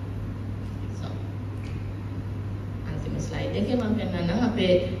 So අන්තිම slide එකේ මම පෙන්නන්නම් අපේ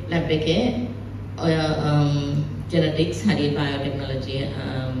lab එකේ ඔය genetics hari biotechnology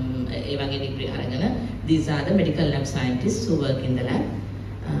ඒ වගේ degree අරගෙන these are the medical lab scientists who work in the lab.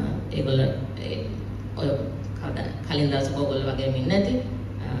 ඒගොල්ලෝ ඔය කලින් දවසක ඔයගොල්ලෝ වගේ ඉන්නේ නැති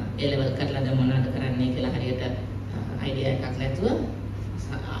A level කරලා දැන් මොනවද කරන්නේ කියලා හරියට idea එකක් නැතුව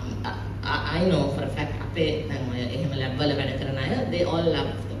I know for a fact අපේ දැන් ඔය එහෙම lab වල වැඩ කරන අය they all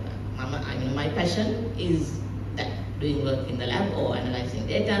love I mean my passion is that doing work in the lab or analyzing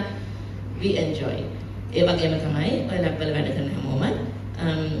data we enjoy it. ඒ වගේම තමයි ඔය lab වල වැඩ කරන හැමෝම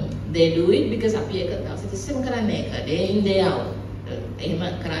they do it because අපි ඒක දවස් 30ම කරන්නේ ඒක day in day out. එහෙම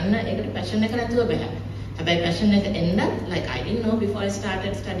කරන්න ඒකට passion එක නැතුව බෑ. හැබැයි passion එක එන්නත් like I didn't know before I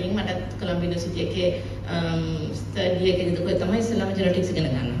started studying මට Columbia University එකේ third year එකේදී කොයි තමයි ඉස්සෙල්ලාම genetics ඉගෙන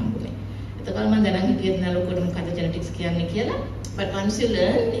ගන්න හම්බුනේ. එතකොට මම දැනන් හිටියෙත් නෑ ලොකුවට මොකද genetics කියන්නේ කියලා. But once you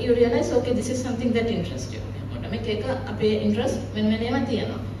learn you realize okay this is something that interests you. මොකද මේක අපේ interest වෙන වෙනම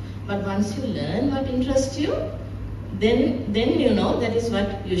තියෙනවා. But once you learn what interests you then you know that is what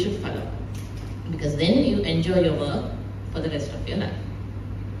you should follow. Because then you enjoy your work for the rest of your life.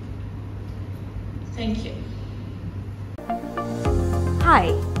 Thank you. Hi,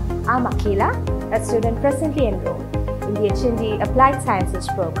 I'm Akila, a student presently enrolled in the HND Applied Sciences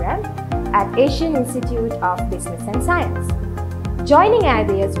program at Asian Institute of Business and Science. Joining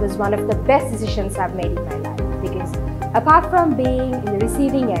IBS was one of the best decisions I've made in my life because apart from being in the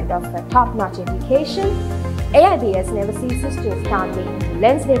receiving end of a top-notch education, AIBS never ceases to astound me into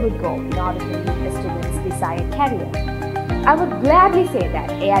lengths they would go in order to lead a student's desired career. I would gladly say that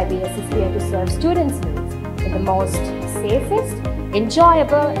AIBS is here to serve students' needs in the most safest,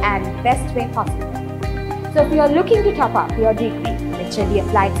 enjoyable and best way possible. So if you are looking to top up your degree in HND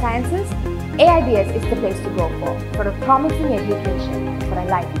Applied Sciences, AIBS is the place to go for a promising education for a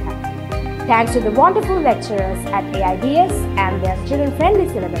lifetime. Thanks to the wonderful lecturers at AIBS and their student-friendly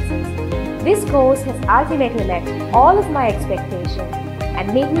syllabuses, this course has ultimately met all of my expectations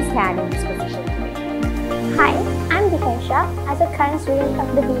and made me stand in this position today. Hi, I'm Dikesha. As a current student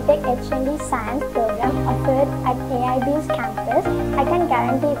of the BTech HND Science program offered at AIBS campus, I can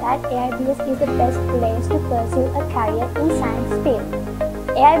guarantee that AIBS is the best place to pursue a career in science field.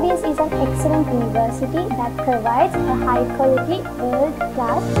 AIBS is an excellent university that provides a high-quality,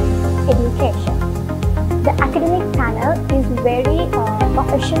 world-class education. The academic panel is very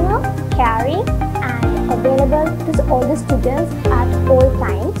professional, caring, and available to all the students at all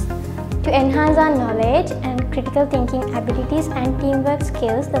times. To enhance our knowledge and critical thinking abilities and teamwork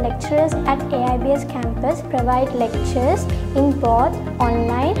skills, the lecturers at AIBS campus provide lectures in both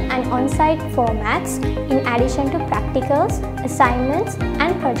online and on-site formats in addition to practicals, assignments,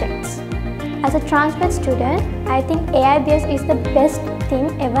 and projects. As a transferred student, I think AIBS is the best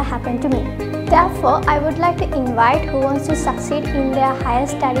thing ever happened to me. Therefore, I would like to invite who wants to succeed in their higher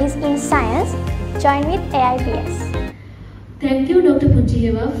studies in science, join with AIBS. Thank you, Dr.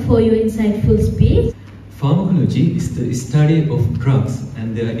 Punchileva, for your insightful speech. Pharmacology is the study of drugs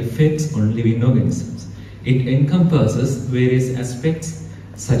and their effects on living organisms. It encompasses various aspects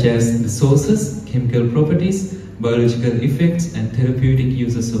such as the sources, chemical properties, biological effects, and therapeutic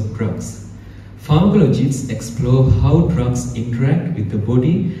uses of drugs. Pharmacologists explore how drugs interact with the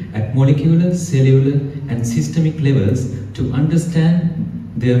body at molecular, cellular, and systemic levels to understand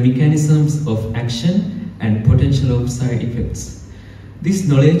their mechanisms of action and potential of side effects. This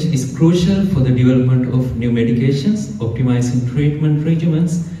knowledge is crucial for the development of new medications, optimizing treatment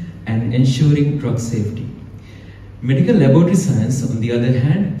regimens, and ensuring drug safety. Medical laboratory science, on the other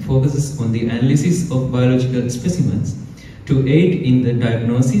hand, focuses on the analysis of biological specimens to aid in the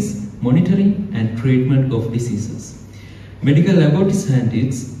diagnosis, monitoring, and treatment of diseases. Medical laboratory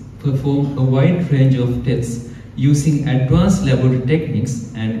scientists perform a wide range of tests using advanced laboratory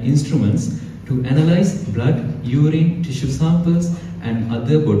techniques and instruments to analyze blood, urine, tissue samples, and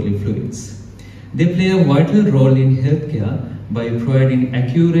other bodily fluids. They play a vital role in healthcare by providing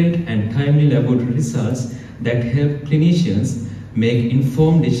accurate and timely laboratory results that help clinicians make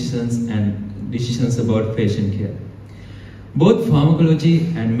informed decisions about patient care. Both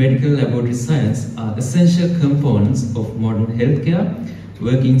pharmacology and medical laboratory science are essential components of modern healthcare,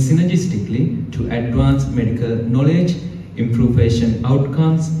 working synergistically to advance medical knowledge, improve patient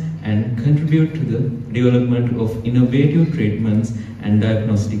outcomes, and contribute to the development of innovative treatments and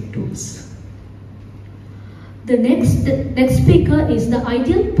diagnostic tools. The next speaker is the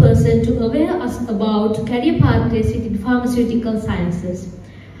ideal person to aware us about career pathways within pharmaceutical sciences.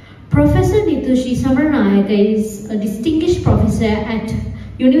 Professor Nithushi Samaranayaka is a distinguished professor at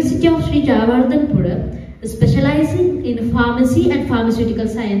University of Sri Jayawardhanapura, specializing in pharmacy and pharmaceutical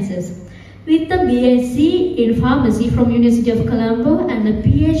sciences. With a BSc in pharmacy from University of Colombo and a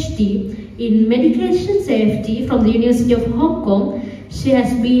PhD in medication safety from the University of Hong Kong, she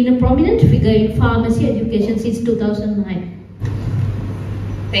has been a prominent figure in pharmacy education since 2009.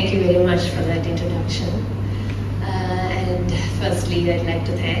 Thank you very much for that introduction. And firstly, I'd like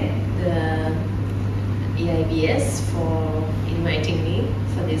to thank the EIBS for inviting me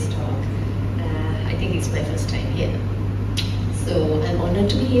for this talk. I think it's my first time here. So I'm honored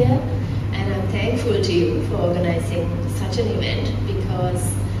to be here, and I'm thankful to you for organizing such an event,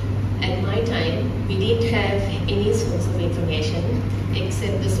 because at my time, we didn't have any source of information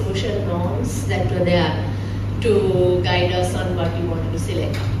except the social norms that were there to guide us on what we wanted to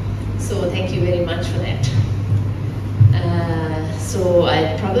select. So thank you very much for that. So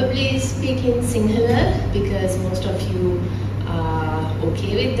I'll probably speak in Sinhala because most of you are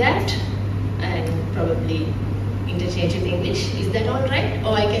okay with that, and probably interchange with English. Is that all right?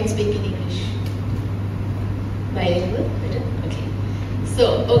 Or I can speak in English? Bilingual? Better?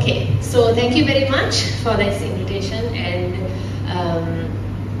 Okay. So thank you very much for this invitation, and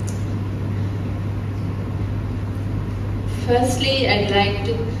firstly, I'd like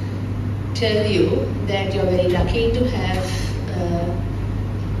to tell you that you're very lucky to have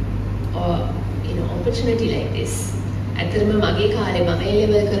opportunity like this. ඇත්තටම මගේ කාලේ මම A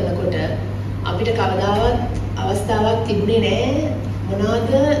level කරනකොට අපිට කවදාවත් අවස්ථාවක් තිබුණේ නැහැ මොනවාද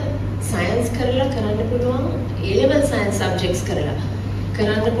සයන්ස් කරලා කරන්න පුළුවන් A level science subjects කරලා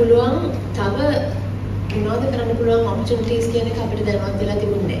කරන්න පුළුවන් තව මොනවද කරන්න පුළුවන් opportunities කියන එක අපිට දැනවත් වෙලා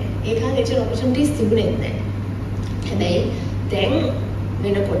තිබුණේ නැහැ. ඒ කාලේ ඒච opportunities තිබුණේ නැහැ. හැබැයි දැන්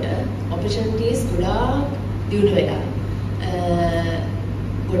වෙනකොට opportunities ගොඩාක් දියුණු වෙලා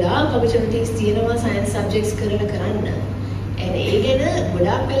ගොඩාක් opportunities තියෙනවා science subjects කරලා කරන්න. and ඒ ගැන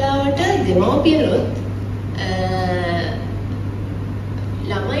ගොඩාක් වෙලාවට දෙමව්පියනොත්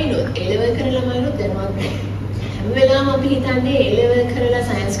ළමයිනොත් A level කරන ළමයිනොත් දැනවත් නැහැ. හැම වෙලාවම අපි හිතන්නේ A level කරලා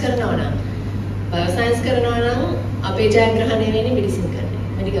science කරනවා නම් bioscience කරනවා නම් අපේ ජයග්‍රහණය වෙන්නේ medicine කරන්නේ.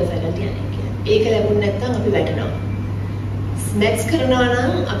 medical faculty යන්නේ කියලා. ඒක ලැබුණ නැත්නම් අපි වැටෙනවා. maths කරනවා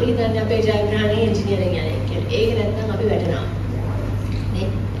නම් අපි හිතන්නේ අපේ ජයග්‍රහණය engineering යන්නේ කියලා. ඒක නැත්නම් අපි වැටෙනවා. නේ?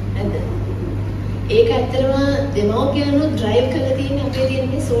 ඒක ඇත්තටම දෙමව්පියන්ව drive කරලා තියෙන්නේ අපේ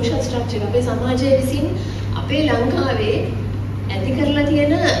තියෙන social structure අපේ සමාජය විසින් අපේ ලංකාවේ ඇති කරලා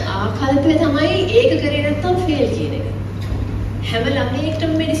තියෙන ආකල්පය තමයි ඒක කරේ නැත්තම් fail කියන එක. හැම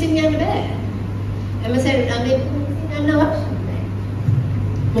ළමයෙක්ටම medicine යන්න බෑ. හැම ළමයෙක්ම යන්න අවශ්‍ය නැහැ.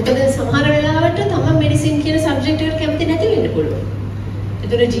 මොකද සමහර වෙලාවට තමන් medicine කියන subject එකට කැමති නැති වෙන්න පුළුවන්.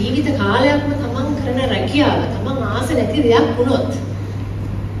 ඒතර ජීවිත කාලයක්ම තමන් කරන රැකියාව තමන් ආස නැති දෙයක් වුණොත්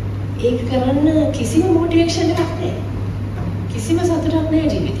ඒක කරන්න කිසිම motivation එකක් නැහැ. කිසිම සතුටක් නැහැ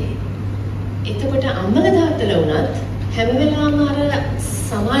ජීවිතේ. එතකොට අම්මලා තාත්තලා වුණත් හැම වෙලාවම අර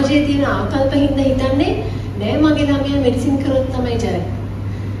සමාජයේ තියෙන ආකල්ප හින්දා හිතන්නේ නෑ මගේ ළමයා මෙඩිසින් කරොත් තමයි ජරන්නේ.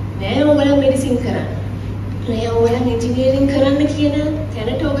 නෑ ඔයගොල්ලෝ මෙඩිසින් කරන්න. නෑ ඔයගොල්ලෝ ඉන්ජිනියරින් කරන්න කියන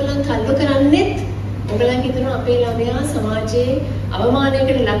තැනට ඔයගොල්ලෝ තල්ලු කරන්නේත් ඔයගොල්ලෝ හිතනවා අපේ ළමයා සමාජයේ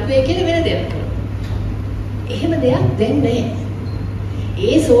අවමානයකට ලක් වෙයි කියලා වෙන දෙයක් කරනවා. එහෙම දෙයක් දැන් නෑ.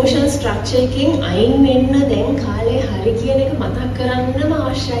 ඒ social structure එකෙන් අයින් වෙන්න දැන් කාලේ හරි කියන එක මතක් කරන්නම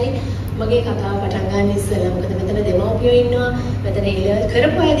අවශ්‍යයි. මගේ කතාව පටන් ගන්න ඉස්සෙල්ලා මොකද මෙතන දෙමව්පියෝ ඉන්නවා මෙතන A level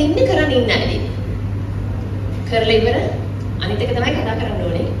කරපු අය ඉන්නේ කරන් ඉන්න අය කරලා ඉවර අනිත් එක තමයි කතා කරන්න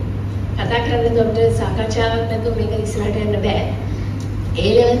ඕනේ කතා කරන්න අපිට සාකච්ඡාවක් නැතුව මේක ඉස්සරහට යන්න බෑ A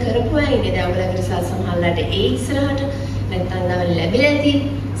level කරපු අය ඉන්නේ දැන් ඔයගොල්ලන්ගේ රිසල්ට් සමහරලාට A ඉස්සරහට නැත්නම් දවල් ලැබිලා ඇති.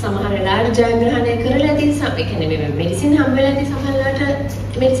 සමහර වෙලාවට ජයග්‍රහණය කරලා ඇති. ඒ කියන්නේ මේ මෙඩිසින් හම්බ වෙලා ඇති. සමහර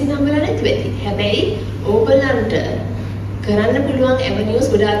වෙලාවට මෙඩිසින් හම්බ වෙලා නැති වෙති. හැබැයි ඕගොල්ලන්ට කරන්න පුළුවන් ඇවනියුස්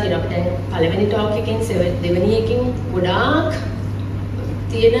ගොඩාක් තියෙනවා. දැන් පළවෙනි ටෝක් එකෙන් දෙවෙනි එකකින් ගොඩාක්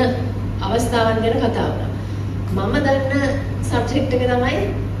තියෙන අවස්ථාවන් ගැන කතා වුණා. මම දන්න සබ්ජෙක්ට් එක තමයි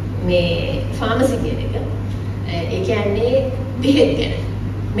මේ ෆාමසි කියන එක. ඒ කියන්නේ බෙහෙත් ගැන,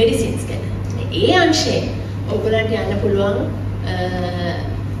 මෙඩිසින්ස් ගැන. ඒ අංශයෙන් ඔයගොල්ලන්ට යන්න පුළුවන්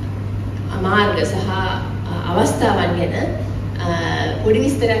අමාර්ග සහ අවස්ථාවන් ගැන පොඩි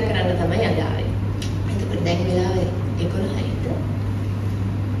විස්තරයක් කරන්න තමයි අද ආවේ. එතකොට දැන් වෙලාව 11යිද?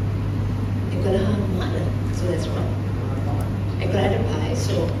 11:00 so that's right. 11:05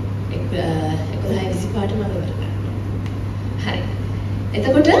 so 11:25 මම ඉවර කරනවා. හරි.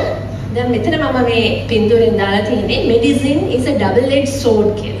 එතකොට දැන් මෙතන මම මේ පින්තූරෙන් දාලා තියෙන්නේ medicine is a double edged sword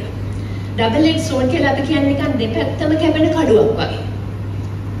කියලා. double edged sword කියලා අපි කියන්නේ නිකන් දෙපැත්තම කැපෙන කඩුවක් වගේ.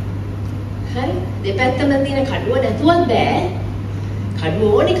 හරි? දෙපැත්තම තියෙන කඩුව නැතුවත් බෑ.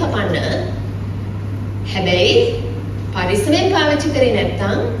 කඩුව ඕනි කපන්න. හැබැයි පරිස්සමෙන් පාවිච්චි කරේ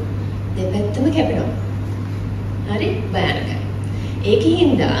නැත්නම් දෙපැත්තම කැපෙනවා. හරි? භයානකයි.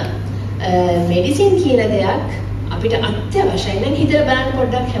 ඒකින්ද මෙඩිසින් කියන දෙයක් අපිට අත්‍යවශ්‍යයි. නම් හිතලා බලන්න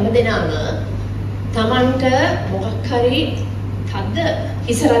පොඩ්ඩක් හැමදෙනාම Tamanට මොකක් හරි තද්ද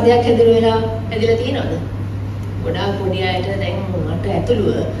හිස රදයක් හැදිලා තියෙනවද? ගොඩාක් පොඩි අයට දැන් මට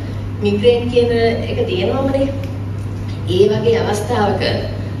ඇතුළුව මිග්‍රේන් කියන එක තියෙනවමනේ. ඒ වගේ අවස්ථාවක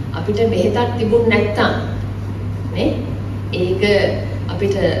අපිට බෙහෙතක් තිබුණ නැත්තම් නේ ඒක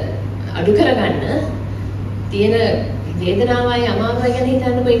අපිට අඩු කරගන්න තියෙන වේදනාවයි අමාරුවයි ගැන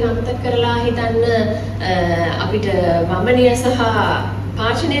හිතන්නකො. ඒක අමතක කරලා හිතන්න අපිට වමනය සහ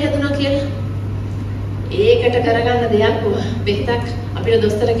පාචනය ලැබුණා කියලා. ඒකට කරගන්න දෙයක් බෙහෙතක් අපිට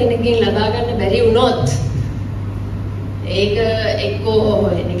දොස්තර කෙනෙක්ගෙන් ලබා ගන්න බැරි වුණොත් ඒක එක්කෝ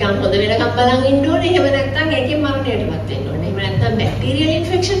නිකන් හොඳ වෙනකම් බලන් ඉන්න ඕනේ. එහෙම නැත්නම් ඒකෙන් මරණයටපත් වෙන්න ඕනේ. එහෙම නැත්නම් බැක්ටීරියල්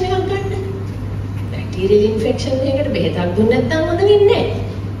ඉන්ෆෙක්ෂන් එකක් ගන්න. බැක්ටීරියල් ඉන්ෆෙක්ෂන් එකකට බෙහෙතක් දුන්නේ නැත්නම් හොඳ වෙන්නේ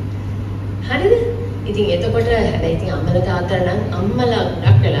නැහැ. හරිද? ඉතින් එතකොට හැබැයි ඉතින් අම්මලා තාත්තලා නම් අම්මලා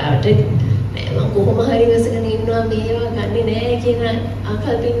ගොඩක් වෙලාවට නෑ මම කොහොම හරි වසගෙන ඉන්නවා මේවා ගන්නෙ නෑ කියන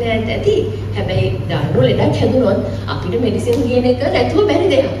ආකල්පින් නෑත් ඇති. හැබැයි දන්නු ලෙඩක් හැදුනොත් අපිට මෙඩිසින් කියන එක නැතුව බැරි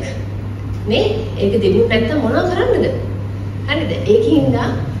දෙයක්. නේ? ඒක දෙන්නේ නැත්නම් මොනව කරන්නද? හරිද? ඒකින්ද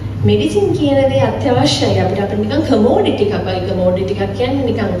මෙඩිසින් කියන දේ අත්‍යවශ්‍යයි. අපිට නිකන් කමෝඩිටි එකක් වගේ. කමෝඩිටි එකක් කියන්නේ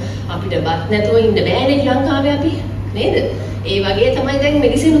නිකන් අපිට බත් නැතුව ඉන්න බෑනේ ලංකාවේ අපි. නේද? ඒ වගේ තමයි දැන්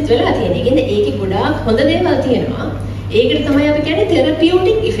මෙඩිසින් උත් වෙලා තියෙන්නේ. කියන්නේ ඒකේ ගොඩාක් හොඳ දේවල් තියෙනවා. ඒකට තමයි අපි කියන්නේ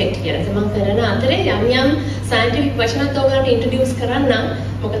තෙරපියුටික් ඉෆෙක්ට් කියලා. තමන් කරන අතරේ යම් සයන්ටිෆික් වචනත් ඔයගලන්ට ඉන්ට්‍රොඩියුස් කරන්න.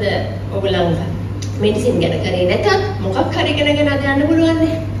 මොකද ඔයගලන් මෙඩිසින් ගැන කරේ නැතත් මොකක් හරි ඉගෙනගෙන යන්න පුළුවන්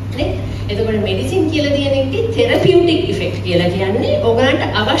නේ. එතකොට මෙඩිසින් කියලා කියන එකේ තෙරපියුටික් ඉෆෙක්ට් කියලා කියන්නේ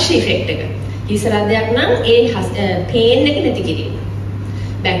ඔයගලන්ට අවශ්‍ය ඉෆෙක්ට් එක. හිසරද්දයක් නම් ඒ පේන් එක නැති කිරීම.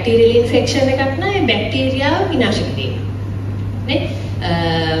 බැක්ටීරියල් ඉන්ෆෙක්ෂන් එකක් නම් ඒ බැක්ටීරියාව විනාශ කිරීම. නේ?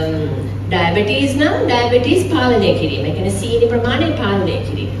 ඩයබටිස් නම් ඩයබටිස් පාලනය කිරීම. ඒ කියන්නේ සීනි ප්‍රමාණය පාලනය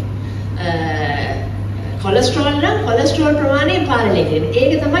කිරීම. කොලෙස්ටරෝල් නම් කොලෙස්ටරෝල් ප්‍රමාණය පාලනය කිරීම.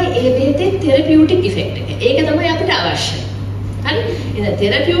 ඒක තමයි ඒ බෙහෙතේ තෙරපියුටික් ඉෆෙක්ට් එක. ඒක තමයි අපිට අවශ්‍ය. හරි? එහෙනම්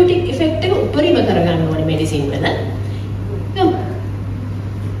තෙරපියුටික් ඉෆෙක්ට් එක උපරිම කරගන්න ඕනේ මෙඩිසින් වල.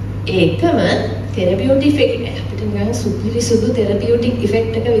 ඒකම තෙරපියුටික් ඉෆෙක්ට් අපිට නිකන් සුදු තෙරපියුටික්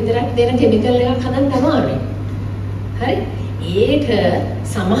ඉෆෙක්ට් එක විතරක් දෙන කෙමිකල් එකක් හදන්න අමාරුයි. හරි? ඒක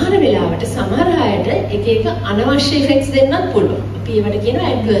සමහර වෙලාවට සමහර අයට එක එක අනවශ්‍ය ඉෆෙක්ට්ස් දෙන්නත් පුළුවන්. අපි ඒවට කියනවා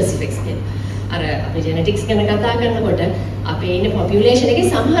ඇඩ්වර්ස් ඉෆෙක්ට්ස් කියලා. අර අපි ජෙනටික්ස් ගැන කතා කරනකොට අපේ ඉන්න පොපියුලේෂන් එකේ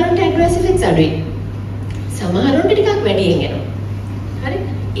සමහරුන්ට ඇඩ්වර්ස් ඉෆෙක්ට්ස් අඩුයි. සමහරුන්ට ටිකක් වැඩියෙන් එනවා. හරි?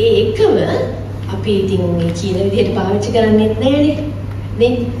 ඒ එකම අපි ඉතින් මේ කියන විදිහට පාවිච්චි කරන්නේ නැහැනේ.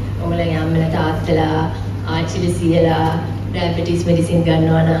 නේ? ඔයගොල්ලන්ගේ අම්මලා තාත්තලා ආච්චිලා සීයලා ඩයබටිස් මෙඩිසින්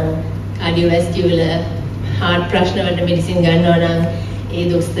ගන්නවා නම් කාඩියෝවැස්කියුලර් හાર્ට් ප්‍රශ්න වලට මෙඩිසින් ගන්නවා නම් ඒ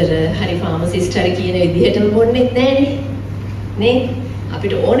දොස්තර හරි ෆාමසිස්ට් හරි කියන විදිහටම බොන්නේ නැහැනේ. නේ?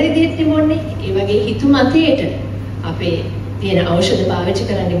 අපිට ඕන විදිහට බොන්නේ. ඒ වගේ හිතුමතේට අපේ තියෙන ඖෂධ පාවිච්චි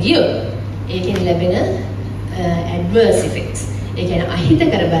කරන්න ගියොත් ඒකෙන් ලැබෙන ඇඩ්වර්ස් ඉෆෙක්ට්ස් ඒ කියන්නේ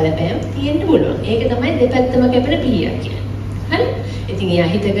අහිතකර බලපෑම් තියෙන්න පුළුවන්. ඒක තමයි දෙපැත්තම කැපෙන පීයක් කියන්නේ. හරි? ඉතින් ඒ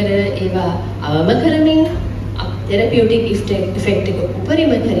අහිතකර ඒවා අවම කරමින් තෙරපියුටික් ඉෆෙක්ට් එක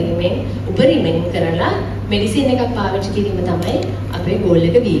උපරිමයෙන් කරලා මෙඩිසින් එකක් පාවිච්චි කිරීම තමයි අපේ ගෝල්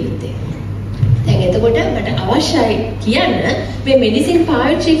එක විය යුත්තේ. දැන් එතකොට මට අවශ්‍යයි කියන්න මේ මෙඩිසින්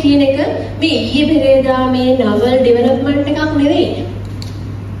පාවිච්චි කියන එක මේ ඊයේ පෙරේදා මේ නවල් ඩෙවලොප්මන්ට් එකක් නෙවෙයි.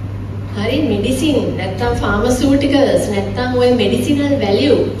 හරි මෙඩිසින් නැත්තම් ෆාමසිටිකල්ස් නැත්තම් ඔය මෙඩිසිනල්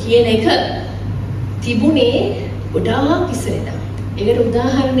වැලියු කියන එක තිබුණේ ගොඩාක් ඉස්සර ඉඳන්. ඒකට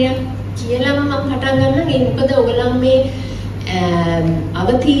උදාහරණයක් කියලා මම පටන් ගන්නම්. ඒ මොකද ඔයගොල්ලන් මේ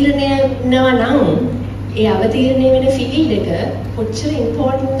අවතීර්ණය වෙනවා නම් ඒ අවතීර්ණය වෙන ෆීල්ඩ් එක කොච්චර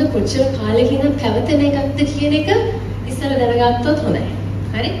ඉම්පෝටන්ට්ද කොච්චර කාලෙකින් පැවතෙන එකක්ද කියන එක ඉස්සර දැනගත්තොත් හොඳයි.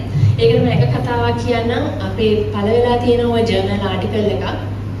 හරි? ඒකට මම එක කතාවක් කියන්නම්. අපේ පළ වෙලා තියෙන ওই ජර්නල් ආටිකල් එකක්.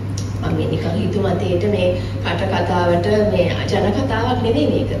 මම නිකන් හිතුමතේට මේ කට කතාවට මේ ජන කතාවක් නෙමෙයි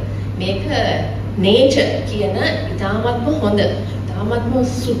මේක. මේක nature කියන ඉතාමත්ම හොඳ ඉතාමත්ම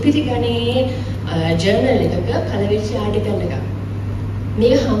සුපිරි ගණයේ ජර්නල් එකක පළවෙච්ච ආටිකල් එකක්.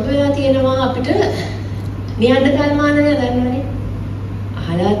 මේක හම්බ වෙලා තියෙනවා අපිට නියන්ඩර්තාල් මානවය දන්නවනේ.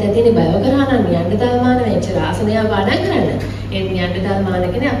 අහලා ඇතිනේ බයව කරා නම් නියන්ඩර්තාල් මානවය එච්චර ආසනය පාඩම් කරන්න. ඒ නියන්ඩර්තාල් මානව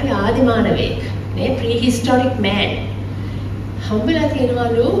කියන්නේ අපි ආදි මානවයෙක්. මේ prehistoric man. හම්බෙලා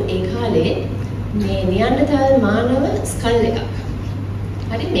තියෙනවලු ඒ කාලේ මේ නියන්ඩර්තාල් මානව ස්කල් එකක්.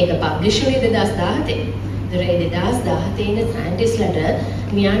 හරි මේක පබ්ලිෂ් වුණේ 2017. ඒතර 2017 ඉන්න සයන්ටිස්ට්ලාට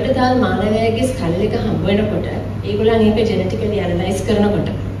නියන්ඩර්තාල් මානවයාගේ ස්කල් එක හම්බ වෙනකොට ඒගොල්ලන් ඒක ජෙනටිකලි ඇනලයිස්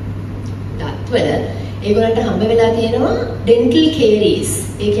කරනකොට දත්වල ඒගොල්ලන්ට හම්බ වෙලා තියෙනවා ඩෙන්ටල් කේරීස්.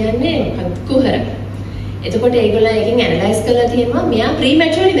 ඒ කියන්නේ කුහර. එතකොට ඒගොල්ලන් එකෙන් ඇනලයිස් කරලා තියෙනවා මෙයා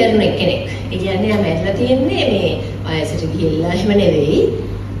ප්‍රීමැචුවර්ලි මැරුණ කෙනෙක්. ඒ කියන්නේ එයා මැරලා තියෙන්නේ මේ වයසට ගිහිල්ලා එහෙම නෙවෙයි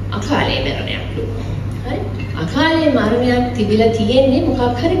අකාලේ මරණයක්ලු. හරි? අකාලේ මරණයක් තිබිලා තියෙන්නේ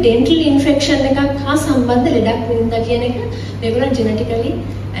මොකක් හරි ඩෙන්ටල් ඉන්ෆෙක්ෂන් එකක් හා සම්බන්ධ ලෙඩක් වින්දා කියන එක මේගොල්ලන් ජෙනටිකලි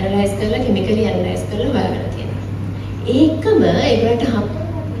ඇනලයිස් කරලා කිමිකලි ඇනලයිස් කරලා හොයාගෙන තියෙනවා. ඒකම ඒගොල්ලන්ට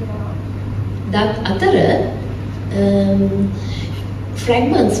දත් අතර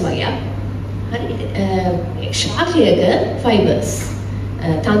ෆ්‍රැග්මන්ට්ස් වගේ හරි ශාඛයක ෆයිබර්ස්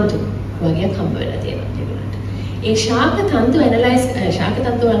තන්තු වගේ හම්බ වෙලා තියෙනවා ඒගොල්ලන්ට. ඒ ශාඛ තන්තු ඇනලයිස්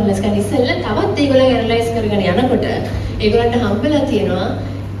කරන ඉස්සෙල්ලා තවත් ඒගොල්ලන් ඇනලයිස් කරගෙන යනකොට ඒගොල්ලන්ට හම්බෙලා තියෙනවා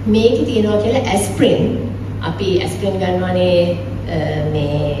මේකේ තියෙනවා කියලා ඇස්ප්‍රින්. අපි ඇස්ප්‍රින් ගන්නවානේ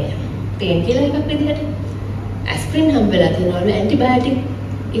මේ පේන් කිලර් එකක් විදිහට. ඇස්ප්‍රින් හම්බෙලා තියෙනවලු ඇන්ටිබයොටික්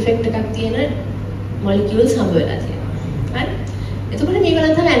ඉෆෙක්ට් එකක් තියෙන මොලිකියුල්ස් හම්බ වෙලා තියෙනවා. හරි? එතකොට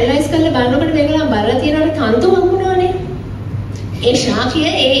මේගොල්ලන් තමයි ඇනලයිස් කරලා බලනකොට මේගොල්ලන් බලලා තියෙනවට තන්තු හම්බුනවනේ. ඒ ශාඛය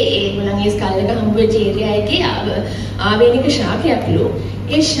ඒගොල්ලන්ගේ ස්කල් එක හම්බ වෙච්ච ඒරියා එකේ ආවේනික ශාඛයක්ලු.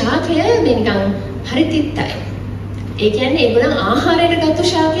 ඒ ශාඛය මේ නිකන් හරි තිත්තයි. ඒ කියන්නේ ඒගොල්ලන් ආහාරයට ගත්ත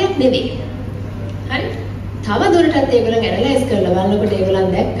ශාඛයක් නෙවෙයි. හරි? තව දුරටත් ඒගොල්ලන් ඇනලයිස් කරලා බලනකොට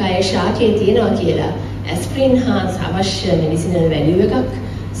ඒගොල්ලන් දැක්කා ඒ ශාඛයේ තියෙනවා කියලා ඇස්ප්‍රින් හා අවශ්‍ය මෙඩිසිනල් වැලියු එකක්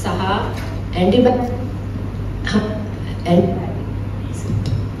සහ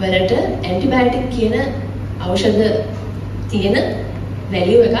වලට ඇන්ටිබයොටික් කියන ඖෂධ තියෙන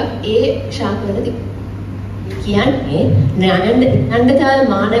වැලියු එකක් ඒ ශාඛවල තිබුණා. කියන්නේ නෑන්ඩර්තාල්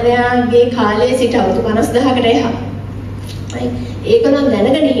මානවයාගේ කාලයේ සිට අවුරුදු 50000කට එහා. ඒකනම්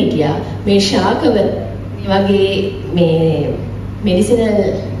දැනගෙන හිටියා මේ ශාඛවල වගේ මේ මෙඩිසිනල්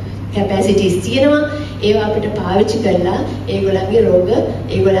කැපැසිටිස් තියෙනවා. ඒවා අපිට පාවිච්චි කරලා ඒගොල්ලන්ගේ රෝග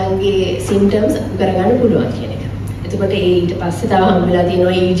ඒගොල්ලන්ගේ සිම්ප්ටම්ස් කරගන්න පුළුවන් කියන එක. එතකොට ඊට පස්සේ තව හම්බ වෙලා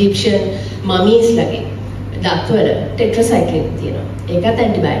තියෙනවා ඉජිප්ෂියන් මමීස් ලගේ දත්වල ටෙට්‍රසයික්ලින් තියෙනවා. ඒකත්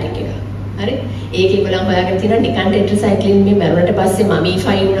ඇන්ටිබයොටික් එකක්. හරි? ඒක ඒගොල්ලන් හොයාගෙන තියෙනවා නිකන් ටෙට්‍රසයික්ලින් මේ මරුණට පස්සේ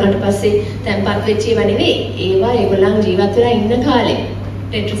මමීෆයි වුණාට පස්සේ තැන්පත් වෙච්ච ඒවා නෙවෙයි. ඒවා ඒගොල්ලන් ජීවත් වෙලා ඉන්න කාලේ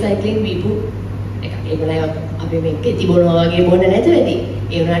ටෙට්‍රසයික්ලින් බීපු එකක්. ඒගොල්ලන් අපි මේක තිබුණා වගේ බොන්න නැතුව ඇති.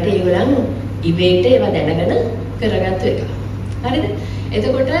 ඒ වුණාට ඒගොල්ලන් ඉබේට ඒවා දැනගෙන කරගත්තු එක. හරිද?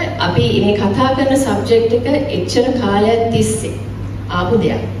 එතකොට අපි මේ කතා කරන සබ්ජෙක්ට් එක එච්චර කාලයක් තිස්සේ ආපු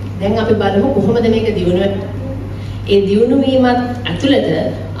දෙයක්. දැන් අපි බලමු කොහොමද මේක දියුණු වෙන්නේ. ඒ දියුණු වීමත් ඇතුළත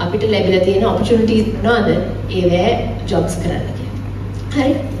අපිට ලැබිලා තියෙන ඔපචුනිටිස් මොනවාද? ඒවැ ජොබ්ස් කරන්න කියලා.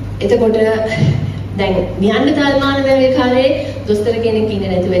 හරි? එතකොට දැන් නියන්ඩර්තාල් මානවයාගේ කාලේ දොස්තර කෙනෙක්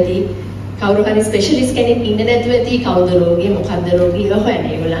ඉන්නේ නැතුව ඇති. කවුරු හරි ස්පෙෂලිස්ට් කෙනෙක් ඉන්නේ නැතුව ඇති. කවුද රෝගී මොකද්ද රෝගී ඒවා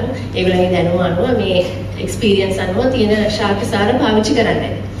හොයන්නේ. ඒගොල්ලන්ගේ දැනුම අනුව මේ එක්ස්පීරියන්ස් අනුව තියෙන ශාකසාර පාවිච්චි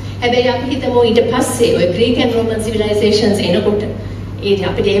කරන්නේ. හැබැයි අපි හිතමු ඊට පස්සේ ඔය ග්‍රීක ඇන්ඩ් රෝමන් සිවිලයිසේෂන්ස් එනකොට ඒ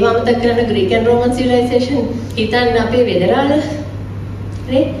අපිට ඒව අමතක කරන ග්‍රීක ඇන්ඩ් රෝමන් සිවිලයිසේෂන් හිතන්න අපේ වෙදරාල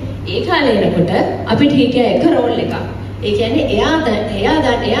නේ ඒ කාලේ එනකොට අපිට හිටිය එක රෝල් එකක්. ඒ කියන්නේ එයා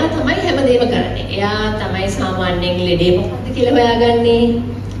තමයි හැමදේම කරන්නේ. එයා තමයි සාමාන්‍යයෙන් ලෙඩේ මොකක්ද කියලා හොයාගන්නේ.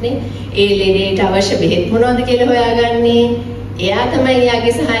 නේ ඒ ලෙඩේට අවශ්‍ය බෙහෙත් මොනවද කියලා හොයාගන්නේ. එයා තමයි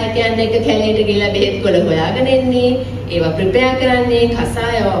එයාගේ සහායකයන් එක්ක කැලේට ගිහලා බෙහෙත් ගොඩ හොයාගෙන එන්නේ. ඒවා ප්‍රිපෙයාර් කරන්නේ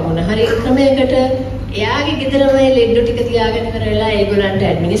කසායව මොන හරි ක්‍රමයකට. එයාගේ ගෙදරම ලෙඩු ටික තියාගෙන කරලා ඒගොල්ලන්ට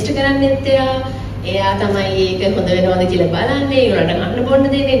ඇඩ්මිනිස්ටර් කරන්නෙත් එයා. එයා තමයි ඒක හොඳ වෙනවද කියලා බලන්නේ. ඒගොල්ලන්ට කන්න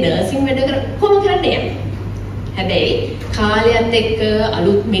බොන්න දෙන්නේ නර්සින් වැඩ කොහොම කරන්නේ. හැබැයි කාලයත් එක්ක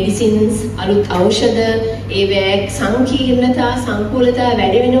අලුත් මෙඩිසින්ස් අලුත් ඖෂධ ඒවැ සංකීර්ණතා සංකූලතා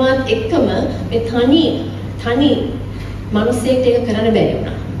වැඩි වෙනවත් එක්කම මේ තනි මිනිස්සෙක්ට ඒක කරන්න බැරි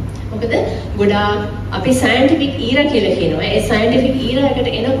වුණා. මොකද ගොඩාක් අපි සයන්ටිෆික් ඊරා කියලා කියනවා. ඒ සයන්ටිෆික් ඊරාකට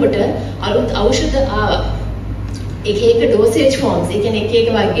එනකොට අලුත් ඖෂධ ආවා. එක dosage forms, එක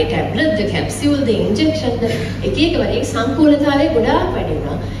වගේ tablet, the capsule, the injection, එක වගේ සම්පූර්ණතාවය ගොඩාක් වැඩි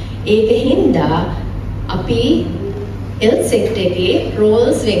වුණා. ඒක හින්දා අපි health sector එකේ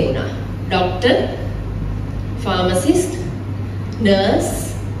roles වෙන්නා. Doctor, pharmacist, nurse,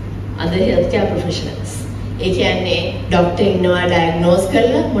 other healthcare professionals. ඒ කියන්නේ ડોක්ටර් ඉන්නවා ඩයග්නෝස්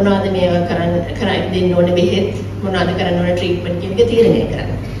කරලා මොනවද මේවා කරන්න දෙන්න ඕනේ බෙහෙත් මොනවද කරන්න ඕනේ ට්‍රීට්මන්ට් කියන එක තීරණය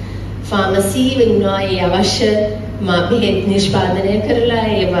කරන්න. ෆාමසි වෙන්නවා ඒ අවශ්‍ය බෙහෙත් නිෂ්පාදනය කරලා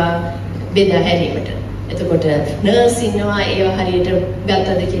ඒවා බෙදා හැරීමට. එතකොට නර්ස් ඉන්නවා ඒවා හරියට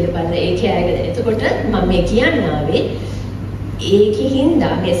ගත්තද කියලා බලන ඒ කෑගද. එතකොට මම මේ කියන්න ආවේ ඒකින්ද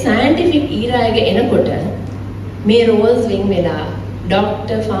මේ සයන්ටිෆික් ඊරා එක එනකොට මේ රෝල්ස් වෙන් වෙලා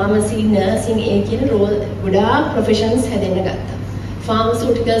doctor, pharmacy, nursing ඒ කියන රෝල් ගොඩාක් ප්‍රොෆෙෂන්ස් හැදෙන්න ගත්තා.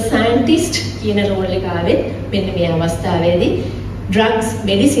 pharmaceutical scientist කියන රෝල් එක ආවේ මෙන්න මේ අවස්ථාවේදී drugs,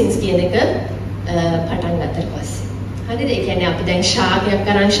 medicines කියන එක පටන් ගත්තට පස්සේ. හරිද? ඒ කියන්නේ අපි දැන් ශාකයක්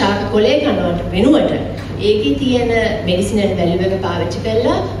කරන් ශාක කොලේ කනවට වෙනුවට ඒකේ තියෙන මෙඩිසිනල් වැලියු එක පාවිච්චි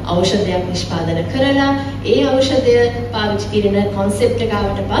කරලා ඖෂධයක් නිෂ්පාදනය කරලා ඒ ඖෂධය පාවිච්චි කිරීම concept එක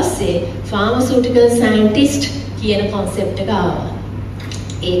ආවට පස්සේ pharmaceutical scientist කියන concept එක ආවා.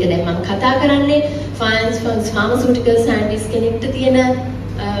 ඒක දැන් මම කතා කරන්නේ pharmaceutical scientist කෙනෙක්ට තියෙන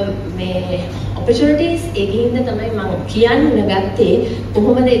මේ opportunities ඒකින්ද තමයි මම කියන්න ගත්තේ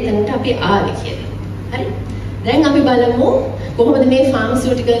කොහොමද එතනට අපි ආවේ කියලා. හරි? දැන් අපි බලමු කොහොමද මේ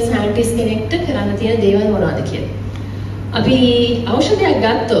pharmaceutical scientist කෙනෙක්ට කරන්න තියෙන දේවල් මොනවද කියලා. අපි ඖෂධයක්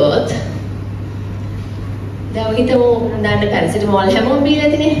ගත්තොත් දැන් හිතමු දාන්න පැරසිටමෝල් හැමෝම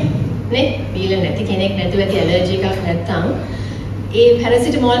බීලා ඇතිනේ. නේ? බීලා නැති කෙනෙක් නැතුව ඇති ඇලර්ජි එකක් නැත්තම් ඒ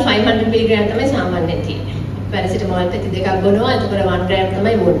පැරසිටමෝල් 500 mg තමයි සාමාන්‍යයෙන් තියෙන්නේ. පැරසිටමෝල් පෙති දෙකක් බොනවා එතකොට 1 gram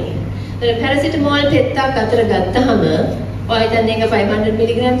තමයි බොන්නේ. ඒතර පැරසිටමෝල් පෙත්තක් අතර ගත්තහම ඔය හිතන්නේ ඒක 500 mg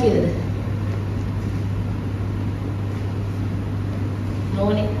කියලාද?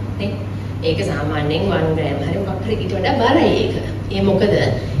 නෝනේ නේ. ඒක සාමාන්‍යයෙන් 1 gram හරි මොකක් හරි ඊට වඩා බරයි ඒක. ඒ මොකද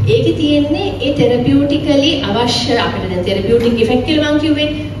ඒකේ තියෙන්නේ ඒ තෙරපියුටිකලි අවශ්‍ය අපිට දැන් තෙරපියුටික් ඉෆෙක්ට් කියලා මම කිව්වේ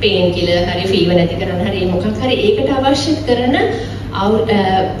පේන් කිලර් හරි ෆීවර් නැති කරන්න හරි මොකක් හරි ඒකට අවශ්‍ය කරන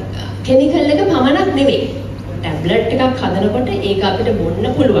කෙමිකල් එක පමණක් නෙවෙයි. ටැබ්ලට් එකක් හදනකොට ඒක අපිට බොන්න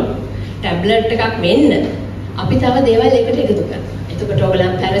පුළුවන්. ටැබ්ලට් එකක් වෙන්න අපි තව දේවල් එකට එකතු කරනවා. එතකොට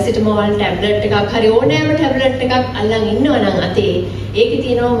ඔයගලන් පැරසිටමෝල් ටැබ්ලට් එකක් හරි ඕනෑම ටැබ්ලට් එකක් අල්ලන් ඉන්නවා නම් අතේ ඒකේ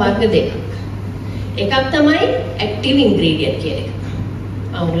තියෙනවා වර්ග දෙකක්. එකක් තමයි ඇක්ටිව් ඉන්ග්‍රීඩියන්ට් කියන එක.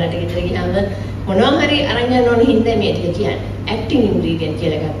 ඔයගලන්ට ගෙදර ගියාම මොනවා හරි අරන් යන්න ඕන හින්දා මේ ටික කියන්නේ. ඇක්ටිව් ඉන්ග්‍රීඩියන්ට්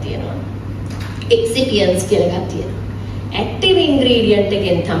කියලා එකක් තියෙනවා. එක්සිපියන්ට්ස් කියලා එකක් තියෙනවා. ඇක්ටිව් ඉන්ග්‍රීඩියන්ට්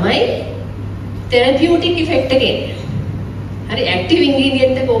එකෙන් තමයි තෙරපියුටික් ඉෆෙක්ට් එක එන්නේ. හරි ඇක්ටිව්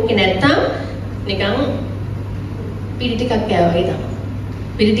ඉන්ග්‍රීඩියන්ට් එක ඕකේ නැත්තම් නිකන් පිළි ටිකක් කෑවා වගේ තමයි.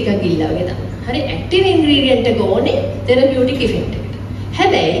 පිළි ටිකක් ගිල්ලා වගේ තමයි. හරි ඇක්ටිව් ඉන්ග්‍රීඩියන්ට් එක ඕනේ තෙරපියුටික් ඉෆෙක්ට් එකට.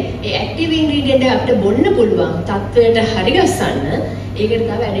 හැබැයි ඒ ඇක්ටිව් ඉන්ග්‍රීඩියන්ට් එක අපිට බොන්න පුළුවන් තත්වයට හරි ගස්සන්න ඒකට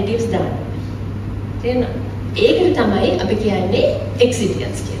තව ඇඩිටිව්ස් දාන්න. තේරෙනවද? ඒකට තමයි අපි කියන්නේ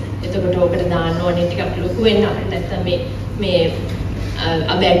එක්සිපියන්ට්ස් කියලා. එතකොට ඔකට දාන්න ඕනේ ටිකක් ලොකු වෙන්න ඕනේ. නැත්නම් මේ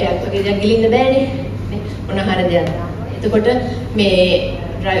අබෑටයක් වගේ දෙයක් ගිලින්න බෑනේ. නේ? මොන හරි දෙයක් දාන්න ඕනේ. එතකොට මේ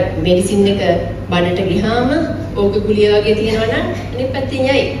මෙඩිසින් එක බඩට ගියාම ඕක ගුලිය වගේ තියෙනවා නම් අනිත් පැත්තෙන්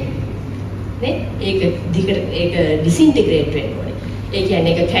යයි. නේ? ඒක දිගට ඒක ඩිසින්ටිග්‍රේට් වෙන්න ඕනේ. ඒ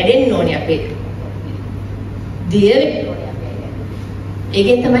කියන්නේ ඒක කැඩෙන්න ඕනේ අපේ. දිය වෙන්න ඕනේ අපේ.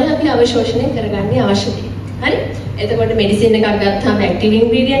 ඒකෙන් තමයි අපි අවශෝෂණය කරගන්නේ අවශ්‍ය දේ. හරි? එතකොට මෙඩිසින් එකක් ගත්තාම ඇක්ටිව්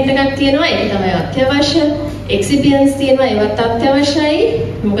ඉන්ග්‍රීඩියන්ට් එකක් තියෙනවා. ඒක තමයි අත්‍යවශ්‍ය. එක්සිපියන්ට්ස් තියෙනවා. ඒවත් අත්‍යවශ්‍යයි.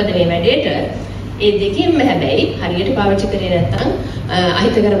 මොකද මේ වැඩේට ඒ දෙකෙන්ම හැබැයි හරියට පාවිච්චි කරේ නැත්නම්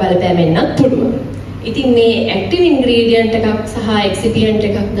අහිතකර බලපෑම් එන්නත් පුළුවන්. ඉතින් මේ ඇක්ටිව් ඉන්ග්‍රීඩියන්ට් එකක් සහ එක්සිපියන්ට්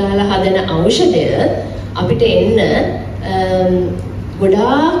එකක් දාලා හදන ඖෂධය අපිට එන්න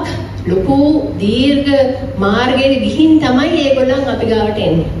ගොඩාක් ලොකු දීර්ඝ මාර්ගයක ගිහින් තමයි ඒගොල්ලන් අපි ගාවට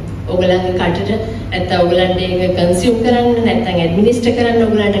එන්නේ. ඔයගලන්ගේ කටට නැත්නම් ඔයගලන්ට ඒක කන්සියුම් කරන්න නැත්නම් ඇඩ්මිනිස්ටර් කරන්න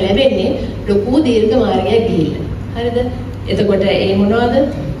ඔයගලන්ට ලැබෙන්නේ ලොකු දීර්ඝ මාර්ගයක් ගිහිල්ලා. හරිද? එතකොට ඒ මොනවද?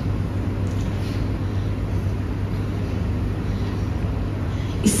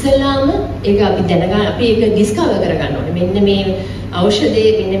 ඉස්සලාම ඒක අපි දැනගන්න අපි ඒක ඩිස්කවර් කරගන්න ඕනේ. මෙන්න මේ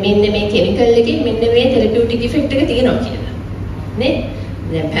ඖෂධයේ මෙන්න මේ කෙමිකල් එකේ මෙන්න මේ තෙරපියුටික් ඉෆෙක්ට් එක තියෙනවා කියලා. නේ?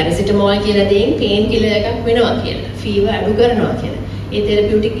 දැන් පැරසිටමෝල් කියලා දෙයින් පේන් කිලර් එකක් වෙනවා කියලා. ෆීවර් අඩු කරනවා කියලා. ඒ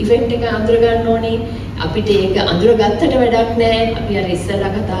තෙරපියුටික් ඉෆෙක්ට් එක අඳුර ගන්න ඕනේ. අපිට ඒක අඳුර ගත්තට වැඩක් නැහැ. අපි අර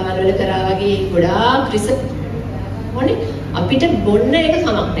ඉස්සරලා කතාවල් වල කරා වගේ ගොඩාක් රිසර්ච් ඕනේ. අපිට බොන්න එක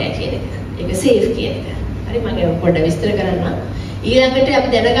කමක් නැහැ කියන එක. ඒක සේෆ් කියන එක. හරි මම ඒක පොඩ්ඩක් විස්තර කරන්නම්. ඊළඟට අපි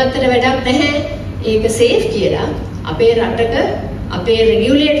දැනගත්තට වැඩක් නැහැ. ඒක සේෆ් කියලා අපේ රටක අපේ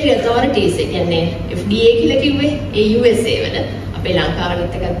regulatory authorities ඒ කියන්නේ FDA කියලා කිව්වේ ඒ USA වල අපේ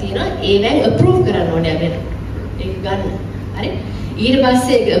ලංකාවලත් එකක් තියෙනවා. ඒවෙන් approve කරන්න ඕනේ අපේ ඒක ගන්න. හරි. ඊට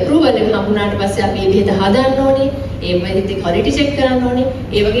පස්සේ ඒක approval එක හම්බුනාට පස්සේ අපි මේ බෙහෙත හදන්න ඕනේ. ඒ බෙහෙතේ quality check කරන්න ඕනේ.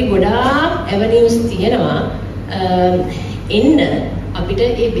 ඒ වගේ ගොඩාක් avenues තියෙනවා. එන්න අපිට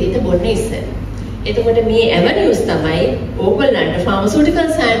මේ බෙහෙත බොන්න ඉස්සෙල්ලා. එතකොට මේ avenues තමයි ඕගොල්ලන්ට pharmaceutical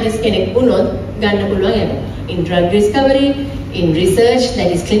scientist කෙනෙක් වුණොත් ගන්න පුළුවන් avenues. In drug discovery, in research, that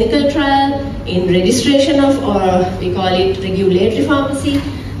is clinical trial, in registration of, or we call it regulatory pharmacy,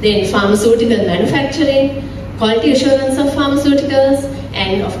 then pharmaceutical manufacturing, quality assurance of pharmaceuticals,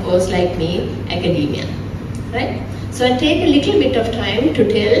 and of course, like me, academia, right? So I'll take a little bit of time to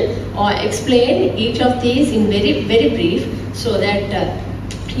tell or explain each of these in very, very brief so that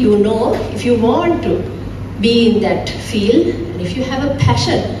you know if you want to be in that field, and if you have a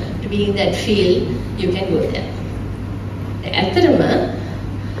passion to be in that field, you can go there. ඇත්තටම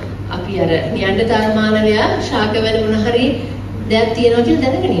අපි අර නියන්ඩතාල මානවයා ශාකවල මොන හරි දෙයක් තියෙනවා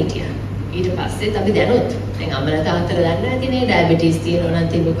කියලා දැනගෙන හිටියා. ඊට පස්සෙත් අපි දැනුත් දැන් අම්මලා තාත්තලා දන්නවා ඇතිනේ ඩයබටිස් තියෙනවා නම්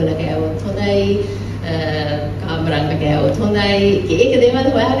තිබුකල කෑවොත් හොඳයි, කාමරංග කෑවොත් හොඳයි. ඒක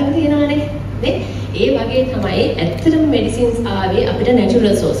දේවල් හොයාගෙන තියෙනවානේ නේ. ඒ වගේ තමයි ඇත්තටම මෙඩිසින්ස් ආවේ අපිට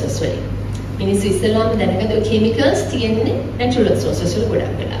නැචරල් සෝසස් වලින්. මිනිස්සු ඉස්සෙල්ලාම දැනගත්ත කෙමිකල්ස් තියෙන්නේ නැචරල් සෝසස් වල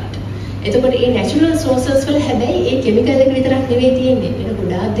ගොඩක් වෙලාවට. එතකොට මේ නැචරල් සෝසස් වල හැබැයි ඒ කෙමිකල් එක විතරක් නෙවෙයි තියෙන්නේ. වෙන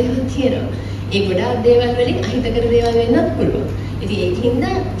ගොඩාක් දේවල් තියෙනවා. ඒ ගොඩාක් දේවල් වලින් අහිතකර දේවල් වෙන්නත් පුළුවන්. ඉතින් ඒකින්ද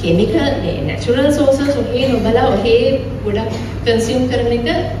කෙමිකල් මේ නැචරල් සෝසස් ඔහේ නොබලා ඔහේ ගොඩක් කන්සියුම් කරන එක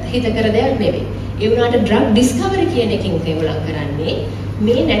හිතකර දෙයක් නෙවෙයි. ඒ වුණාට ඩ්‍රග් ඩිස්කවරි කියන එකකින් ඒගොල්ලන් කරන්නේ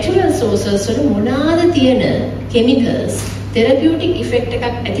මේ නැචරල් සෝසස් වල මොනවාද තියෙන කෙමිකල්ස් therapeutic effect එකක්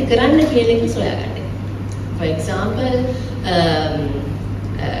ඇති කරන්න කියලා එක සොයාගන්න. For example,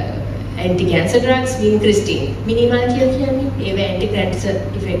 anti-cancer drugs, vincristine, minimal කියලා කියන්නේ ඒව anti-cancer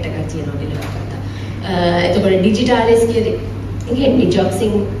effect එකක් තියෙනවා කියලා ගත්තා. එතකොට digitalis කියන්නේ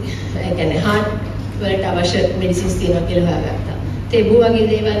digoxin ඒ කියන්නේ heart වලට අවශ්‍ය medicines තියෙනවා කියලා හොයාගත්තා. තෙබු වගේ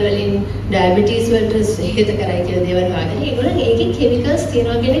දේවල් වලින් diabetes වලට හේත කරයි කියලා දේවල් හොයාගෙන ඒගොල්ලන් ඒකේ chemicals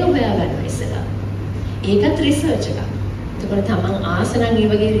තියෙනවා කියන එක හොයාගන්නවා ඉස්සෙල්ලා. ඒකත් research එකක්. එතකොට තමන් ආස නම් මේ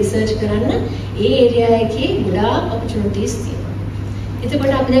වගේ රිසර්ච් කරන්න ඒ ඒරියා එකේ ගොඩාක් opportunities තියෙනවා.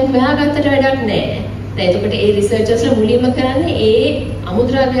 එතකොට අපි දැන් හොයාගත්තට වැඩක් නැහැ. දැන් එතකොට ඒ රිසර්චර්ස්ලා මුලින්ම කරන්නේ ඒ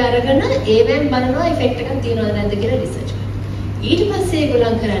අමුද්‍රව්‍ය අරගෙන ඒවෙන් බලනවා ඉෆෙක්ට් එකක් තියෙනවද නැද්ද කියලා රිසර්ච් කරනවා. ඊට පස්සේ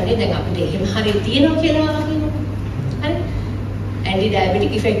ඒගොල්ලන් කරන්නේ දැන් අපිට එහෙම හරිය තියෙනවා කියලා කියනවා. හරි? ඇන්ටි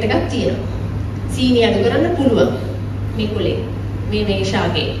ඩයබටික් ඉෆෙක්ට් එකක් තියෙනවා. සීනි අඩු කරන්න පුළුවන්. මේ කුලේ මේ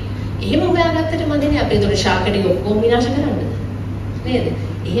ශාකේ. එහෙම හොයාගත්තට මදනේ අපි ඒතර ශාක ටික ඔක්කොම විනාශ කරන්නද? නේද?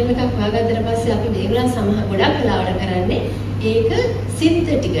 එහෙම එකක් හොයාගත්තට පස්සේ අපි මේගොල්ලන් සමහර ගොඩක් වෙලාවට කරන්නේ ඒක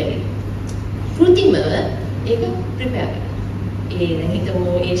සින්තටිකලි කෘතිමව ඒක ප්‍රිපෙයාර් කරනවා. ඒ දැන්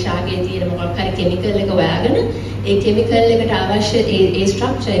හිතමු ඒ ශාකයේ තියෙන මොකක් හරි කෙමිකල් එක හොයාගෙන ඒ කෙමිකල් එකට අවශ්‍ය ඒ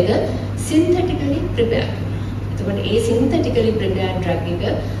ස්ට්‍රක්චර් එක සින්තටිකලි ප්‍රිපෙයාර් කරනවා. එතකොට ඒ සින්තටිකලි ප්‍රිපෙයාර් ඩ්‍රග් එක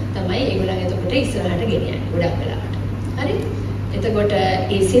තමයි ඒගොල්ලන් එතකොට ඉස්සරහට ගෙනියන්නේ ගොඩක් වෙලාවට. හරි? එතකොට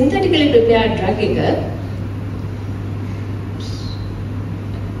ඒ සින්තටිකලි ප්‍රිපෙයාර් ඩ්‍රග් එක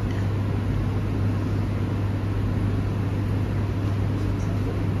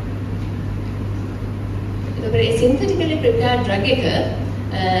ඒ සින්තටිකලි ප්‍රිපෙයාර් ඩ්‍රග් එක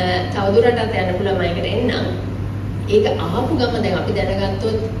තවදුරටත් යන්න පුළුවන් මයිකට එන්නම්. ඒක ආපු ගම දැන් අපි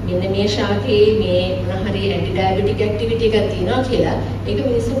දැනගත්තොත් මෙන්න මේ ශාකයේ මේ මොන හරි ඇන්ටි ඩයබටික් ඇක්ටිවිටි එකක් තියෙනවා කියලා ඒක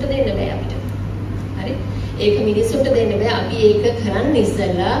මිනිස්සුන්ට දෙන්න බෑ අපිට. හරි? ඒක මිනිස්සුන්ට දෙන්න බෑ. අපි ඒක කරන්න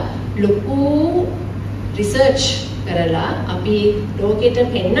ඉස්සෙල්ලා ලොකු රිසර්ච් කරලා අපි ලෝකෙට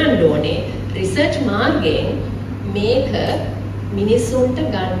පෙන්වන්න ඕනේ රිසර්ච් මාර්ගයෙන් මේක මිනිස්සුන්ට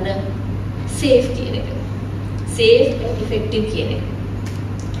ගන්න සේෆ් කියන එක. safe and effective කියන එක.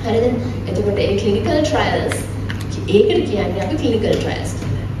 හරිද? එතකොට ඒ clinical trials ඒකට කියන්නේ අපි clinical trials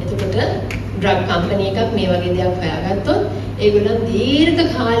කියලා. එතකොට drug company එකක් මේ වගේ දෙයක් හොයාගත්තොත් ඒගොල්ලන්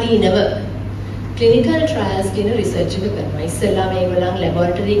දීර්ඝකාලීනව clinical trials කියන research එක කරනවා. ඉස්සෙල්ලා මේගොල්ලන්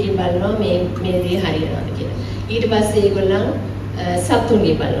laboratory එකකින් බලනවා මේ දේ හරියනවද කියලා. ඊට පස්සේ ඒගොල්ලන්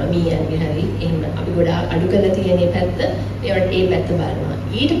සතුන්ගේ බලනවා මීයන්ගේ හරි එහෙම අපි ගොඩාක් අඩු කරලා තියෙන මේ පැත්ත ඒවට ඒ පැත්ත බලනවා.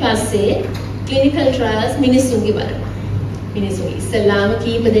 ඊට පස්සේ clinical trials මිනිස්සුන්ගේ බලනවා. මිනිස්සුන්ගේ ඉස්සලාම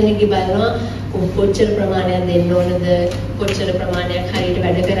කීප දෙනෙක්ගේ බලනවා කොච්චර ප්‍රමාණයක් දෙන්න ඕනද, කොච්චර ප්‍රමාණයක් හරියට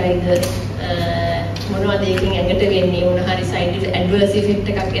වැඩ කරයිද, මොනවද ඒකෙන් ඇඟට වෙන්නේ, මොන හරි side adverse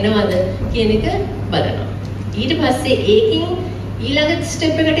effect එකක් එනවද කියන එක බලනවා. ඊට පස්සේ ඒකෙන් ඊළඟ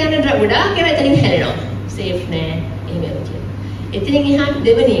step එකට යන ගොඩාක් ඒවා එතනින් හැලෙනවා. safe නෑ එහෙම කියලා. එතනින් එහාට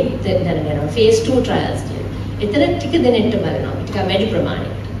දෙවෙනි දැනගන්නවා phase 2 trials කියලා. එතන ටික දෙනෙක්ට බලනවා. ටික වැඩි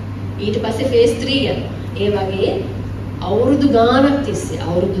ප්‍රමාණයකට. ඊට පස්සේ ෆේස් 3 යනවා. ඒ වගේ අවුරුදු ගාණක් තිස්සේ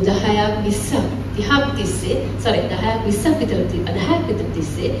අවුරුදු 10ක් 20ක් 30ක් තිස්සේ 10ක් 20ක් විතර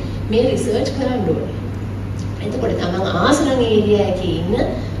තිස්සේ මේ රිසර්ච් කරන්න ඕනේ. එතකොට තමන් ආසන ඒරියා එකේ ඉන්න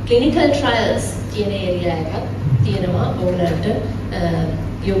ක්ලිනිකල් ට්‍රයල්ස් කියන ඒරියා එකක් තියෙනවා ඔයගලන්ට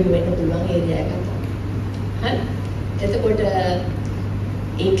යොමු වෙන්න පුළුවන් ඒරියා එකක්. හරි. එතකොට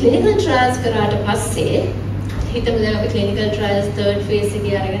ඒ ක්ලිනිකල් ට්‍රයල්ස් කරාට පස්සේ හිතමු දැන් අපි ක්ලිනිකල් ට්‍රයල්ස් 3rd phase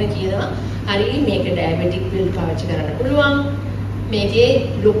එකේ අරගෙන කියනවා හරි මේක ඩයබටික් පිල් පාවිච්චි කරන්න පුළුවන්. මේකේ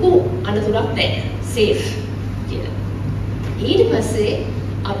ලොකු අනතුරක් නැහැ. සේෆ් කියලා. ඊට පස්සේ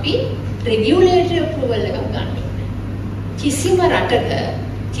අපි රෙගියුලේටරි අප්‍රූවල් එකක් ගන්න ඕනේ. කිසිම රටක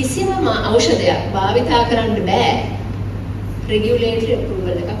කිසිම ඖෂධයක් භාවිතා කරන්න බෑ රෙගියුලේටරි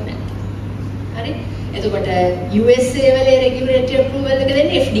අප්‍රූවල් එකක් නැත්නම්. හරි? එතකොට USA වලේ රෙගියුලේටරි අප්‍රූවල් එක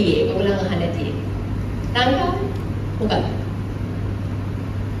දෙන්නේ FDA. ඔයගොල්ලෝ අහන්න තියෙන්නේ. ලංකාවේ මොකක්ද?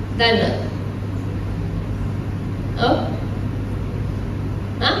 දන්නවද? ඔව්.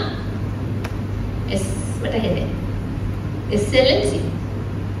 මට හෙන්නේ. SLMC.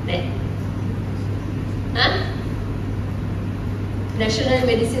 නෑ. National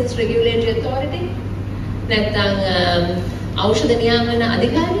Medicines Regulatory Authority. නැත්නම් ඖෂධ නියාමන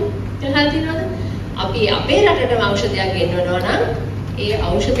අධිකාරිය කියලා තියෙනවද? අපි අපේ රටටම ඖෂධයක් ගෙන්නනවා නම් ඒ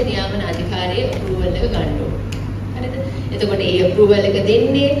ඖෂධ නියාමන අධිකාරියේ අප්‍රූවල් එක ගන්න ඕනේ. හරිද? එතකොට ඒ අප්‍රූවල් එක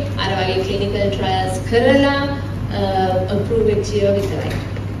දෙන්නේ අර වගේ ක්ලිනිකල් ට්‍රයල්ස් කරලා අප්‍රූව් වෙච්ච ඒවා විතරයි.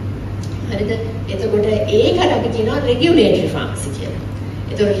 හරිද? එතකොට ඒකට අපි කියනවා රෙගියුලේටරි ෆාමසි කියලා.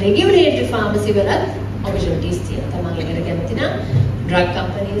 එතකොට රෙගියුලේටරි ෆාමසි වලත් ඔපචුනිටිස් තියෙනවා. තමන් ඒකට කැමති නම් ඩ්‍රග්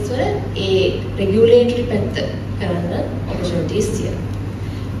කම්පැනිස් වල ඒ රෙගියුලේටරි පැත්ත කරන්න ඔපචුනිටිස් තියෙනවා.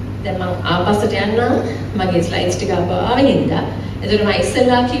 දැන් මම ආපස්සට යන්නම් මගේ ස්ලයිඩ්ස් ටික ආවෙ හින්දා. එතකොට මම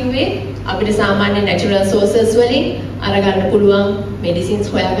ඉස්සෙල්ලා කිව්වේ අපිට සාමාන්‍ය නැචරල් සෝසස් වලින් අරගන්න පුළුවන්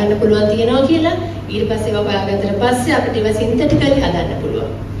මෙඩිසින්ස් හොයාගන්න පුළුවන් තියෙනවා කියලා. ඊට පස්සේ ඒවා හොයාගත්තට පස්සේ අපිට ඒවා සින්තටිකලි හදන්න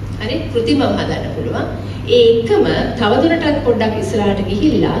පුළුවන්. හරි? કૃතිමව හදන්න පුළුවන්. ඒ එකම තවදුරටත් පොඩ්ඩක් ඉස්සරහට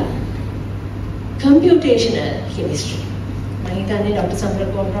ගිහිල්ලා කම්පියුටේෂනල් කෙමිස්ට්‍රි. මම හිතන්නේ ડોક્ટર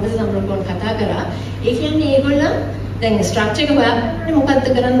සම්රකෝන් ප්‍රොෆෙසර් සම්රකෝන් කතා කරා. ඒ කියන්නේ ඒගොල්ලන් දැන් ස්ට්‍රක්චර් එක හොයාගන්නේ මොකක්ද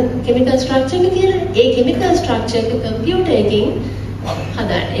කරන්නේ කිමිකල් ස්ට්‍රක්චර් එක කියලා. ඒ කිමිකල් ස්ට්‍රක්චර් එක කම්පියුටර් එකකින්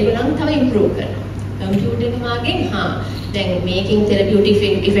හදන්න. ඒගොල්ලන් තව ඉම්ප්‍රූව් කරනවා. කම්පියුටර් එක මාගෙන් දැන් මේකින්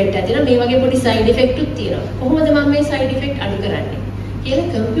තෙරපියුටික් ඉෆෙක්ට් ඇතින මේ වගේ පොඩි සයිඩ් ඉෆෙක්ට් උත් තියෙනවා. කොහොමද මම මේ සයිඩ් ඉෆෙක්ට් අඩු කරන්නේ කියලා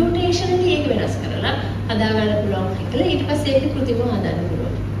කම්පියුටේෂනලි ඒක වෙනස් කරලා හදාගන්න පුළුවන් කියලා ඊට පස්සේ ඒක කෘතිමව හදන්න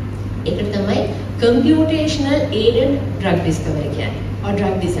පුළුවන්. ඒකට තමයි කම්පියුටේෂනල් ඒඩඩ් ඩ්‍රග් ඩිස්කවරි කියන්නේ. or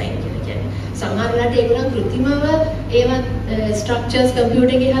drug design කියලා කියන්නේ. සමහර වෙලාවට ඒගොල්ලන් කෘතිමව ඒවා ස්ට්‍රක්චර්ස්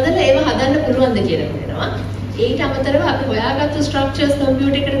කම්පියුටර් එකේ හදලා ඒවා හදන්න පුළුවන්ද කියලා කියනවා. ඊට අමතරව අපි හොයාගත්තු ස්ට්‍රක්චර්ස්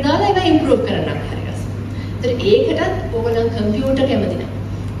කම්පියුටර් එකට දාලා ඒවා ඉම්ප්‍රූව් කරන්න හරියට. ඒකටත් ඕගොල්ලන් කම්පියුටර් කැමති නම්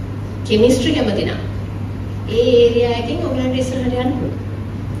කෙමිස්ට්‍රි කැමති නම් ඒ ඒරියා එකෙන් ඔයගලන්ට ඉස්සරහට යන්න පුළුවන්.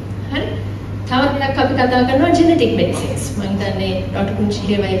 හරි? තවත් එකක් අපි කතා කරනවා ජෙනටික් මෙඩිසින්ස්. මම හිතන්නේ ඩොක්ටර්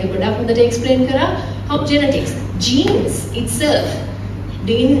කුංචිහේවා ඒක ගොඩක් හොඳට එක්ස්ප්ලেইন කරා how genetics genes itself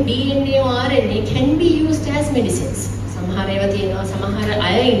DNA or RNA can be used as medicines. සමහර ඒවා තියෙනවා, සමහර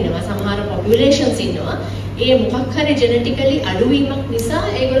අය ඉන්නවා, සමහර populations ඉන්නවා. ඒ මොකක් හරි ජෙනටිකලි අඩුවීමක් නිසා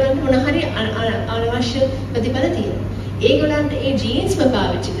ඒගොල්ලන්ට මොන හරි අනවශ්‍ය ප්‍රතිඵල තියෙනවා. ඒගොල්ලන්ට ඒ ජීන්ස්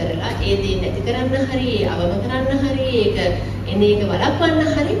පාවිච්චි කරලා ඒ දේ නැති කරන්න හරි ඒ අවම කරන්න හරි ඒක එන්නේ ඒක වළක්වන්න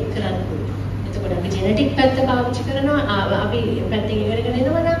හරි කරන්න පුළුවන්. එතකොට අපි ජෙනටික් පැත්ත පාවිච්චි කරනවා අපි පැත්තෙන් ඉගෙනගෙන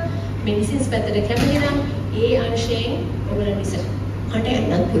එනවා නම් මෙඩිසින්ස් පැත්තට කැමති නම් ඒ අංශයෙන් ඔයගොල්ලන් ඉස්සරහට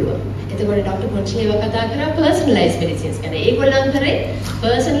යන්නත් පුළුවන්. එතකොට ડોක්ටර් පොන්චේවා කතා කරා පර්සනලයිස් මෙඩිසින්ස් ගැන. ඒගොල්ලන් කරේ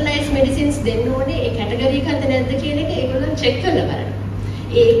පර්සනලයිස් මෙඩිසින්ස් දෙන්න ඕනේ ඒ කැටගරි එකක්ද නැද්ද කියන එක ඒගොල්ලන් චෙක් කරලා බලනවා.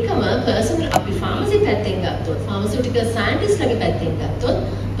 ඒකම පර්සනල් අපි ෆාමසි පැත්තෙන් ගත්තොත් ෆාමසිටිකල් සයන්ටිස්ට්ලාගේ පැත්තෙන් ගත්තොත්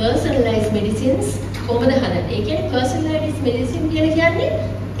පර්සනලයිස් මෙඩිසින්ස් කොහොමද හදන්නේ? ඒ කියන්නේ පර්සනලයිස් මෙඩිසින් කියන්නේ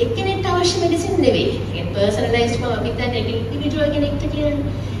එක්කෙනෙක්ට අවශ්‍ය මෙඩිසින් නෙවෙයි. ඒ කියන්නේ පර්සනලයිස්ඩ් මම අපි දැන් ඉන්ඩිවිජුවල් කෙනෙක්ට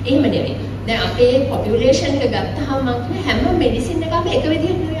කියන්නේ එහෙම නෙවෙයි. දැන් අපේ පොපියුලේෂන් එක ගත්තාම මම කියන්නේ හැම මෙඩිසින් එකක්ම එක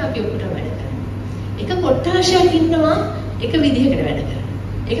විදිහට නෙවෙයි අපි ඔක්කොටම වැඩ කරන්නේ. එක කොට්ටාශයක් ඉන්නවා එක විදිහකට වැඩ කරන්නේ.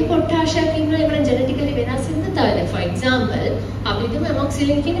 එක කොට්ටාශයක් ඉන්නවා ඒගොල්ලන් ජෙනටිකලි වෙනස් වෙන තවද for example අපි හිතමු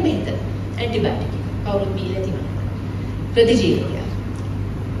amoxicillin කියන බෙහෙත ඇන්ටිබයොටික් කවුරුත් බීලා තියෙනවා ප්‍රතිජීවකයක්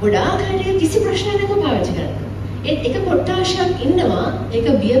ගොඩාක් හැටියට කිසි ප්‍රශ්නයක් නැතුව පාවිච්චි කරනවා ඒ එක කොට්ටාශයක් ඉන්නවා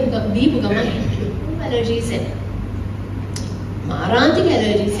ඒක බීපු ගමන් ඇලර්ජිස් එන මාරාන්තික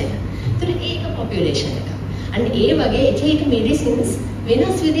ඇලර්ජිස් එන ඒතර ඒක පොපියුලේෂන් එක අන්න ඒ වගේ එක එක මෙඩිසින්ස්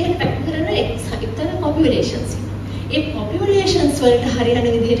වෙනස් විදිහට පැක් කරන එක්තරා පොපියුලේෂන්ස් ඒ පොපියුලේෂන්ස් වලට හරියන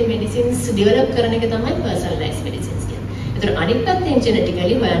විදිහට මෙඩිසින්ස් ඩෙවලොප් කරන එක තමයි පර්සනලයිස් මෙඩිසින්ස් කියන්නේ. ඒතර අනිත් පැත්තෙන්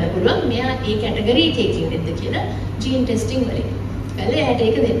ජෙනටිකලි හොයන්න පුළුවන් මෙයා ඒ කැටගරි එකේ ඉන්නේද කියලා ජීන් ටෙස්ටිං වලින්. කළා එයාට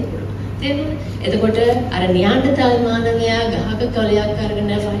ඒක දෙන්න පුළුවන්. තේරුණාද? එතකොට අර නියාන්ඩර්තාල් මානවයා ගහක කොලයක් අරගෙන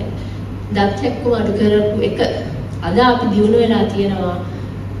දත් එක්කම අඩු කරපු එක අද අපි දිනු වෙලා තියෙනවා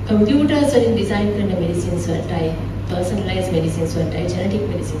කම්පියුටර්ස් වලින් ඩිසයින් කරන මෙඩිසින්ස් වලටයි personalized medicines වලටයි genetic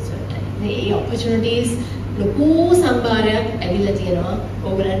medicines වලටයි. මේ opportunities ලොකු සම්භාරයක් ඇවිල්ලා තියෙනවා.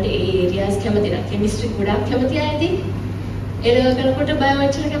 ඕගලන්ට ඒ areas කැමති නම් chemistry ගොඩක් කැමති අය ඇති. එළව කරනකොට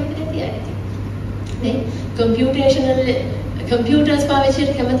බයෝමෙට්‍රි කැමති නැති අය ඇති. නේ computers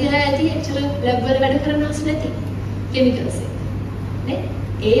පාවිච්චියට කැමති අය ඇති. එච්චර lab වල වැඩ කරන්න අවශ්‍ය නැති. chemicals එක. නේ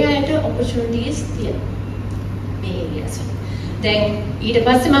ඒ අයට opportunities තියෙනවා. මේ areas වල. දැන් ඊට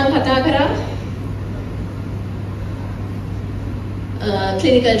පස්සේ මම කතා කරා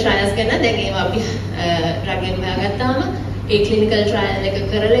clinical trials ගැන. දැන් ඒවා අපි drug එක හොයාගත්තාම ඒ clinical trial එක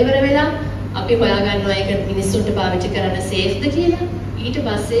කරලා ඉවර වෙලා අපි හොයාගන්නවා ඒක මිනිස්සුන්ට පාවිච්චි කරන්න safe ද කියලා. ඊට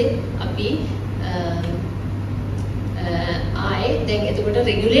පස්සේ අපි ආයේ දැන් එතකොට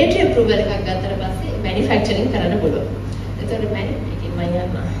regulatory approval එකක් ගත්තට පස්සේ manufacturing කරන්න පුළුවන්. එතකොට මම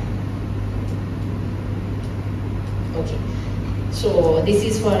යනවා. Okay. So this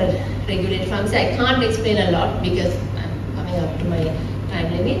is for regulatory pharmacy. I can't explain a lot because up to my time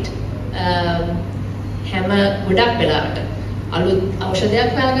limit. හැම ගොඩක් වෙලාවට අලුත්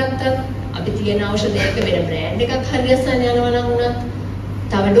ඖෂධයක් හොයාගත්තත් අපි තියෙන ඖෂධයක වෙන බ්‍රෑන්ඩ් එකක් හරි ගස්සන්න යනවා නම් උනත්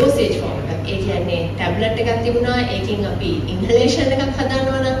තව ඩෝසේජ් ෆෝම් එකක්. ඒ කියන්නේ ටැබ්ලට් එකක් තිබුණා ඒකෙන් අපි ඉන්හලේෂන් එකක්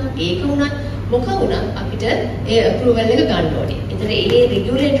හදනවා නම් ඒක උනත් මොක වුණත් අපිට ඒ අප්‍රූවල් එක ගන්න ඕනේ. ඒතර ඒ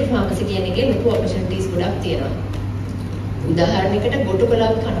රෙගියුලේටර් ෆාමසි කියන එකේ ලොකු ඔපචුනිටිස් ගොඩක් තියෙනවා. උදාහරණයකට ගොටු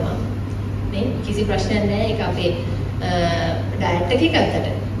කොලක් කනවා. මේ කිසි ප්‍රශ්නයක් නැහැ. ඒක අපේ ඩයට් එකේ ගත්තට.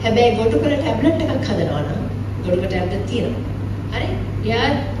 හැබැයි ගොටු කොල ටැබ්ලට් එකක් හදනවා නම් ගොටු ටැබ්ලට් තියෙනවා. හරි? යා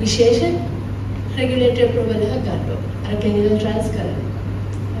විශේෂ රෙගියුලේටර් අප්‍රූවල් එකක් ගන්න ඕන. අර ක්ලිනිකල් ට්‍රයල්ස් කරලා.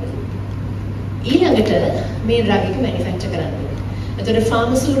 ඊළඟට මේ ඩ්‍රග් එක මැනුෆැක්චර් කරන්න ඕනේ. එතකොට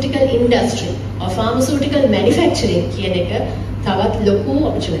pharmaceutical industry or pharmaceutical manufacturing කියන එක තවත් ලොකු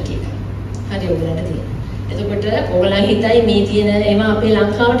opportunity එකක්. හරි ඔයගලන්ට තියෙනවා. එතකොට ඔයගලන් හිතයි මේ තියෙන ඒවා අපේ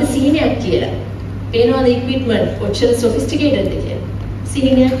ලංකාවට සීනයක් කියලා. පේනවාද equipment කොච්චර sophisticated ද කියලා.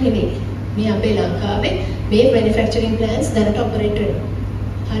 සීනයක් නෙමෙයි. මේ අපේ ලංකාවේ මේ manufacturing plants දැනට operate වෙනවා.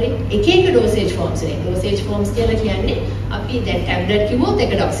 හරි එක එක dosage forms නේ. dosage forms කියලා කියන්නේ අපි දැන් tablet කිව්වොත්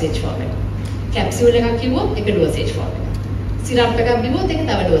එක dosage form එකක්. capsule එකක් කිව්වොත් එක dosage form එකක්. syrup එකක් කිව්වොත් ඒක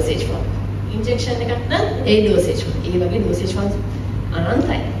තව dosage form එකක්. injection එකක් නම් ඒ dosage form. ඒ වගේ dosage forms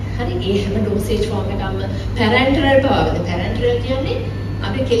අනන්තයි. හරි ඒ හැම dosage form එකක්ම parenteral පවවද. parenteral කියන්නේ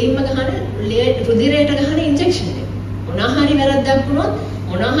අපි කෙලින්ම ගහන රුධිරයට ගහන injection එක. මොනවා හරි වැරද්දක් වුණොත්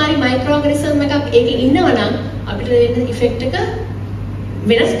මොනවා හරි micro organism එකක් ඒකේ ඉන්නවනම් අපිට වෙන effect එක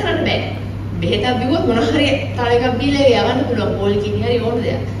වෙනස් කරන්න බෑ. බෙහෙතක් බිව්වොත් මොනවා හරි තව එකක් බීලා ඒක යවන්න පුළුවන්. පොල් කිනි හරි ඕන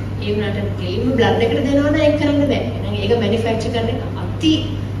දෙයක්. ඒ වුණාට කෙලින්ම blood එකට දෙනවා නම් ඒක කරන්න බෑ. එහෙනම් ඒක manufacture කරන එක අති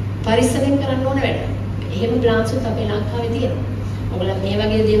පරිස්සමෙන් කරන්න ඕන වැඩ. එහෙම plants උත් අපේ ලංකාවේ තියෙනවා. ඔයගොල්ලෝ මේ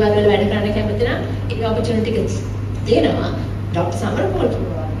වගේ දේවල් වල වැඩ කරන්න කැමති නම් ඒක opportunity එක තියෙනවා. ડોක්ටර් සමරපෝල්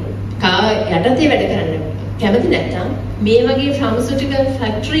කා යටතේ වැඩ කරන්න කැමති නැත්නම් මේ වගේ pharmaceutical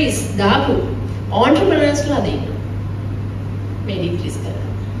factories දාපු entrepreneursලා දෙන්න. මේ ඩිග්‍රීස්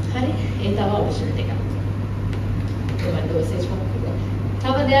කරලා. හරි? ඒ තව opportunity එකක්. ඒක dosage form එක.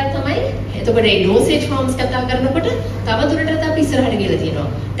 තව දෙයක් තමයි එතකොට මේ dosage forms කතා කරනකොට තව දුරටත් අපි ඉස්සරහට ගිහලා තියෙනවා.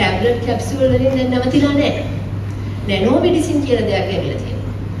 tablet capsule වලින් දැන් නැවතිලා නැහැ. nano medicine කියලා දෙයක් ඇවිල්ලා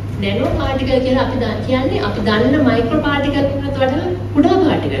තියෙනවා. nano particle කියලා අපි කියන්නේ අපි දන්න micro particle වලට වඩා කුඩා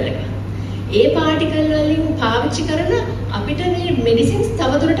particle එකක්. ඒ particle වලින් පාවිච්චි කරන අපිට මේ medicines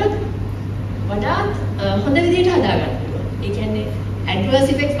තව දුරටත් වඩා හොඳ විදිහට හදා ගන්න පුළුවන්. ඒ කියන්නේ adverse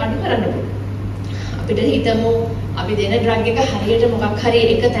effects අඩු කරන්න පුළුවන්. අපිට හිතමු අපි දෙන drug එක හරියට මොකක් හරි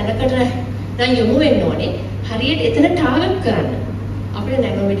එක තැනකට නම් යොමු වෙන්න ඕනේ. හරියට එතන ටාගට් කරන්න. අපිට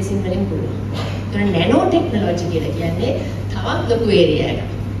nano medicine වලින් පුළුවන්. ඒතර nano technology කියලා කියන්නේ තවත් ලොකු ඒරියා එකක්.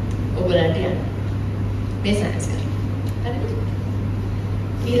 ඔයගලන්ට යන්න. මේ සයන්ස් කරලා. හරිද?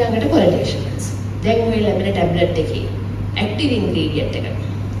 ඊළඟට quality assurance. දැන් ඔය ලැබෙන ටැබ්ලට් එකේ active ingredient එක.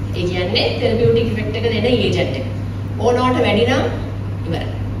 ඒ කියන්නේ therapeutic effect එක දෙන agent එක. ඕනවට වැඩි නම් ඉවරයි.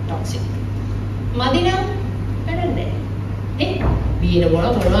 toxic. මදි නම් වැඩන්නේ නැහැ. නේ? බීන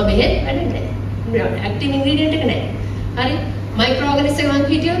මොනවා බෙහෙත් වැඩන්නේ නැහැ. active ingredient එක නැහැ. හරි? micro organism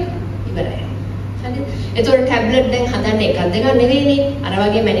එකක් හිටියොත් ඉවරයි. හරිද? ඒතකොට ටැබ්ලට් දැන් හදන්නේ එකක් දෙකක් නෙවෙයිනේ. අර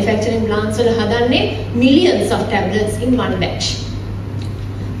වගේ manufacturing plants වල හදන්නේ millions of tablets in one batch.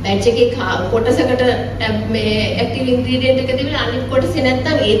 batch එකේ කොටසකට මේ active ingredient එක තිබිලා අනිත් කොටසේ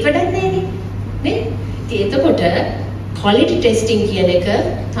නැත්තම් ඒත් වැඩක් නැහැනේ. නේ? ඉතින් එතකොට quality testing කියන එක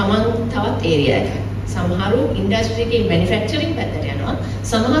තමන් තවත් area එකක්. සමහරු ඉන්ඩස්ට්‍රි එකේ මැනුෆැක්චරින් පැත්තට යනවා.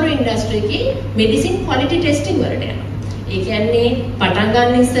 සමහරු ඉන්ඩස්ට්‍රි එකේ මෙඩිසින් ක්වොලිටි ටෙස්ටිං වලට යනවා. ඒ කියන්නේ පටන්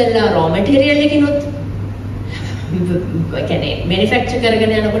ගන්න ඉස්සෙල්ලා රෝ මැටීරියල් එකකිනුත් කියන්නේ මැනුෆැක්චර්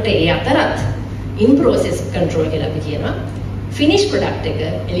කරගෙන යනකොට ඒ අතරත් in process control කියලා අපි කියනවා. finish product එක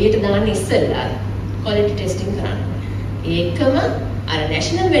එළියට දාන්න ඉස්සෙල්ලා quality testing කරන්න. ඒකම අර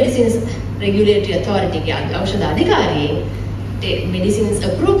national medicines regulatory authority එකේ ඖෂධ අධිකාරියෙන් medicines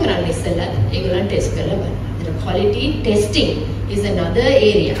approve කරන්න ඉස්සෙල්ලා ඒගොල්ලන් ටෙස්ට් කරලා බලනවා. The quality testing is another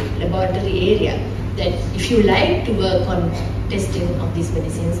area, laboratory area that if you like to work on testing of these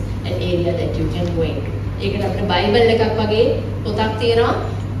medicines, an area that you can go into. ඒකට අපිට Bible එකක් වගේ පොතක් තියෙනවා.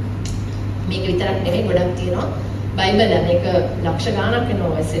 මේක විතරක් නෙමෙයි ගොඩක් තියෙනවා. බයිබල් මේක ලක්ෂ ගාණක් වෙනවා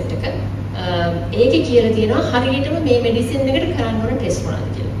ඔය සෙට් එක. ඒකේ කියලා තියෙනවා හරියටම මේ මෙඩිසින් එකට කරන්න ඕන ටෙස්ට් මොනවද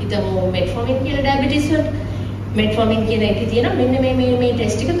කියලා. හිතමු මෙට්ෆෝමින් කියලා ඩයබටිස් වලට මෙට්ෆෝමින් කියන එකේ තියෙනවා මෙන්න මේ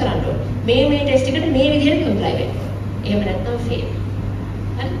ටෙස්ට් එක කරන්න ඕන. මේ ටෙස්ට් එකට මේ විදිහට කම්ප්ලයි වෙන්න ඕන. එහෙම නැත්නම් ෆේල්.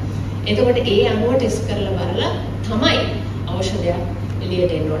 හරි. එතකොට ඒ අනුව ටෙස්ට් කරලා බලලා තමයි ඖෂධයක්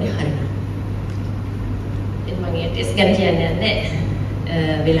එළියට එන්න ඕනේ හරියට. ඉතින් මම ඒ ටෙස්ට් ගැන කියන්නේ නැහැ.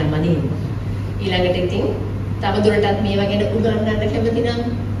 වෙලා මනින්. ඊළඟට ඉතින් තව දුරටත් මේවා ගැන උගන්වන්න කැමති නම්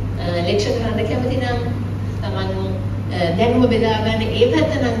ලෙක්චර් කරන්න කැමති නම් තමන් දැනුම බෙදා ගන්න ඒ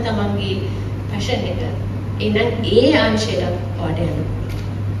පැත්ත නම් තමන්ගේ පැෂන් එක එහෙනම් ඒ අංශයට පාඩ යන්න.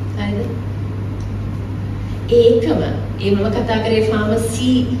 හරිද? ඒකම මම කතා කරේ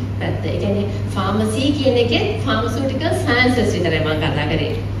ෆාමසි පැත්ත. ඒ කියන්නේ ෆාමසි කියන එකේ ෆාමසිටිකල් සයන්සස් විතරයි මම කතා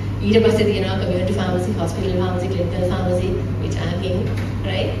කරේ. ඊට පස්සේ තියෙනවා community pharmacy, hospital pharmacy, clinical pharmacy which I mean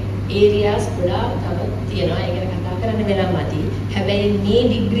right areas ගොඩාක් තව තියෙනවා. ඒක ගැන කතා කරන්න වෙලා මදි. හැබැයි මේ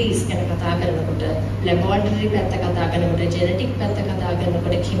ඩිග්‍රීස් ගැන කතා කරනකොට, ලැබොරටරි පැත්ත කතා කරනකොට, ජෙනටික් පැත්ත කතා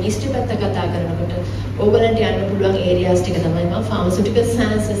කරනකොට, කෙමිස්ට්‍රි පැත්ත කතා කරනකොට ඕගලන්ට යන්න පුළුවන් ඒරියාස් ටික තමයි මම ෆාමසිටිකල්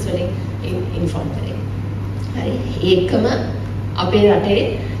සයන්සස් වලින් ඉන්ෆෝම් කරේ. හරි. ඒකම අපේ රටේ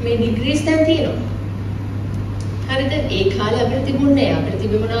මේ ඩිග්‍රීස් දැන් තියෙනවා. හරිද? ඒ කාලේ අපිට තිබුණේ නැහැ. අපිට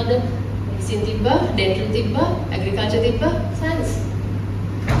තිබුණේ මොනවද? මෙඩිසින් තිබ්බා, ඩෙන්ටල් තිබ්බා, ඇග්‍රිකල්චර් තිබ්බා, සයන්ස්.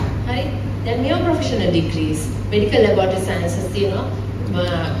 හරි. දැන් මේ ප්‍රොෆෙෂනල් ඩිග්‍රීස්, මෙඩිකල් ලැබොරටරි සයන්සස් තියෙනවා.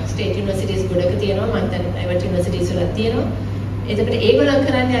 ස්ටේට් යුනිවර්සිටිස් ගොඩක තියෙනවා. මම දැන් ප්‍රයිවට් යුනිවර්සිටිස් වල තියෙනවා. එතකොට ඒගොල්ලන්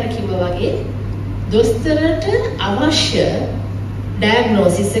කරන්නේ අර කිව්වා වගේ දොස්තරට අවශ්‍ය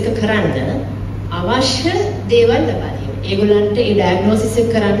ඩයග්නොසිස් එක කරන්න අවශ්‍ය දේවල් ලබා දීම. ඒගොල්ලන්ට ඒ ඩයග්නොසිස් එක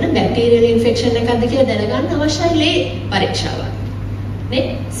කරන්න බැක්ටීරියල් ඉන්ෆෙක්ෂන් එකක්ද කියලා දැනගන්න අවශ්‍යයි ලේ පරීක්ෂාවක්. නේ?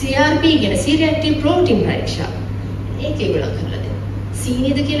 CRP කියන C-reactive protein පරීක්ෂාව. ඒක ඒගොල්ලන් කරලා දෙනවා.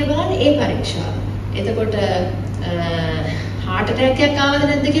 සීනියද කියලා බලන්න ඒ පරීක්ෂාව. එතකොට heart attack එකක් ආවද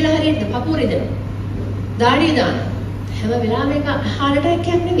නැද්ද කියලා හරියට පපුවරේ දෙනවා. දාඩිය දානවා. හැම වෙලාවෙම ඒක heart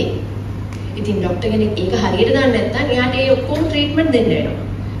attack එකක් නෙවෙයි. ඉතින් ડોක්ටර් කෙනෙක් ඒක හරියට දාන්න නැත්නම් එයාට ඒ ඔක්කොම ට්‍රීට්මන්ට් දෙන්න වෙනවා.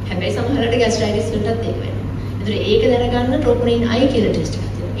 හැබැයි සමහරවිට ગેස්ට්‍රයිටිස් වලටත් ඒක වෙනවා. ඒතර ඒක දැනගන්න ට්‍රොපොනින් I කියලා ටෙස්ට් එකක්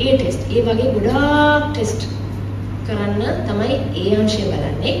තියෙනවා. ඒ ටෙස්ට් ඒ වගේ ගොඩාක් ටෙස්ට් කරන්න තමයි ඒ අංශය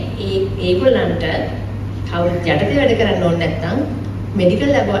බලන්නේ. ඒගොල්ලන්ට කවුරුත් යටතේ වැඩ කරන්න ඕනේ නැත්නම්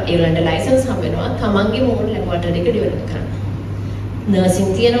මෙඩිකල් ලැබොරටරි ඒගොල්ලන්ට ලයිසන්ස් හම්බ වෙනවා. තමන්ගේ මොන ලැබොරටරි එක ඩෙවලොප් කරන්න.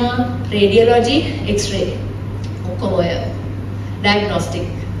 නර්සින් තියෙනවා, රේඩියොලොජි, එක්ස්රේ. ඔක්කොම ඔය ඩයග්නොස්ටික්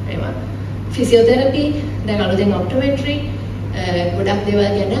ඒවා. ෆිසියෝതെරපි, දැන් අලුතෙන් ඔප්ටෝමෙට්‍රි ගොඩක් දේවල්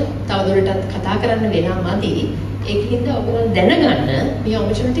ගැන තවදුරටත් කතා කරන්න වෙලා මදි. ඒකින්ද ඔයගොල්ලෝ දැනගන්න මේ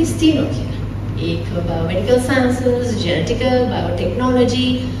ඔපචුනිටිස් තියෙනවා කියලා. ඒක biomedical sciences, genetical, biotechnology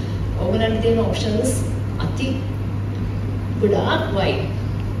ඔයගොල්ලන්ට තියෙන ඔප්ෂන්ස් අති ගොඩාක් wide.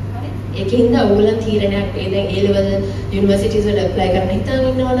 හරි. ඒකින්ද ඔයගොල්ලන් තීරණයක් ඒ දැන් A level universities වල apply කරන්න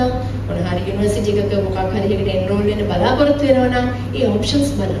හිතාගෙන ඉන්නවා නම් මොන හරි university එකක මොකක් හරි එකකට enroll වෙන්න බලාපොරොත්තු වෙනවා නම් ඒ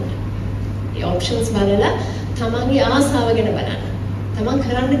ඔප්ෂන්ස් බලන්න. ඒ ඔප්ෂන්ස් බලලා තමන්ගේ ආසාව ගැන බලන්න. තමන්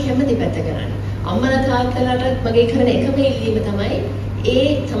කරන්න කැමති පැත්ත කරන්න. අම්මලා තාත්තලාට මගේ කරන එකම ඉල්ලීම තමයි ඒ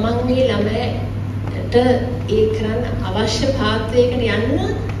තමන්ගේ ළමයට ඒ කරන්න අවශ්‍ය පාත්වයකට යන්න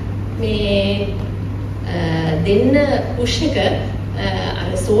මේ දෙන්න පුෂ් එක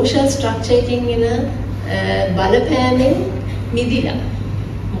අර සෝෂල් ස්ට්‍රක්චර් එකකින් එන බලපෑමෙන් මිදිලා.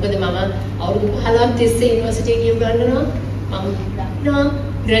 මොකද මම අවුරුදු 15ක් තිස්සේ යුනිවර්සිටි එකේ උගන්වනවා. මම දන්නවා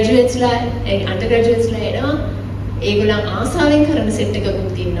ග්‍රැජුවේට්ස්ලා අන්ඩර් ග්‍රැජුවේට්ස්ලා එනවා. ඒගොල්ලන් ආසාවෙන් කරන සෙට්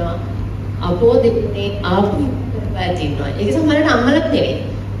එකකුත් ඉන්නවා. අපෝ දෙන්නේ ආපු පැත් ඉන්නවා. ඒක සමහරවිට අම්මලත් නෙවෙයි.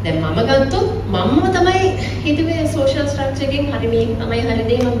 දැන් මම ගත්තොත් මම්ම තමයි හිතුවේ සෝෂල් ස්ට්‍රක්චර් එකෙන් හරි මේක තමයි හරි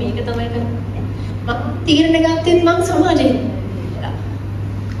දේ මම මේක තමයි කරන්නේ. මම තීරණ ගත්තෙත් මම සමාජයෙන්.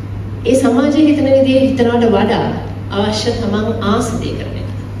 ඒ සමාජයේ හිතන විදිහේ හිතනවට වඩා අවශ්‍ය තමන් ආස දේ කරන එක.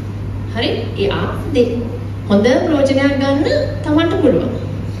 හරි? ඒ ආස දේ හොඳ ප්‍රයෝජනයක් ගන්න තමන්ට පුළුවන්.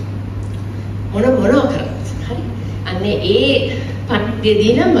 මොනවා කරත්. හරි? අන්නේ ඒ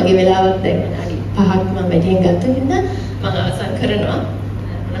පන්තියේදී නම් මගේ වෙලාවක් දැන් විනාඩි 5ක් මම වැඩියෙන් ගත්ත හින්දා මම අවසන් කරනවා.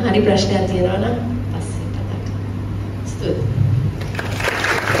 හරි ප්‍රශ්නයක් තියෙනවා නම් පස්සේ කතා කරමු. ස්තුතියි.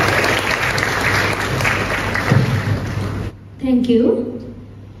 Thank you.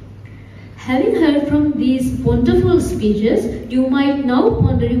 Having heard from these wonderful speeches, you might now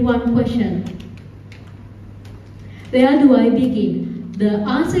pondering one question. Where do I begin? The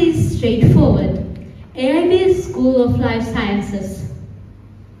answer is straightforward. AIBS School of Life Sciences.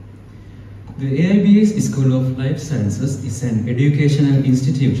 The AIBS School of Life Sciences is an educational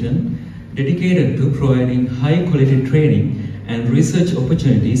institution dedicated to providing high-quality training and research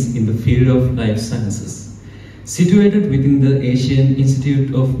opportunities in the field of life sciences. Situated within the Asian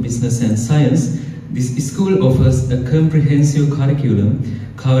Institute of Business and Science, this school offers a comprehensive curriculum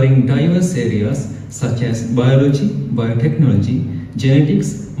covering diverse areas such as biology, biotechnology, genetics,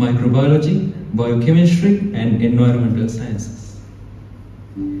 microbiology, biochemistry, and environmental sciences.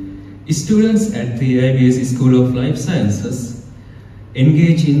 Students at the AIBS School of Life Sciences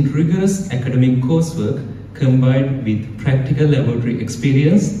engage in rigorous academic coursework combined with practical laboratory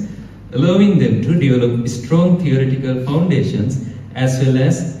experience, allowing them to develop strong theoretical foundations as well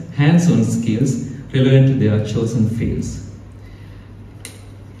as hands-on skills relevant to their chosen fields.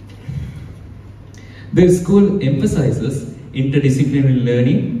 The school emphasizes interdisciplinary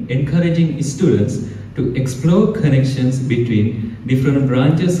learning, encouraging students to explore connections between different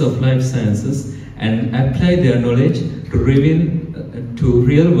branches of life sciences and apply their knowledge to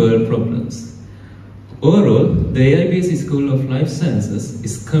real-world problems. Overall, the AIBS School of Life Sciences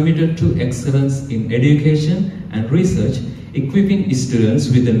is committed to excellence in education and research, equipping students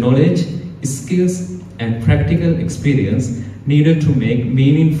with the knowledge, skills, and practical experience needed to make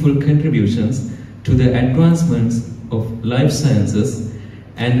meaningful contributions to the advancements of life sciences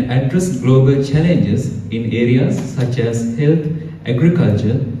and address global challenges in areas such as health,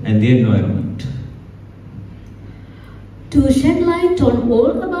 agriculture, and the environment. To shed light on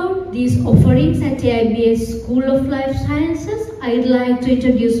all about these offerings at AIBS School of Life Sciences, I'd like to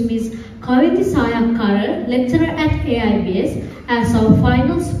introduce Ms. Kaviti Sayakara, lecturer at AIBS, as our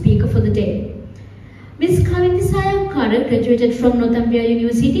final speaker for the day. Ms. Kaviti Sayakara graduated from Northumbria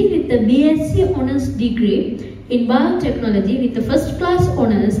University with the BSc Honours degree in Biotechnology with the first class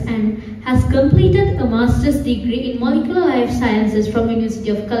honours and has completed a Master's degree in Molecular Life Sciences from University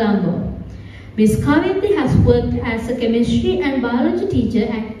of Colombo. Ms. Kaviti has worked as a chemistry and biology teacher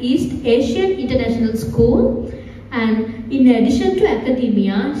at East Asian International School, and in addition to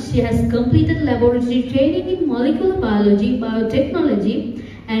academia, she has completed laboratory training in molecular biology, biotechnology,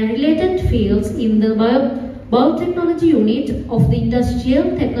 and related fields in the biotechnology unit of the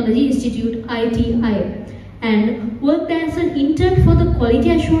Industrial Technology Institute (ITI), and worked as an intern for the Quality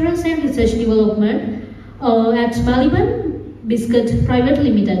Assurance and Research Development at Maliban Biscuit Private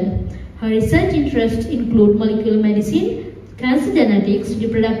Limited. Her research interests include molecular medicine, cancer genetics,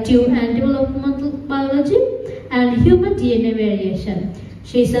 reproductive and developmental biology, and human DNA variation.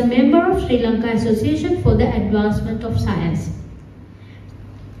 She is a member of Sri Lanka Association for the Advancement of Science.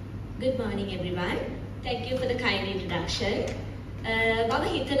 Good morning everyone. Thank you for the kind introduction. මම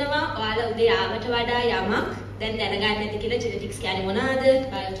හිතනවා ඔයාලා උදේ ආවට වඩා යමක් දැන් දැනගන්න ඇති කියලා ජෙනටික්ස් කියන්නේ මොනවාද,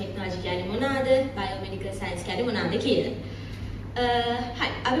 බයෝටෙක්නොලොජි කියන්නේ මොනවාද, බයෝමෙඩිකල් සයන්ස් කියන්නේ මොනවාද කියලා. හරි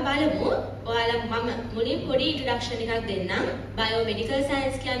අපි බලමු ඔයාලා මම මුලින් පොඩි ඉන්ට්‍රොඩක්ෂන් එකක් දෙන්නම්. බයෝමෙඩිකල්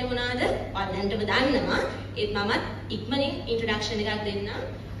සයන්ස් කියන්නේ මොනවාද? ඔයාලන්ටම දන්නවා. ඒත් මමත් ඉක්මනින් ඉන්ට්‍රොඩක්ෂන් එකක් දෙන්නම්.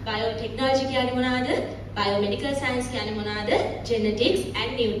 බයෝටෙක්නොලොජි කියන්නේ මොනවාද? බයෝමෙඩිකල් සයන්ස් කියන්නේ මොනවාද? Genetics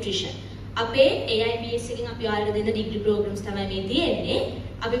and nutrition. අපේ AIBS එකෙන් අපි ඔයාලට දෙන ඩිග්‍රී ප්‍රෝග්‍රෑම්ස් තමයි මේ තියෙන්නේ.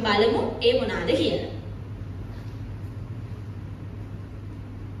 අපි බලමු ඒ මොනවාද කියලා.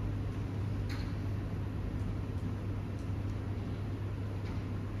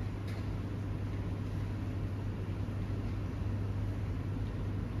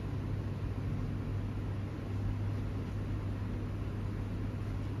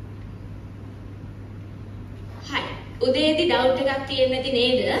 උදේදී ඩවුට් එකක් තියෙන්නේ නැති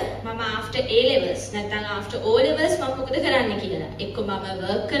නේද? මම after A levels නැත්නම් after O levels මම මොකද කරන්න කියලා. එක්ක මම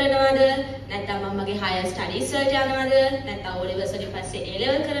work කරනවද? නැත්නම් මම මගේ higher studies වලට යනවද? නැත්නම් O levels වලින් පස්සේ A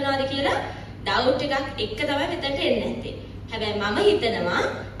level කරනවද කියලා ඩවුට් එකක් එක්ක තමයි මෙතනට එන්නේ නැත්තේ. හැබැයි මම හිතනවා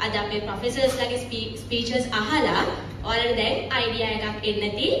අද අපේ professors ලගේ speeches අහලා ඔයාලට දැන් idea එකක්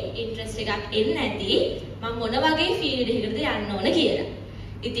එන්නේ නැති, interest එකක් එන්නේ නැති මම මොන වගේ field එකකටද යන්න ඕන කියලා.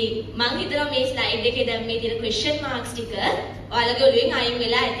 ඉතින් මම හිතනවා මේ ස්ලයිඩ් එකේ දැන් මේ තියෙන question marks ටික ඔයාලගේ ඔළුවෙන් අයින්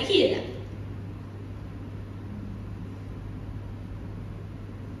වෙලා ඇති කියලා.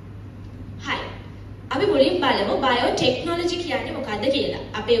 හරි. අපි මුලින් බලමු biotechnology කියන්නේ මොකක්ද කියලා.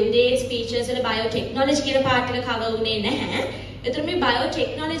 අපේ උදේ speeches වල biotechnology කියන part එක cover වුණේ නැහැ. ඒතර මේ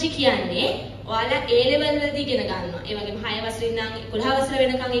biotechnology කියන්නේ ඔයාලා A level වලදී ඉගෙන ගන්නවා. ඒ වගේම 6 වසරේ ඉඳන් 11 වසර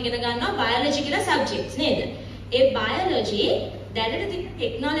වෙනකන් ඉගෙන ගන්නවා biology කියලා subjects නේද? ඒ biology දැනට තියෙන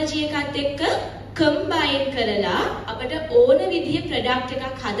technology එකත් එක්ක combine කරලා අපිට ඕන විදිහේ product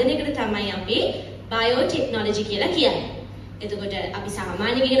එකක් හදන එකට තමයි අපි biotechnology කියලා කියන්නේ. එතකොට අපි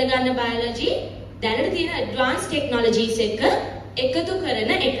සාමාන්‍යයෙන් ඉගෙන ගන්න biology දැනට තියෙන advanced technologies එක එකතු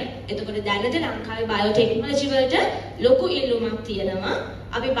කරන එක. එතකොට දැනට ලංකාවේ biotechnology වලට ලොකු ඉල්ලුමක් තියෙනවා.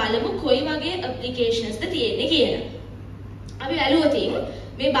 අපි බලමු කොයි වගේ applications ද තියෙන්නේ කියලා. අපි බලුවොත්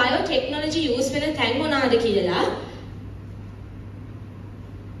මේ biotechnology use වෙන තැන් මොනවාද කියලා.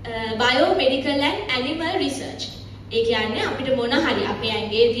 Biomedical and animal research. ඒ කියන්නේ අපිට මොන හරි අපේ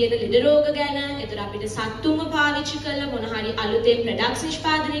ඇඟේ තියෙන ලෙඩ රෝග ගැන, ඒතර අපිට සත්තුන්ව පාවිච්චි කරලා මොන හරි අලුතෙන් products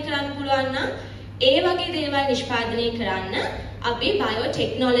නිෂ්පාදනය කරන්න පුළුවන් නම් ඒ වගේ දේවල් නිෂ්පාදනය කරන්න අපි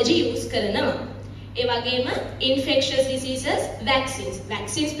biotechnology use කරනවා. ඒ වගේම infectious diseases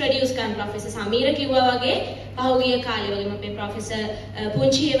vaccines produce කරන ප්‍රොෆෙසර් සමීර කිව්වා වගේ පහුගිය කාලේ වගේම අපේ ප්‍රොෆෙසර්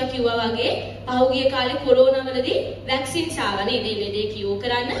පුංචි ඒවා කිව්වා වගේ පහුගිය කාලේ කොරෝනා වලදී vaccines ආවා නේද? ඒ ලෙඩේ කියෝ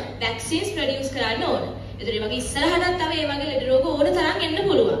කරන්න vaccines produce කරන්න ඕන. ඒතර ඒ වගේ ඉස්සරහටත් තව ඒ වගේ ලෙඩ රෝග ඕන තරම් එන්න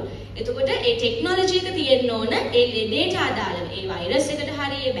පුළුවන්. එතකොට ඒ ටෙක්නොලොජි එක තියෙන්න ඕන ඒ ලෙඩේට අදාළව ඒ වෛරස් එකට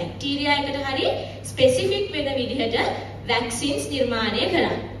හරි ඒ බැක්ටීරියා එකට හරි ස්පෙસિෆික් වෙන විදිහට vaccines නිර්මාණය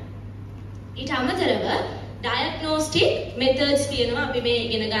කරන්න. ඊට අමතරව diagnostic methods තියෙනවා. අපි මේ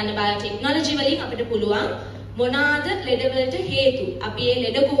ඉගෙන ගන්න biotechnology වලින් අපිට පුළුවන් මොනවාද ලෙඩවලට හේතු. අපි මේ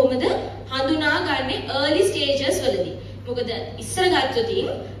ලෙඩ කොහොමද හඳුනාගන්නේ early stages වලදී. මොකද ඉස්සර ගත්තොත්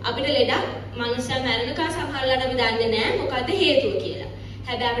අපිට ලෙඩක් මනුස්සයා මැරෙනකන් සමහරවිට අපි දන්නේ නැහැ මොකද්ද හේතුව කියලා.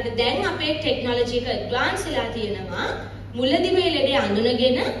 හැබැයි අපිට දැන් අපේ ටෙක්නොලොජි එක ඇඩ්වාන්ස් වෙලා තියෙනවා. මුලදී මේ ලෙඩේ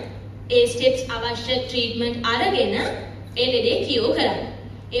අඳුනගෙන ඒ ස්ටෙප්ස් අවශ්‍ය ට්‍රීට්මන්ට් අරගෙන ඒ ලෙඩේ කියෝ කරන්න.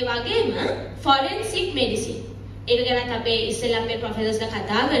 ඒ වගේම forensic medicine. ඒක ගැනත් අපේ ඉස්සෙල්ලා අපේ ප්‍රොෆෙසර්ස්ලා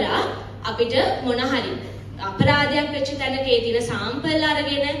කතා කරා. අපිට මොන හරි අපරාධයක් වෙච්ච තැනක ඒ තියෙන සාම්පල්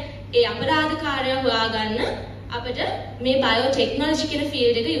අරගෙන ඒ අපරාධකාරයා හොයාගන්න අපිට මේ biotechnology කියන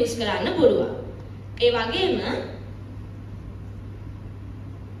field එක use කරන්න පුළුවන්. ඒ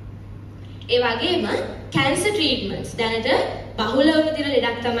වගේම cancer treatments දැනට බහුලවම තියෙන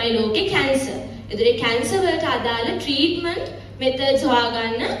ලෙඩක් තමයි ලෝකේ cancer. ඒතරේ cancer වලට අදාළ treatment methods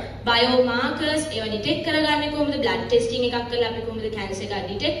හොයාගන්න biomarkers ඒවා detect කරගන්නේ කොහොමද? blood testing එකක් කරලා අපි කොහොමද cancer එක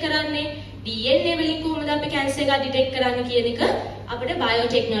detect කරන්නේ? DNA වලින් කොහොමද අපි cancer එක detect කරන්නේ කියන එක අපිට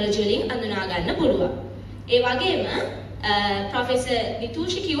biotechnology වලින් අඳුනා ගන්න පුළුවන්. ඒ වගේම ප්‍රොෆෙසර්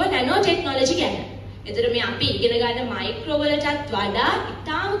නිතුෂි කිව්වා nanotechnology ගැන. එතකොට මේ අපි ඉගෙන ගන්න මයික්‍රෝ වලටත් වඩා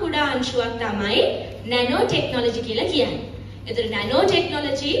ඉතාම කුඩා අංශුවක් තමයි nanotechnology කියලා කියන්නේ. එතකොට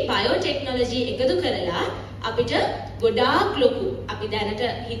nanotechnology biotechnology එකතු කරලා අපිට ගොඩාක් ලොකු අපි දැනට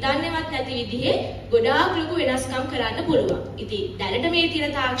හිතන්නේවත් නැති විදිහේ ගොඩාක් ලොකු වෙනස්කම් කරන්න පුළුවන්. ඉතින් දැනට මේ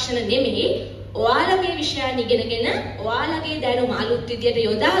තියෙන තාක්ෂණ නෙමෙයි ඔයාලා මේ විෂයන් ඉගෙනගෙන ඔයාලගේ දැනුම අලුත් විදියට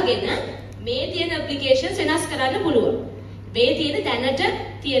යොදාගෙන මේ තියෙන applications වෙනස් කරන්න පුළුවන්. මේ තියෙන දැනට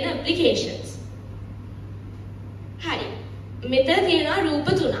තියෙන applications. හරි. මෙතන තියෙනවා රූප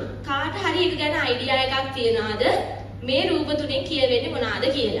තුනක්. කාට හරි එක ගැන idea එකක් තියනවාද? මේ රූප තුනෙන් කියවෙන්නේ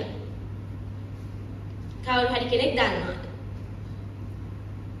මොනවාද කියලා? කවුරු හරි කෙනෙක් දන්නවද?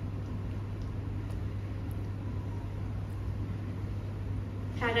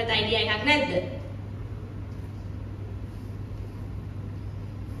 කාටවත් idea එකක් නැද්ද?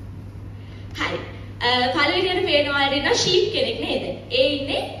 හරි. පළවෙනියට පේනවා ඉන්න sheep කෙනෙක් නේද? ඒ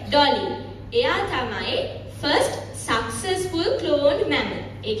ඉන්නේ Dolly. එයා තමයි first successful cloned mammal.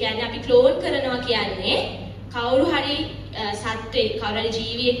 ඒ කියන්නේ අපි clone කරනවා කියන්නේ කවුරු හරි සත්වෙක් කවුරු හරි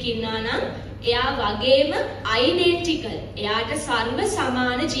ජීවියෙක් ඉන්නවා නම් එයා වගේම identical එයාට සර්ව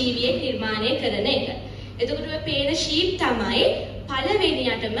සමාන ජීවියෙක් නිර්මාණය කරන එක. එතකොට මේ පේන sheep තමයි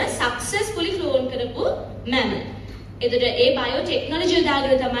පළවෙනියටම successfully clone කරපු mammal. එතකොට ඒ biotechnology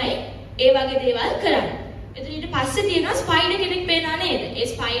දාගෙන තමයි ඒ වගේ දේවල් කරන්නේ. එතකොට ඊට පස්සේ තියෙනවා ස්පයිඩර් කෙනෙක් පේනවා නේද? ඒ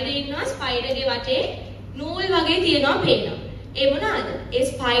ස්පයිඩර් ඉන්නවා ස්පයිඩර්ගේ වටේ නූල් වගේ තියෙනවා පේනවා. ඒ මොනවාද? ඒ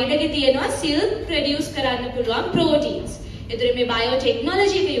ස්පයිඩර්ගේ තියෙනවා සිල්ක් ප්‍රොඩියුස් කරන්න පුළුවන් ප්‍රෝටීන්ස්. එතකොට මේ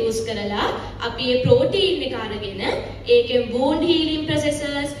biotechnology එක use කරලා අපි මේ ප්‍රෝටීන් එක අරගෙන ඒකෙන් wound healing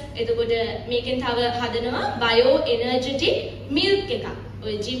processes එතකොට මේකෙන් තව හදනවා bio energetic milk එකක්.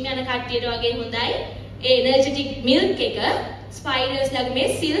 ඔය ජිම් යන කට්ටියට වගේ හොඳයි. ඒ energetic milk එක ස්පයිඩර්ස් ලගේ මේ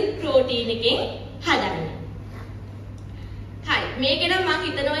සිල්ක් ප්‍රෝටීන් එකෙන් හදන්න. හරි. මේක නම් මම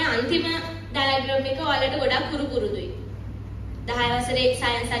හිතනවා ඔය අන්තිම ඩයග්‍රෑම් එක ඔයාලට ගොඩක් පුරුදුයි. 10 වසරේ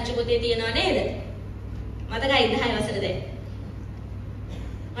සයන්ස් සච්ච පොතේ තියෙනව නේද? මතකයි 10 වසරේ.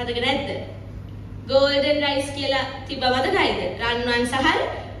 මතක නැද්ද? golden rice කියලා තිබ්බ මතකයිද? රන්වන් සහල්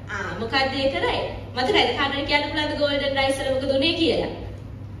මොකක්ද ඒ කරේ? මතකයිද? කාටද කියන්න පුළුවන්ද golden rice වල මොකද උනේ කියලා?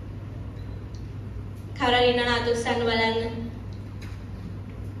 කවුරු ඉන්නවද අත උස්සන්න බලන්න.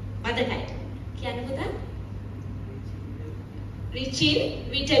 මතකයි. කියන්න පුතා. Rich in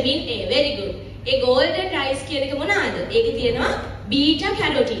vitamin A. Very good. A golden rice කියන එක මොනවාද? ඒකේ තියෙනවා beta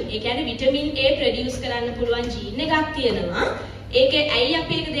carotene. ඒ කියන්නේ vitamin A produce කරන්න පුළුවන් gene එකක් තියෙනවා. ඒකේ ඇයි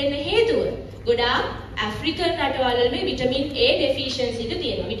අපි ඒක දෙන්න හේතුව? ගොඩාක් ඇෆ්‍රිකන් රටවල් මේ vitamin A deficiency එක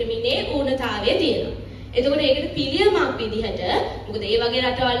තියෙනවා. vitamin A ඌනතාවය තියෙනවා. එතකොට ඒකට පිළියමක් විදිහට මොකද ඒ වගේ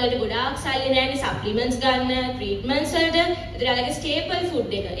රටවල් වලට ගොඩාක් සල්ලි නැහැනේ සප්ලිමන්ට්ස් ගන්න, ට්‍රීට්මන්ට්ස් වලට. ඒතර යාලගේ ස්ටේපල්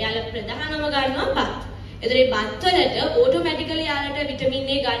ෆුඩ් එක. යාලා ප්‍රධානම ගන්නවා බත්. ඒතර මේ බත් වලට ඔටෝමැටිකලි යාලට vitamin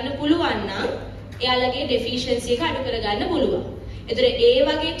A ගන්න පුළුවන් නම් එයාලගේ deficiency එක අඩු කරගන්න පුළුවන්. ඒතර ඒ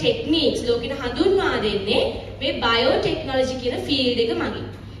වගේ ටෙක්නික්ස් ලෝකෙට හඳුන්වා දෙන්නේ මේ බයෝටෙක්නොලොජි කියන ෆීල්ඩ් එක මගින්.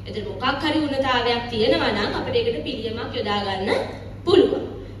 ඒතර මොකක් හරි උන්නතාවයක් තියෙනවා නම් අපිට ඒකට පිළියමක් යොදා ගන්න පුළුවන්.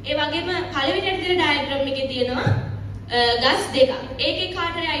 ඒ වගේම පළවෙනියට දෙන ඩයග්‍රෑම් එකේ තියෙනවා ගස් දෙකක්. ඒකේ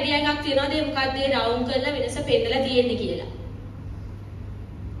කාට හරි අයිඩියා එකක් තියෙනවද මේ මොකක්ද ඒ රවුන්ඩ් කරලා වෙනස පෙන්නලා තියෙන්නේ කියලා?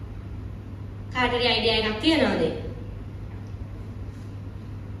 කාට හරි අයිඩියා එකක් තියෙනවද?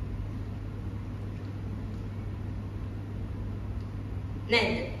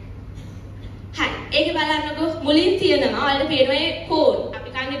 නැද්ද? හරි. ඒකේ බලන්නකෝ මුලින් තියෙනවා ඔයාලට පේනවා මේ කෝන්. අපි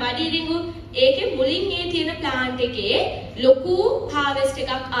කන්නේ බඩි රිංගු. ඒකේ මුලින් මේ තියෙන ප්ලාන්ට් එකේ ලොකු harvest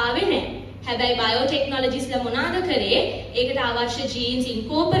එකක් ආවේ නැහැ. හැබැයි බයෝටෙක්නොලොජිස්ලා මොනවාද කරේ? ඒකට අවශ්‍ය genes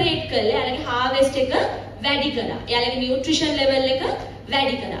incorporate කරලා එයාලගේ harvest එක වැඩි කරා. එයාලගේ nutrition level එක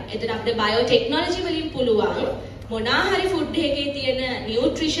වැඩි කරා. එතන අපිට බයෝටෙක්නොලොජි වලින් පුළුවන් මොනවා හරි food එකේ තියෙන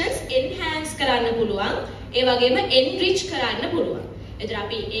nutritions enhance කරන්න පුළුවන්. ඒ වගේම enrich කරන්න පුළුවන්. එතන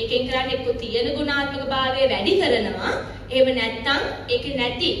අපි ඒකෙන් කරන්නේ එක්ක තියෙන ගුණාත්මක භාවය වැඩි කරනවා. එහෙම නැත්නම් ඒකේ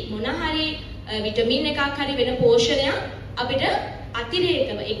නැති මොන හරි විටමින් එකක් හරි වෙන පෝෂණයක් අපිට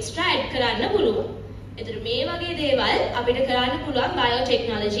අතිරේකව එක්ස්ට්‍රා ඇඩ් කරන්න පුළුවන්. එතන මේ වගේ දේවල් අපිට කරන්න පුළුවන්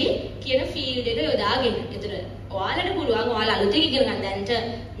බයෝටෙක්නොලොජි කියන ෆීල්ඩ් එක යොදාගෙන. එතන ඔයාලට පුළුවන් ඔයාලා අලුතෙන් ඉගෙන ගන්න දැන්ට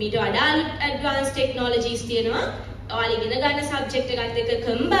මීට වඩා ඇඩ්වාන්ස් ටෙක්නොලොජිස් තියෙනවා. ඔයාලා ඉගෙන ගන්න සබ්ජෙක්ට් එකත් එක්ක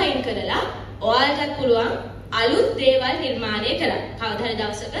කම්බයින් කරලා ඔයාලටත් පුළුවන් අලුත් දේවල් නිර්මාණය කරන්න. කවදා හරි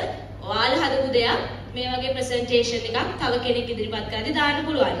දවසක ඔයාලා හදපු දෙයක් මේ වගේ ප්‍රසන්ටේෂන් එකක් තව කෙනෙක් ඉදිරිපත් කරද්දී දාන්න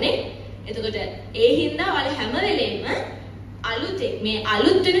පුළුවන් නේ. එතකොට ඒ හින්දා ඔයාලා හැම වෙලේම අලුතෙන් මේ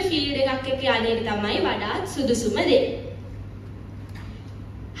අලුත් වෙන ෆීල්ඩ් එකක් එක්ක යන්නේ තමයි වඩාත් සුදුසුම දේ.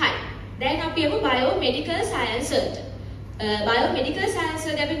 හරි. දැන් අපි යමු බයෝමෙඩිකල් සයන්ස් වලට. බයෝමෙඩිකල් සයන්ස්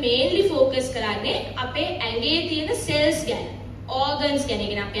වලදී අපි මේන්ලි ફોකස් කරන්නේ අපේ ඇඟේ තියෙන සෙල්ස් ගැන. organs ගැන.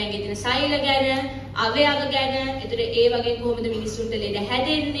 කියන්නේ අපේ ඇඟේ තියෙන සෛල ගැන, අවයව ගැන. ඒතර ඒ වගේ කොහොමද මිනිස්සුන්ට ලෙඩ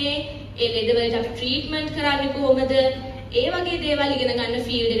හැදෙන්නේ? ඒ ලෙඩ වලට අපි ට්‍රීට්මන්ට් කරන්නේ කොහොමද? ඒ වගේ දේවල් ඉගෙන ගන්න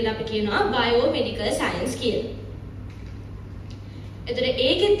ෆීල්ඩ් එකට අපි කියනවා බයෝමෙඩිකල් සයන්ස් කියලා. එතකොට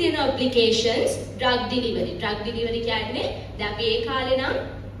ඒකෙත් තියෙන applications drug delivery. Drug delivery කියන්නේ දැන් අපි ඒ කාලේ නම්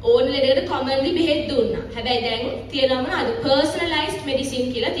ඕන ලෙඩකට කොමන්ලි බෙහෙත් දුන්නා. හැබැයි දැන් තියෙනවා මොනවද? පර්සනලයිස්ඩ් මෙඩිසින්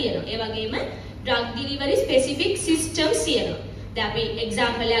කියලා තියෙනවා. ඒ වගේම ඩ්‍රග් ඩිලිවරි ස්පෙસિෆික් සිස්ටම්ස් තියෙනවා. දැන් අපි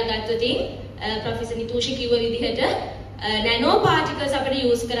එක්සැම්පල් එකක් ගත්තොත් ප්‍රොෆෙසර් නිතූෂි කිව්ව විදිහට නැනෝ පාටිකල්ස් අපිට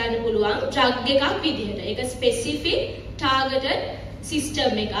යූස් කරන්න පුළුවන් ඩ්‍රග් එකක් විදිහට. ඒක ස්පෙસિෆික් ටාගටඩ්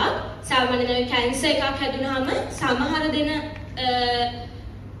සිස්ටම් එකක්. සාමාන්‍යයෙන් කැන්සර් එකක් හැදුනහම සමහර දෙන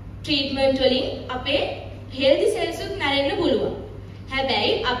ට්‍රීට්මන්ට් වලින් අපේ හෙල්දි සෙල්ස් උත් මැරෙන්න පුළුවන්.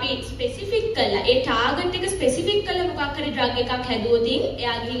 හැබැයි අපි ස්පෙસિෆික් කළා ඒ ටාගට් එක ස්පෙસિෆික් කළා මොකක් හරි ඩ්‍රග් එකක් හැදුවොත්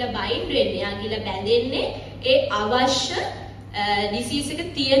එයා ගිහිල්ලා බයින්ඩ් වෙන්නේ, එයා ගිහිල්ලා බැඳෙන්නේ ඒ අවශ්‍ය ඩිසීස් එක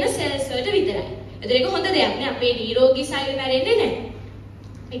තියෙන සෙල්ස් වලට විතරයි. ඒතර ඒක හොඳ දෙයක් නේ. අපේ නිරෝගී සෛල මැරෙන්නේ නැහැ.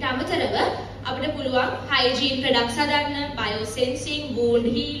 ඊට අමතරව අපිට පුළුවන් හයිජීන් ප්‍රොඩක්ට්ස් හදන්න, බයෝසෙන්සිං, වුන්ඩ්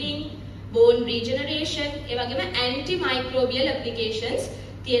හීලිං, bone regeneration, ඒ වගේම antimicrobial applications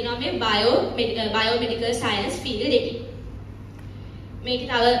තියෙනවා මේ biomedical science field එකේ. මේක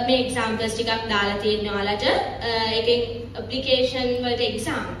තව මේ examples ටිකක් දාලා තියෙනවා ඔයාලට. ඒකෙන් application වලට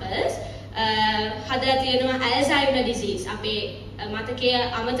examples හදලා තියෙනවා Alzheimer disease. අපේ මතකය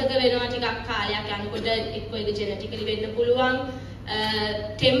අමතක වෙනවා ටිකක් කාලයක් යනකොට එක්ක ඒක genetically වෙන්න පුළුවන්.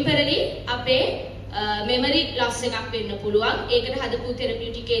 temporary අපේ memory loss එකක් වෙන්න පුළුවන්. ඒකට හදපු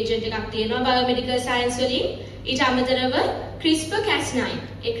therapeutic agent එකක් තියෙනවා biomedical science වලින්. ඊට අමතරව CRISPR-Cas9.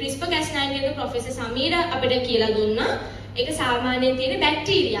 ඒ CRISPR-Cas9 එක ප්‍රොෆෙසර් සමීර අපිට කියලා දුන්නා. ඒක සාමාන්‍යයෙන් තියෙන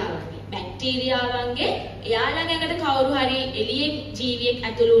බැක්ටීරියාවන්ගේ. බැක්ටීරියාවන්ගේ එයාලගේකට කවුරු හරි එළියෙන් ජීවියෙක්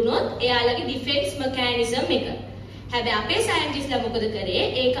ඇතුළු වුණොත් එයාලගේ ඩිෆෙන්ස් මෙකැනිසම් එක. හැබැයි අපේ සයන්ටිස්ට්ලා මොකද කරේ?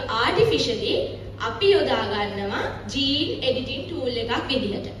 ඒක ආටිෆිෂියලි අපි යොදා ගන්නවා ජීන් එඩිටින් ටූල් එකක්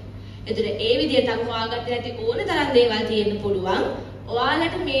විදිහට. එතකොට ඒ විදිහට අපි හොයාගත්තේ නැති ඕන තරම් දේවල් තියෙන්න පුළුවන්.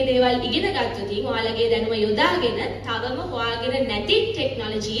 ඔයාලට මේ දේවල් ඉගෙන ගත්තොත් ඔයාලගේ දැනුම යොදාගෙන තවම හොයාගෙන නැති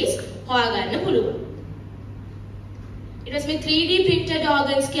ටෙක්නොලොජිස් හොයාගන්න පුළුවන්. ඊට පස්සේ මේ 3D printed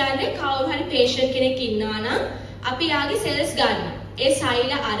organs කියන්නේ කවුරු හරි patient කෙනෙක් ඉන්නවා නම් අපි යාගේ cells ගන්නවා. ඒ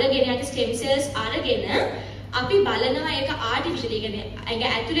සෛල අරගෙන යාගේ stem cells අරගෙන අපි බලනවා ඒක artificially කියන්නේ ඇඟ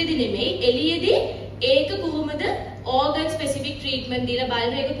ඇතුලේදී නෙමෙයි එළියේදී ඒක කොහොමද organ specific treatment දීලා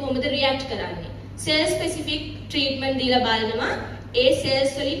බලන එක කොහොමද react කරන්නේ. cell specific treatment දීලා බලනවා ඒ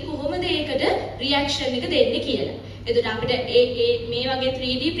cells වලින් කොහොමද ඒකට reaction එක දෙන්නේ කියලා. එතකොට අපිට මේ වගේ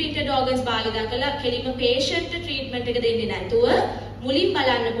 3D printed organs භාවිතා කරලා කෙලින්ම patient treatment එක දෙන්නේ නැතුව මුලින්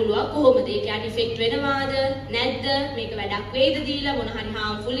බලන්න පුළුවන් කොහොමද ඒක යන effect වෙනවාද නැද්ද මේක වැඩක් වේද දීලා මොන හරි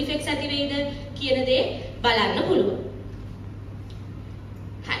harmful effects ඇති වේද කියන දේ බලන්න පුළුවන්.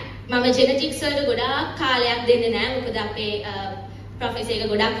 හරි. මම genetics වලට ගොඩාක් කාලයක් දෙන්නේ නැහැ මොකද අපේ ප්‍රොෆෙසර් එක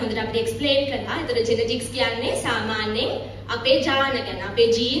ගොඩාක් හොඳට අපිට explain කළා. ඒතර genetics කියන්නේ සාමාන්‍යයෙන් අපේ ජාන ගැන අපේ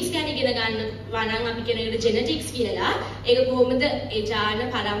ජීන්ස් ගැන ඉගෙන ගන්නවා නම් අපි කියන එකට ජෙනටික්ස් කියලා. ඒක කොහොමද ඒ ජාන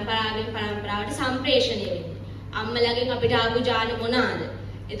පරම්පරාවෙන් පරම්පරාවට සම්ප්‍රේෂණය වෙන්නේ? අම්මලාගෙන් අපිට ආපු ජාන මොනවාද?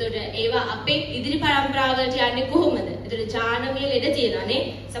 එතකොට ඒවා අපේ ඉදිරි පරම්පරාවලට යන්නේ කොහොමද? එතකොට ජානමය ලෙඩ තියෙනවානේ.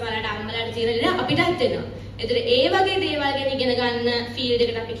 සමහරවිට අම්මලාට තියෙන ලෙඩ අපිටත් එනවා. එතකොට ඒ වගේ දේවල් ගැන ඉගෙන ගන්න ෆීල්ඩ්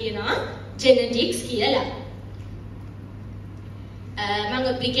එකට අපි කියනවා ජෙනටික්ස් කියලා. මම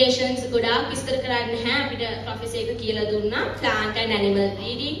ඇප්ලිකේෂන්ස් ගොඩාක් විස්තර කරන්නේ නැහැ අපිට ප්‍රොෆෙසර් එක කියලා දුන්නා plant and animal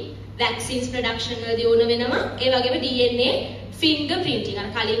breeding vaccines production වලදී ඕන වෙනවා ඒ වගේම DNA fingerprinting අර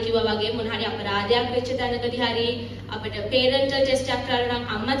කලින් කිව්වා වගේ මොන හරි අපරාධයක් වෙච්ච තැනකදී හරි අපිට parental test එකක් කරලා නම්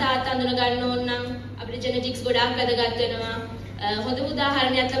අම්මා තාත්තා අඳුන ගන්න ඕන නම් අපිට genetics ගොඩාක් වැදගත් වෙනවා හොඳම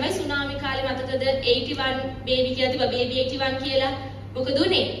උදාහරණයක් තමයි සුනාමි කාලේ මතකද 81 baby කියලා තිබ්බා baby 81 කියලා මොකද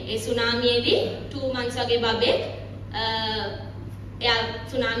උනේ ඒ සුනාමියේදී 2 months වගේ බබෙක් එයා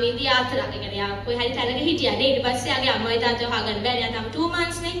සුනාමියේදී ආතරා කියන්නේ එයා කොයි හරි තැනක හිටියා නේ ඊට පස්සේ එයාගේ අම්මයි තාත්තව හොයාගන්න බැරි එයා තම 2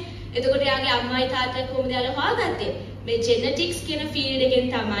 months නේ එතකොට එයාගේ අම්මයි තාත්තා කොහොමද යාළුවා හොයාගත්තේ මේ ජෙනටික්ස් කියන ෆීල්ඩ් එකෙන්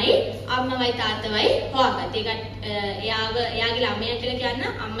තමයි අම්මවයි තාත්තවයි හොයාගත්තේ ඒක එයාගේ ළමයා කියලා කියන්න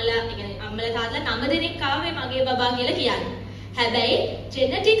අම්මලා කියන්නේ අම්මලා තාත්තලා 9 දෙනෙක් ආවේ මගේ බබා කියලා කියන්නේ හැබැයි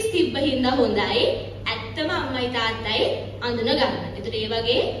ජෙනටික්ස් තිබ්බ හින්දා හොඳයි ඇත්තම අම්මයි තාත්තයි අඳුන ගන්න. එතකොට ඒ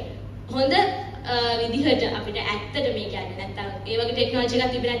වගේ හොඳ විදිහට අපිට ඇත්තට මේ කියන්නේ නැත්තම් ඒ වගේ ටෙක්නොලොජි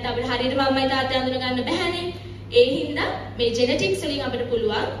එකක් තිබෙන්නේ නැත්නම් අපිට හරියටම අම්මයි තාත්තයි අඳුන ගන්න බැහැනේ. ඒ හින්දා මේ ජෙනටික්ස් වලින් අපිට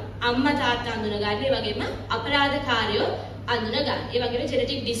පුළුවන් අම්මා තාත්තා අඳුන ගන්න. ඒ වගේම අපරාධකාරයෝ අඳුන ගන්න. ඒ වගේම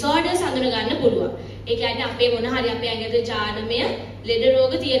ජෙනටික් ඩිසෝඩර්ස් අඳුන ගන්න පුළුවන්. ඒ කියන්නේ අපේ මොන හරි අපේ ඇඟේ ජානමය ලෙඩ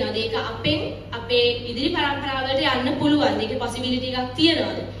රෝග තියෙනවාද? ඒක අපේ ඉදිරි පරම්පරාවලට යන්න පුළුවන්. ඒකේ පොසිබිලිටි එකක්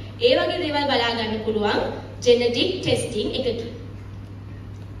තියෙනවාද? ඒ වගේ දේවල් බලා ගන්න පුළුවන් ජෙනටික් ටෙස්ටිං එකකින්.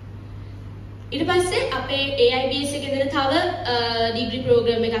 ඊට පස්සේ අපේ AIBS එකේ දෙන තව ඩිග්‍රී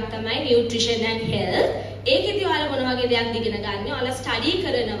ප්‍රෝග්‍රෑම් එකක් තමයි Nutrition and Health. ඒකෙදි ඔයාලා මොන වගේ දෙයක්ද ඉගෙන ගන්න? ඔයාලා ස්ටඩි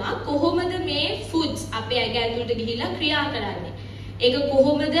කරනවා කොහොමද මේ ෆුඩ්ස් අපේ ඇඟ ඇතුළට ගිහිල්ලා ක්‍රියා කරන්නේ. ඒක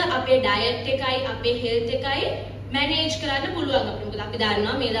කොහොමද අපේ ඩයට් එකයි අපේ හෙල්ත් එකයි මැනේජ් කරන්න පුළුවන් අපිට. මොකද අපි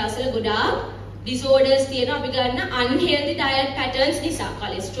දන්නවා මේ දවස්වල ගොඩාක් disorders තියෙනවා අපි ගන්න unhealthy diet patterns නිසා.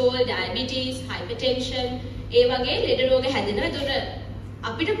 cholesterol, diabetes, hypertension ඒ වගේ ලෙඩ රෝග හැදෙනවා. ඒකට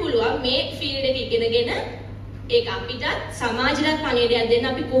අපිට පුළුවන් මේ ෆීල්ඩ් එක ඉගෙනගෙන ඒක අපිට සමාජයට පණිවිඩයක් දෙන්න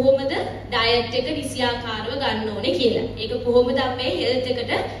අපි කොහොමද ඩයට් එක නිසියාකාරව ගන්න ඕනේ කියලා. ඒක කොහොමද අපේ හෙල්ත්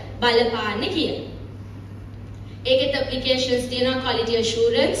එකට බලපාන්නේ කියලා. ඒකෙත් ඇප්ලිකේෂන්ස් තියෙනවා quality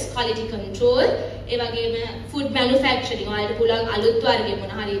assurance, quality control, ඒ වගේම food manufacturing. ඔයාලට පුළුවන් අලුත් වර්ගෙ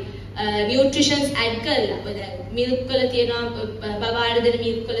මොන හරි nutritions add කරලා. ඔය දැන් milk වල තියෙනවා බබාට දෙන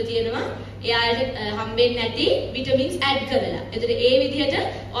milk වල තියෙනවා එයාට හම්බෙන්නේ නැති vitamins add කරලා. එතකොට ඒ විදිහට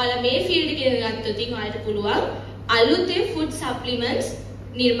ඔයාලා මේ ෆීල්ඩ් එකේ ඉගෙන ගත්තොත් ඉතින් ඔයාලට පුළුවන් අලුතෙන් food supplements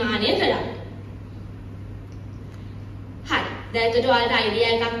නිර්මාණය කරන්න. හරි. දැන් එතකොට ඔයාලට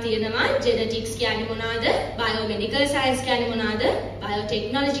idea එකක් තියෙනවා genetics කියන්නේ මොනවාද? biomedical science කියන්නේ මොනවාද?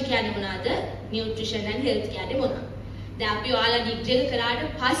 biotechnology කියන්නේ මොනවාද? nutrition and health කියන්නේ මොනවාද? දැන් අපි ඔයාලා ඩිග්‍රී එක කරාට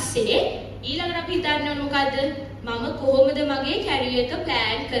පස්සේ ඊළඟට අපි හිතන්න ඕන මොකද්ද? මම කොහොමද මගේ කැරියර් එක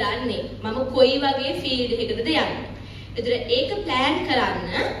ප්ලෑන් කරන්නේ? මම කොයි වගේ ෆීල්ඩ් එකකටද යන්නේ? ඒතර ඒක ප්ලෑන් කරන්න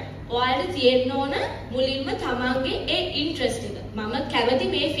ඔයාලට තියෙන්න ඕන මුලින්ම තමන්ගේ ඒ ඉන්ට්‍රස්ට් එක. මම කැමති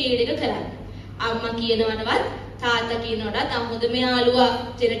මේ ෆීල්ඩ් එක කරන්න. අම්මා කියනවටවත් තාත්තා කියනවටවත් හොඳම යාළුවා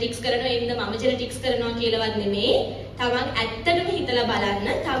ජෙනටික්ස් කරනවා එන්න මම ජෙනටික්ස් කරනවා කියලාවත් නෙමෙයි. තමන් ඇත්තටම හිතලා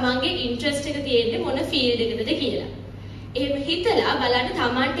බලන්න තමන්ගේ ඉන්ට්‍රස්ට් එක තියෙන්නේ මොන ෆීල්ඩ් එකකටද කියලා. එහෙම හිතලා බලන්න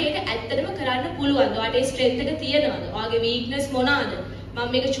තමන්ට ඒක ඇත්තටම කරන්න පුළුවන්ද? ඔයාට ඒ ස්ට්‍රෙන්ත් එක තියෙනවද? ඔයාගේ වීක්නස් මොනවාද? මම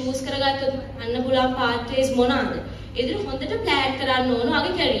මේක චූස් කරගත්තොත් අන්න පුළුවන් පාත්වේස් මොනවාද? ඒ විදිහට හොඳට ප්ලෑන් කරන්න ඕන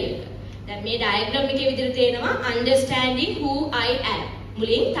ඔයාගේ කැරියර් එක. දැන් මේ ඩයග්‍රෑම් එකේ විදිහට තේනවා understanding who I am.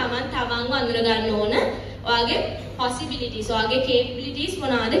 මුලින් තමන්ව අඳුර ගන්න ඕන ඔයාගේ possibilities, ඔයාගේ capabilities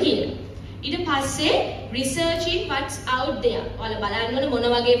මොනවාද කියලා. ඊට පස්සේ researching what's out there. ඔයාලා බලන්න ඕනේ මොන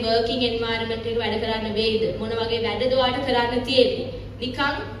වගේ working environment එක වැඩ කරන්න වෙයිද? මොන වගේ වැඩද ඔයාලට කරන්න තියෙන්නේ?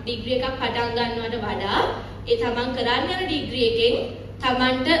 නිකන් ඩිග්‍රී එකක් පටන් ගන්නවට වඩා ඒ තමන් කරන්න යන ඩිග්‍රී එකෙන්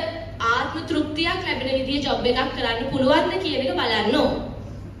තමන්ට ආත්ම තෘප්තියක් ලැබෙන විදිහේ ජොබ් එකක් කරන්න පුළුවන්ද කියන එක බලන්න ඕනේ.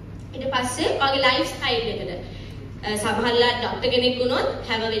 ඊට පස්සේ ඔයාගේ ලයිෆ් ස්ටයිල් එකට සමහරලා ડોක්ටර් කෙනෙක් වුණොත්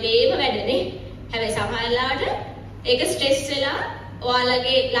හැම වෙලේම වැඩනේ. හැබැයි සමහරලාට ඒක ස්ට්‍රෙස් වෙලා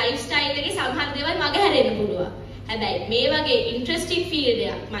ඔයාලගේ ලයිෆ් ස්ටයිල් එකේ සමහර දේවල් මග හැරෙන්න පුළුවන්. හැබැයි මේ වගේ ඉන්ටරෙස්ටිං ෆීල්ඩ්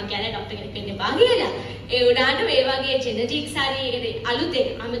එකක් මම කියන්නේ ડોක්ටර් කෙනෙක් වෙන්න එපා කියලා. ඒ වුණාට මේ වගේ ජෙනටික්ස් හරි ඒකට අලුතෙන්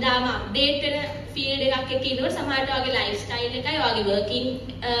හැමදාම අප්ඩේට් වෙන ෆීල්ඩ් එකක් එක්ක ඉන්නකොට සමහරට ඔයාගේ ලයිෆ් ස්ටයිල් එකයි ඔයාගේ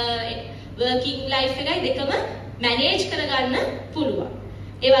වර්කින් ලයිෆ් එකයි දෙකම මැනේජ් කරගන්න පුළුවන්.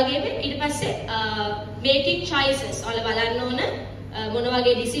 ඒ වගේම ඊට පස්සේ මේකින් choices ඔයාලා බලන්න ඕන මොන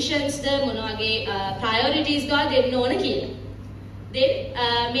වගේ decisions ද මොන වගේ priorities ද දෙන්න ඕන කියලා. Then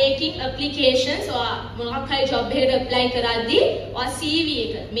making applications or මොනක් හරි job එකකට apply කරද්දී or CV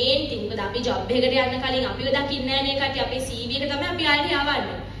එක main thing. මොකද අපි job එකකට යන්න කලින් අපිව දකින්නේ නැහැ නේ කට්ටිය. අපේ CV එක තමයි අපි ආයෙත්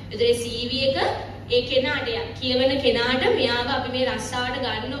යවන්නේ. ඒතර ඒ CV එක ඒ කෙනාට කියවන කෙනාට මෙයාව අපි මේ රස්සාවට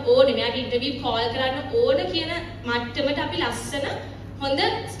ගන්න ඕනේ. මෙයාට ඉන්ටර්විව් කෝල් කරන්න ඕන කියන මට්ටමට අපි ලස්සන හොඳ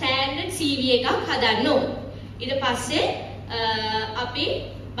ස්ටෑන්ඩඩ් CV එකක් හදන්න ඕන. ඊට පස්සේ අපි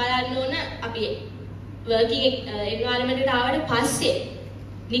බලන්න ඕන අපි working environment එකට ආවට පස්සේ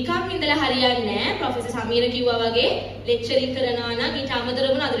නිකම් ඉඳලා හරියන්නේ නැහැ. ප්‍රොෆෙසර් සමීර කිව්වා වගේ lecturing කරනවා නම් ඊට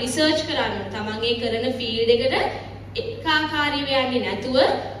අමතරව මොනවද research කරන්න. තමන්ගේ කරන field එකට ඒකාකාරීව යන්නේ නැතුව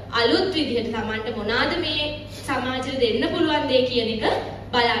අලුත් විදිහට තමන්ට මොනවාද මේ සමාජයට දෙන්න පුළුවන් දේ කියන එක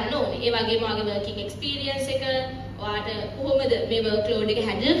බලන්න ඕනේ. ඒ වගේම ඔයාගේ working experience එක ඔයාට කොහොමද මේ workload එක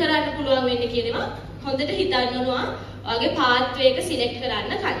handle කරන්න පුළුවන් වෙන්නේ කියන ඒවා හොඳට හිතන්න ඕනවා. ඔයාගේ pathway එක select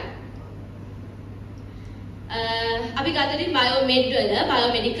කරන්න කලින්. අපි ගත්තොත් බයෝමෙඩ් වල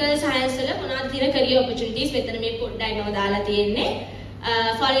biomedical science වල මොනවද තියෙන career opportunities මෙතන මේ පොඩ්ඩයි මම දාලා තියෙන්නේ.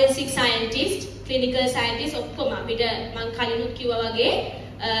 forensic scientist, clinical scientist ඔක්කොම අපිට මම කලිනුත් කිව්වා වගේ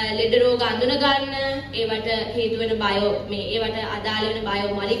ලෙඩ රෝග අඳුන ගන්න, ඒවට හේතු වෙන ඒවට අදාළ වෙන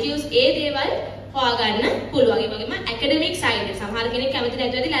බයෝමොලිකියුල්ස් ඒ දේවල් හොයාගන්න පුළුවන්. ඒ වගේම academic side එක සමහර කෙනෙක් කැමති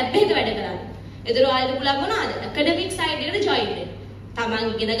නැතුව ඇති lab එකක වැඩ කරන්න. ඒතර ඔයාලට පුළුවන් මොනවද? academic side එකට join වෙන්න. තමන්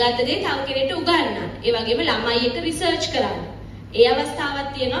ඉගෙන ගත්ත දේ තව කෙනෙක්ට උගන්වන්න. ඒ වගේම ළමයි එක්ක රිසර්ච් කරන්න. ඒ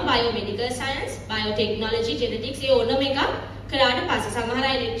අවස්ථාවක් තියෙනවා biomedical science, biotechnology, genetics ඒ ඕනම එකක් කරාට පස්සේ සමහර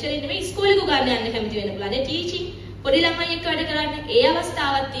අය lecture නෙමෙයි ඉස්කෝලේක උගන්වන්න යන්න කැමති වෙන්න පුළුවන්. ඒ teaching පොඩි ළමයි එක්ක වැඩ කරන්න. ඒ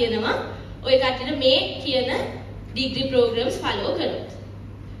අවස්ථාවක් තියෙනවා. ඔය කට්ටියට මේ කියන degree programs follow කරොත්.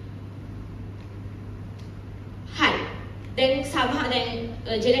 හරි. දැන්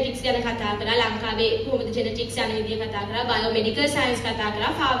genetics ගැන කතා කරා, ලංකාවේ කොහොමද genetics යන විදිය කතා කරා, biomedical science කතා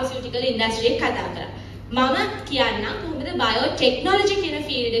කරා, pharmaceutical industry එක කතා කරා. මම කියන්නම් කොහොමද biotechnology කියන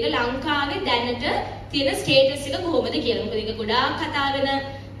field එක ලංකාවේ දැනට තියෙන status එක කොහොමද කියලා. මොකද ඒක ගොඩාක් කතා වෙන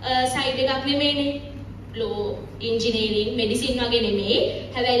side එකක් නෙමෙයිනේ. law, engineering, medicine වගේ නෙමෙයි.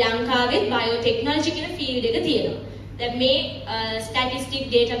 හැබැයි ලංකාවේ biotechnology කියන field එක තියෙනවා. දැන් මේ statistic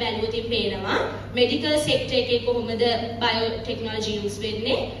data බැලුවොත් පේනවා medical sector එකේ කොහොමද biotechnology use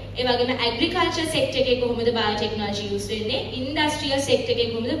වෙන්නේ, ඒ වගේම agriculture sector එකේ කොහොමද biotechnology use වෙන්නේ, industrial sector එකේ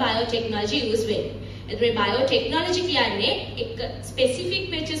කොහොමද biotechnology use වෙන්නේ. එතකොට මේ biotechnology කියන්නේ එක specific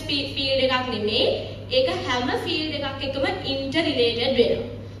වෙච්ච field එකක් නෙමෙයි, ඒක හැම field එකක් එක්කම interrelated වෙනවා.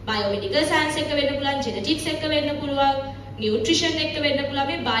 biomedical science එක වෙන්න පුළුවන්, genetics එක වෙන්න පුළුවන්, nutrition එක වෙන්න පුළුවන්.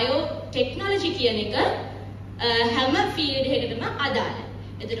 මේ biotechnology කියන එක හැම field එකකටම අදාළයි.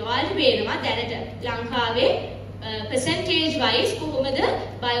 එතකොට ඔයාලට පේනවා දැනට ලංකාවේ percentage wise කොහොමද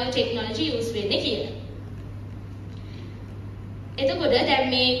biotechnology use වෙන්නේ කියලා. එතකොට දැන්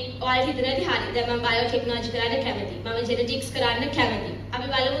මේ ඔයාලට හිතනවාද හරි දැන් මම biotechnology කරන්න කැමතියි. මම genetics කරන්න කැමතියි. අපි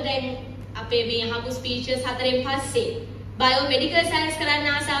බලමු දැන් අපේ මේ අහපු speeches හතරෙන් පස්සේ biomedical science කරන්න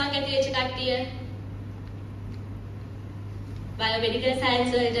ආසාවක් ඇති වෙච්ච කට්ටිය biomedical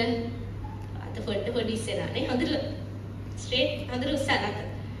science වලට පොඩි ඉස්සරහනේ හොඳට ස්ට්‍රේට් හොඳට උස්සන්නත්.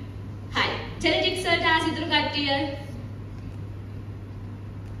 හරි. ජෙනටික්ස් වලට ආසිතුරු කට්ටිය.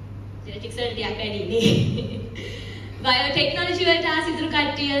 ජෙනටික්ස් වලට ටිකක් වැඩිනේ. බයෝටෙක්නොලොජි වලට ආසිතුරු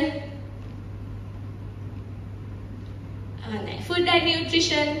කට්ටිය. නෑ. Food and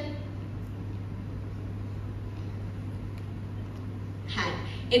nutrition. හරි.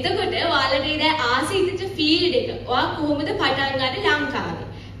 එතකොට ඔයාලට දැන් ආසිතිච්ච ෆීල්ඩ් එක ඔයා කොහොමද පටන් ගන්නේ ලංකාවේ?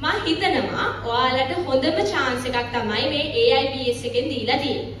 මම හිතනවා ඔයාලට හොඳම chance එකක් තමයි මේ AIBS එකෙන් දීලා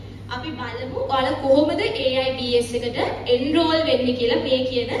තියෙන්නේ. අපි බලමු ඔයාලා කොහොමද AIBS එකට enroll වෙන්නේ කියලා මේ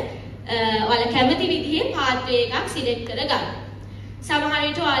කියන ඔයාලා කැමති විදිහේ pathway එකක් select කරගන්න. සමහර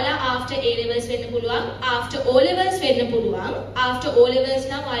විට ඔයාලා after A levels වෙන්න පුළුවන්, after O levels වෙන්න පුළුවන්, after O levels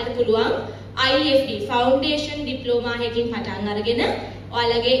නම් ඔයාලට පුළුවන් IFD foundation diploma එකකින් පටන් අරගෙන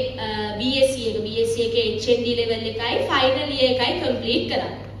ඔයාලගේ BSc එකේ HND level එකයි final year එකයි complete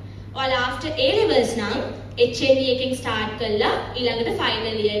කරන්න. ඔයාලා after A levels නම් HND එකකින් start කරලා ඊළඟට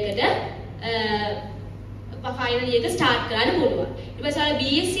final year එකට start කරන්න පුළුවන්. ඊට පස්සේ ඔයාලා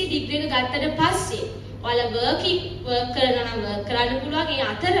BSc degree එක ගත්තට පස්සේ ඔයාලා work කරනවා නම් work කරන්න පුළුවන්. ඒ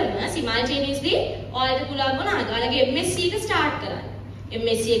අතරම simultaneously ඔයාලට පුළුවන් මොනවාද? ඔයාලගේ MSc එක start කරන්න.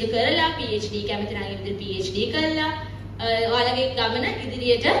 MSc එක කරලා PhD කැමති නම් ඉතින් PhD කරලා ඔයාලගේ ගමන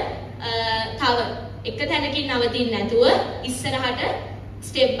ඉදිරියට තව එක තැනකින් නවතින්නේ නැතුව ඉස්සරහට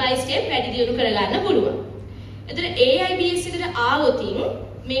step by step වැඩි දියුණු කරගන්න පුළුවන්. එතන AIBS එකට ආවොතින්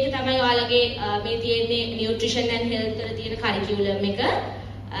මේක තමයි ඔයාලගේ මේ තියෙන්නේ nutrition and health වල තියෙන curriculum එක.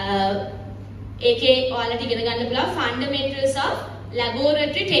 ඒකේ ඔයාලට ඉගෙන ගන්න පුළුවන් fundamentals of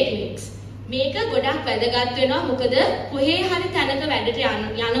laboratory techniques. මේක ගොඩක් වැදගත් වෙනවා මොකද කොහේ හරි තැනක වැඩට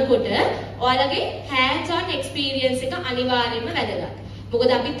යනකොට ඔයාලගේ hands on experience එක අනිවාර්යයෙන්ම වැදගත්. මොකද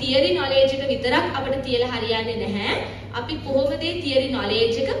අපි theory knowledge එක විතරක් අපිට තියලා හරියන්නේ නැහැ. අපි කොහොමද මේ theory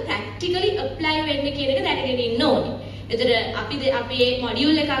knowledge එක practically apply වෙන්නේ කියන එක දැනගෙන ඉන්න ඕනේ. එතන අපි මේ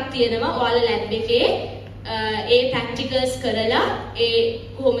module එකක් තියෙනවා ඔයාලා lab එකේ ඒ practicals කරලා ඒ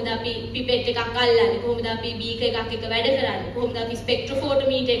කොහොමද අපි pipette එකක් අල්ලන්නේ, කොහොමද අපි beaker එකක් එක වැඩ කරන්නේ, කොහොමද අපි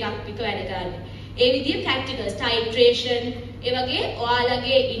spectrophotometer එකක් එක වැඩ කරන්නේ. ඒ විදිහේ practicals, titration, ඒ වගේ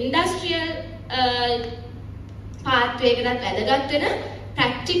ඔයාලගේ industrial pathway එකකට වැදගත් වෙන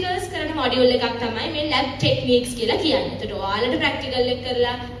practicals කරන module එකක් තමයි මේ lab techniques කියලා කියන්නේ. ඒකට ඔයාලට practical එක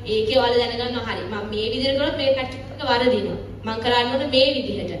කරලා ඒකේ ඔයාලා දැනගන්නවා හරි මම මේ විදිහට කරොත් මේ practical එක වරදිනවා. මම කරන්න ඕනේ මේ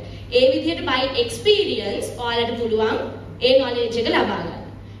විදිහට. ඒ විදිහට by experience ඔයාලට පුළුවන් ඒ knowledge එක ලබා ගන්න.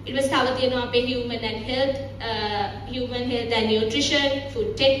 ඊට පස්සේ තව තියෙනවා අපේ human health and nutrition, food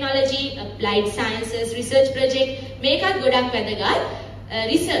technology, applied sciences research project. මේකත් ගොඩක් වැදගත්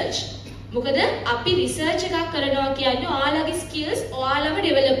research. මොකද අපි research එකක් කරනවා කියන්නේ ඔයාලගේ skills ඔයාලම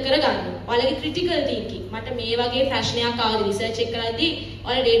develop කරගන්න. ඔයාලගේ critical thinking. මට මේ වගේ ප්‍රශ්නයක් ආවද research එක කරද්දී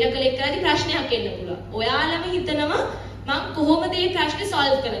ඔයාලා data collect කරද්දී ප්‍රශ්නයක් එන්න පුළුවන්. ඔයාලම හිතනවා මම කොහොමද මේ ප්‍රශ්නේ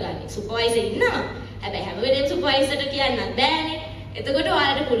solve කරගන්නේ? supervisor ඉන්නවා. හැබැයි හැම වෙලේම supervisor ට කියන්නත් බෑනේ. එතකොට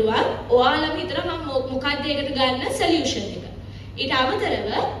ඔයාලට පුළුවන් ඔයාලම හිතනවා මම මොකක්ද ඒකට ගන්න solution එක. ඊට අමතරව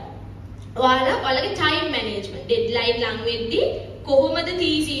ඔයාලගේ time management deadline ලඟ වෙද්දී කොහොමද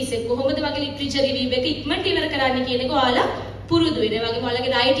thesis එක කොහොමද වගේ literature review එක ඉක්මනට ඉවර කරන්න කියන එක ඔයාලා පුරුදු වෙන. ඒ වගේම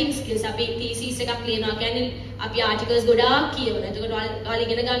ඔයාලගේ writing skills අපි thesis එකක් ලියනවා කියන්නේ අපි articles ගොඩාක් කියවනවා. එතකොට ඔයාලා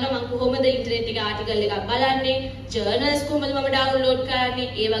ඉගෙන ගන්නවා මම කොහොමද internet එකේ article එකක් බලන්නේ, journals කොහොමද මම download කරන්නේ,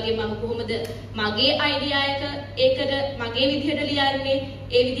 ඒ වගේ මම කොහොමද මගේ idea එක ඒකට මගේ විදිහට ලියන්නේ,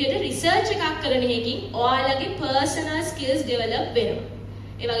 ඒ විදිහට research එකක් කරන එකකින් ඔයාලගේ personal skills develop වෙනවා.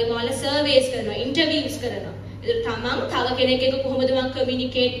 ඒ වගේම ඔයාලා surveys කරනවා, interviews කරනවා. ඒක තමන් තව කෙනෙක් එක්ක කොහොමද මම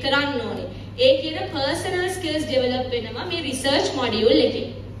communicate කරන්න ඕනේ. ඒ කියන personal skills develop වෙනවා මේ research module එකේ.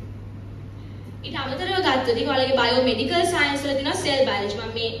 ඊට අමතරව ගත්තොත් ඔයාලගේ biomedical science වල තියෙනවා cell biology. මම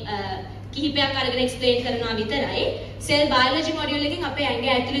මේ කිහිපයක් අරගෙන explain කරනවා විතරයි. cell biology module එකෙන් අපේ ඇඟ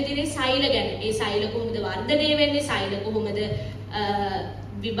ඇතුලේ තියෙන සෛල ගැන. ඒ සෛල කොහොමද වර්ධනය වෙන්නේ? සෛල කොහොමද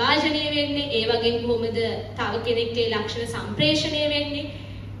විභාජනය වෙන්නේ? ඒ වගේම කොහොමද තව කෙනෙක්ට ඒ ලක්ෂණ සම්ප්‍රේෂණය වෙන්නේ?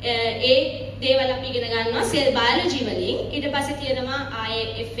 ඒ දේවල් අපි ඉගෙන ගන්නවා cell biology වලින්. ඊට පස්සේ තියෙනවා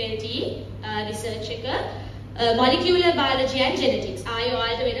FLT research එක molecular biology and genetics.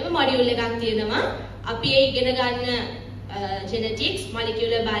 ඔයාලට වෙනම module එකක් තියෙනවා. අපි ඒ ඉගෙන ගන්න genetics,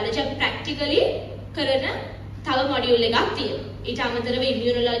 molecular biology අපි practically කරන තව module එකක් තියෙනවා. ඊට අමතරව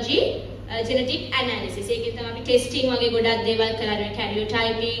immunology, genetic analysis. ඒකෙන් තමයි අපි testing වගේ ගොඩක් දේවල් කරන්නේ.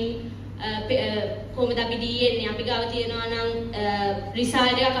 karyotyping කොහොමද අපි DNA අපි ගාව තියනවා නම්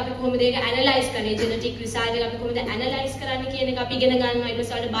result එකක් අපි කොහොමද ඒක analyze කරන්නේ, genetic result එක අපි කොහොමද analyze කරන්නේ කියන එක අපි ඉගෙන ගන්නවා. ඊට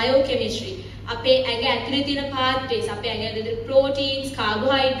පස්සේ biochemistry අපේ ඇඟ ඇතුලේ තියෙන pathways, අපේ ඇඟ ඇතුලේ proteins,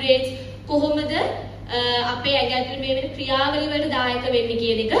 carbohydrates කොහොමද අපේ ඇඟ ඇතුලේ මේ වෙන ක්‍රියාවලිය වලට දායක වෙන්නේ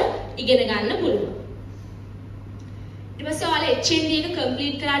කියන එක ඉගෙන ගන්න පුළුවන්. ඊට පස්සේ ඔයාලා HND එක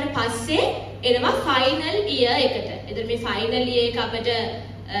complete කරාට පස්සේ එනවා final year එකට. එතන මේ final year එක අපිට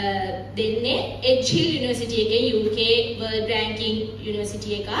දෙන්නේ Edge Hill University එකේ UK World Ranking University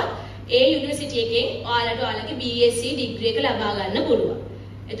එකක්. ඒ university එකෙන් ඔයාලගේ BSc degree එක ලබා ගන්න පුළුවන්.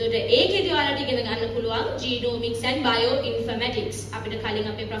 එතකොට ඒකේදී ඔයාලට ඉගෙන ගන්න පුළුවන් genomics and bioinformatics. අපිට කලින්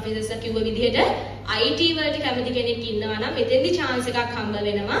අපේ ප්‍රොෆෙසර් කිව්ව විදිහට IT වලට කැමති කෙනෙක් ඉන්නවා නම් මෙතෙන්දි chance එකක් හම්බ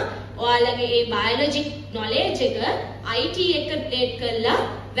වෙනවා. ඔයාලගේ ඒ biology knowledge එක IT එක්ක relate කරලා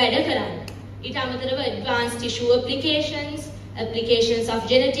වැඩ කරන්න. ඊට අමතරව advanced tissue applications, applications of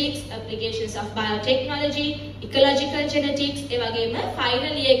genetics, applications of biotechnology, ecological genetics, ඒ වගේම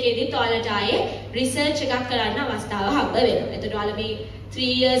final year එකේදීත් ඔයාලට ආයේ research එකක් කරන්න අවස්ථාව හම්බ වෙනවා. එතකොට ඔයාලා මේ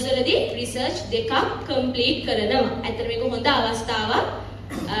 3 years වලදී research දෙකක් complete කරනවා. ඇත්තට මේක හොඳ අවස්ථාවක්.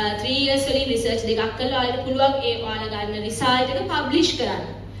 3 years වලින් research දෙකක් කළා ඔයාලට පුළුවන් ඒ ඔයාලා ගන්න result එක publish කරන්න.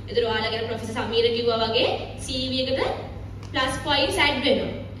 එතකොට ඔයාලා ගැන ප්‍රොෆෙසර් සමීර කිව්වා වගේ CV එකට plus points add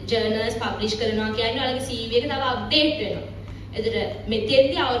වෙනවා. journals publish කරනවා කියන්නේ ඔයාලගේ CV එක තව update වෙනවා. එතකොට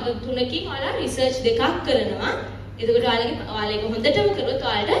මෙතෙන්දී අවුරුදු 3කින් ඔයාලා රිසර්ච් දෙකක් කරනවා. එතකොට ඔයාලා ඒක හොඳටම කරොත්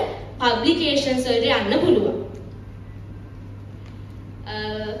ඔයාලට පබ්ලිකේෂන්ස් වලට යන්න පුළුවන්.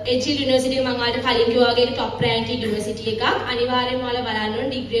 HL යුනිවර්සිටි එක මම ඔයාලට කලින් කිව්වා වගේ টপ රැන්කින් යුනිවර්සිටි එකක්. අනිවාර්යයෙන්ම ඔයාලා බලන්න ඕන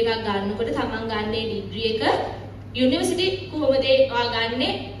ඩිග්‍රී එකක් ගන්නකොට තමන් ගන්නේ ඩිග්‍රී එක යුනිවර්සිටි කොහොමද ඔයා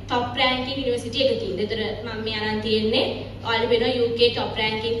ගන්නේ top ranking යුනිවර්සිටි එකකින්. එතකොට මම මේ අරන් තියෙන්නේ ඔයාලට වෙනවා UK top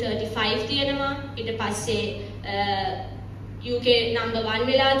ranking 35 තියෙනවා. ඊට පස්සේ UK number 1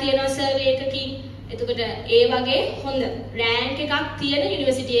 වෙලා තියෙනවා සර්වේ එකකින්. එතකොට ඒ වගේ හොඳ රෑන්ක් එකක් තියෙන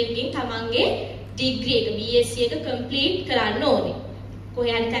යුනිවර්සිටි එකකින් තමන්ගේ ඩිග්‍රී එක BSc එක කම්ප්ලීට් කරන්න ඕනේ.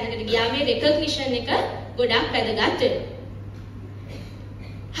 කොහේ හරි තැනකට ගියාම මේ රෙකග්නිෂන් එක ගොඩක් වැදගත් වෙනවා.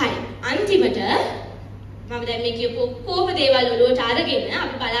 හරි. අන්තිමට මම දැන් මේ කියපු කොහොම දේවල් ඔලුවට අරගෙන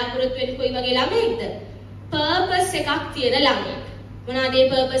අපි බලාපොරොත්තු වෙන්නේ කොයි වගේ ළමයෙක්ද? පර්පස් එකක් තියෙන ළමයෙක්. මොනවාද ඒ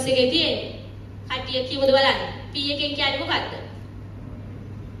පර්පස් එකේ තියෙන්නේ? කට්ටිය කියමුද බලන්න. P එකෙන් කියන්නේ මොකක්ද?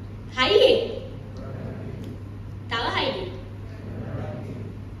 හයිලි. තව හයිලි.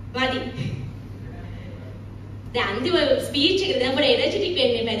 වැඩි. දැන් අන්තිම ස්පීච් එකේ දැන් අපේ එනර්ජිටික්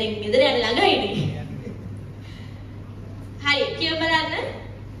වෙන්නේ නැහැ. දැන් ගෙදර යන ළඟයිනේ. හරි කියමු බලන්න.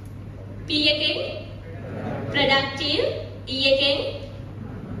 P එකෙන් productive, E එකෙන්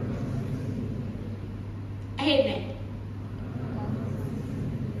ඇහෙන්නේ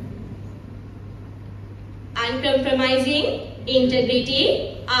uncompromising, integrity,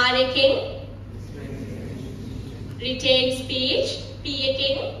 R එකෙන් retain speech, P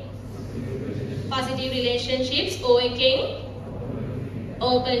එකෙn positive relationships, O එකෙන්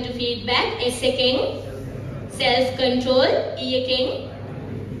open to feedback, S එකෙන් self control, E එකෙn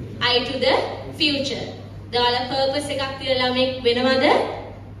eye to the future. දාලා purpose එකක් තියෙන ළමෙක් වෙනවද?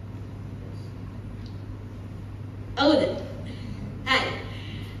 ඔව්ද? හරි.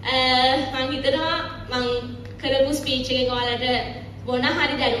 මම හිතනවා මම කරපු ස්පීච් එකේ ඔයාලට මොන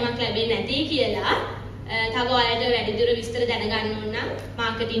හරි දැනුමක් ලැබෙන්නේ නැති කියලා. තව ඔයාලට වැඩිදුර විස්තර දැනගන්න ඕන නම්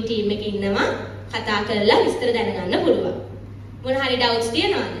මාකටිං ටීම් එකේ ඉන්නවා. කතා කරලා විස්තර දැනගන්න පුළුවන්. මොන හරි doubts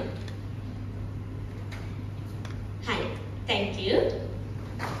තියෙනවද? හරි. Thank you.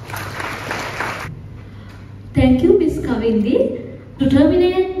 Thank you, Ms. Kavindi. To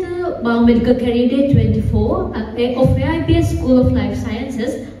terminate the Biomedical Career Day 24 of AIBS School of Life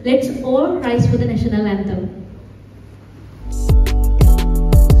Sciences, let's all rise for the national anthem.